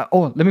problem.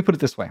 Oh, let me put it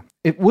this way.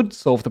 It would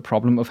solve the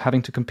problem of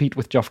having to compete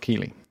with Geoff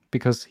Keighley,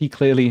 because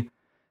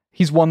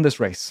he's won this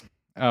race.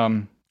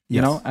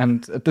 You know,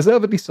 and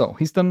deservedly so.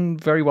 He's done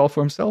very well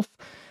for himself.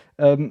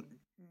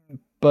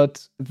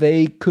 But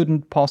they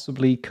couldn't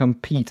possibly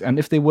compete. And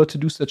if they were to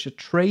do such a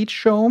trade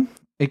show,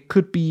 it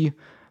could be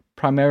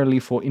primarily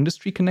for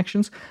industry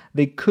connections.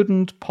 They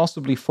couldn't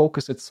possibly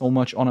focus it so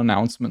much on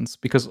announcements,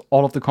 because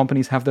all of the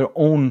companies have their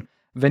own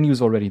venues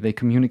already. They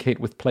communicate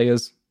with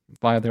players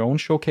via their own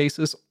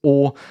showcases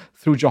or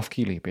through Geoff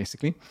Keighley,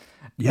 basically.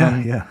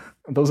 Yeah.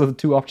 Those are the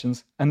two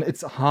options. And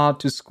it's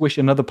hard to squish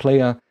another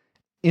player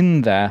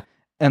in there.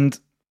 And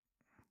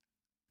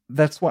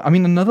that's why, I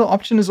mean, another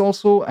option is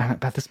also,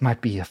 but this might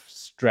be a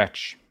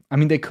stretch. I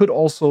mean, they could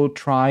also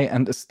try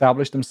and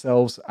establish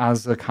themselves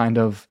as a kind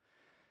of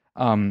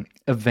a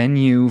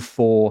venue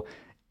for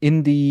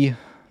indie,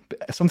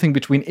 something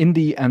between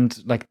indie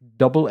and like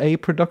AA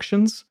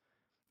productions,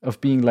 of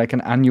being like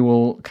an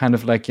annual kind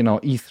of like, you know,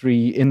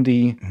 E3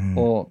 indie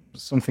or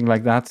something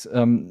like that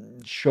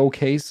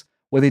showcase,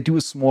 where they do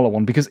a smaller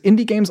one. Because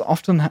indie games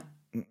often,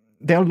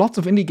 there are lots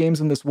of indie games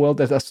in this world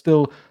that are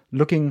still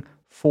looking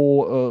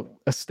for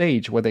a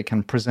stage where they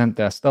can present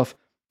their stuff.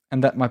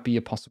 And that might be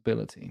a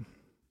possibility.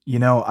 You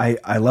know,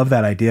 I love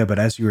that idea, but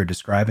as you were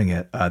describing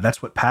it,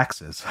 that's what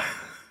PAX is.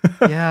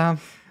 Yeah.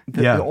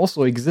 It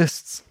also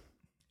exists.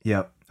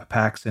 Yep.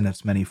 PAX in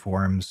its many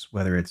forms,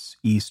 whether it's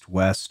East,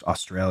 West,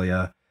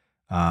 Australia,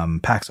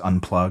 PAX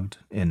Unplugged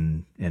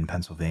in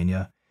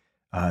Pennsylvania.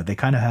 They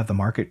kind of have the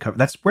market covered.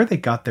 That's where they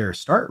got their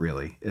start,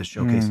 really, is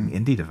showcasing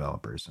indie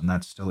developers. And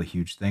that's still a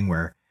huge thing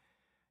where,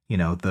 you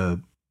know,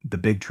 the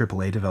big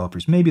AAA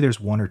developers, maybe there's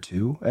one or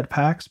two at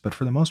PAX, but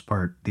for the most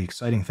part, the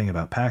exciting thing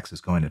about PAX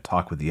is going to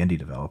talk with the indie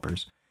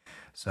developers.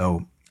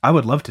 So I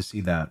would love to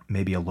see that,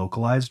 maybe a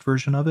localized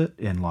version of it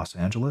in Los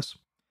Angeles.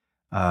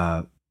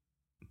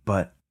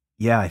 But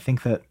yeah, I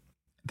think that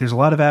there's a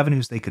lot of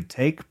avenues they could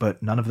take,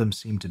 but none of them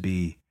seem to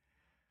be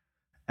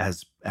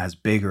as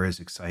big or as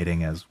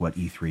exciting as what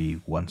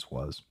E3 once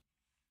was.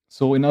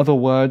 So in other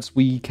words,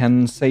 we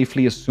can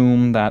safely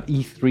assume that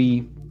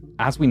E3,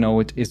 as we know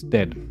it, is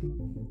dead.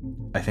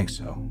 I think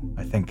so.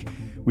 I think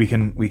we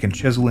can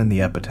chisel in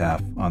the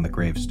epitaph on the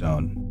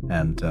gravestone,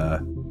 and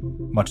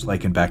much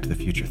like in Back to the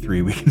Future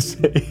 3, we can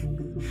say,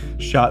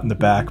 shot in the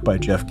back by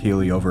Geoff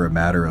Keighley over a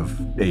matter of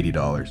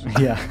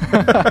 $80. Yeah.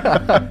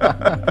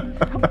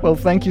 Well,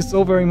 thank you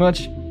so very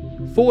much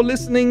for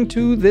listening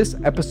to this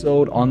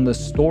episode on the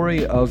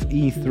story of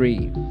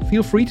E3.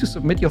 Feel free to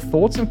submit your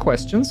thoughts and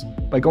questions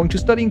by going to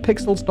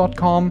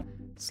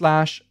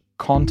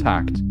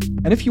studyingpixels.com/contact.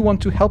 And if you want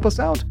to help us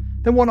out,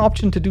 then one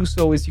option to do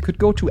so is you could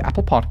go to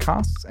Apple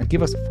Podcasts and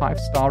give us a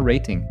 5-star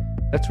rating.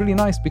 That's really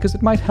nice because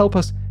it might help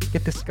us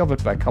get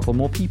discovered by a couple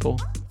more people.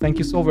 Thank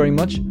you so very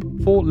much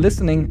for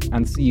listening,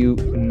 and see you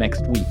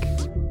next week.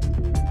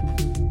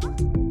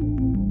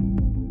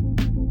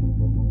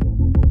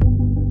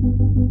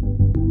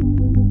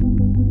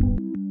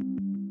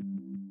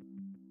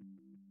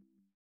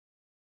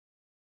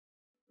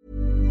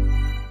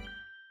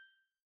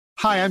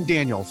 Hi, I'm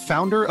Daniel,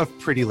 founder of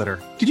Pretty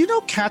Litter. Did you know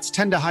cats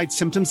tend to hide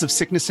symptoms of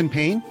sickness and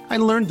pain? I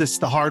learned this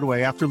the hard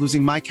way after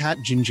losing my cat,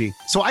 Gingy.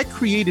 So I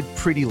created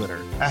Pretty Litter,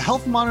 a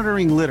health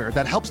monitoring litter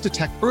that helps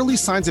detect early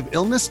signs of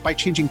illness by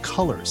changing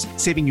colors,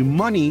 saving you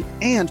money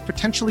and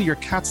potentially your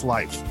cat's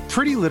life.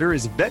 Pretty Litter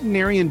is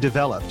veterinarian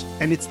developed,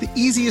 and it's the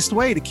easiest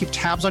way to keep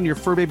tabs on your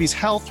fur baby's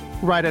health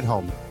right at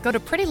home. Go to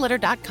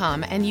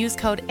prettylitter.com and use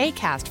code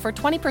ACAST for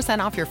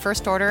 20% off your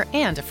first order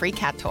and a free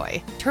cat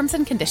toy. Terms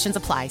and conditions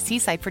apply. See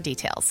site for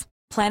details.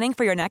 Planning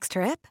for your next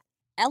trip?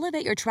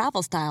 Elevate your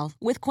travel style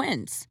with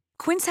Quince.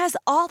 Quince has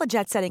all the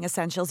jet-setting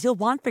essentials you'll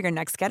want for your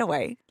next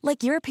getaway,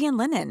 like European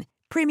linen,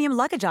 premium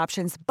luggage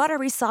options,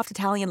 buttery soft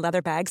Italian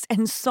leather bags,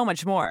 and so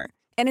much more.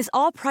 And is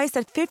all priced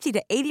at 50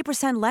 to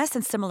 80% less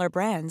than similar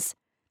brands.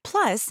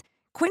 Plus,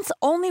 Quince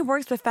only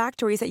works with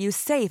factories that use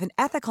safe and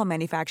ethical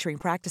manufacturing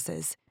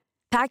practices.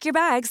 Pack your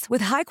bags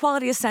with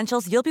high-quality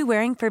essentials you'll be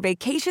wearing for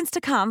vacations to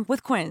come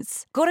with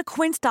Quince. Go to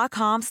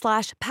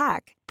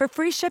quince.com/pack for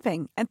free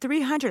shipping and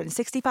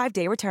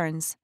 365-day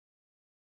returns.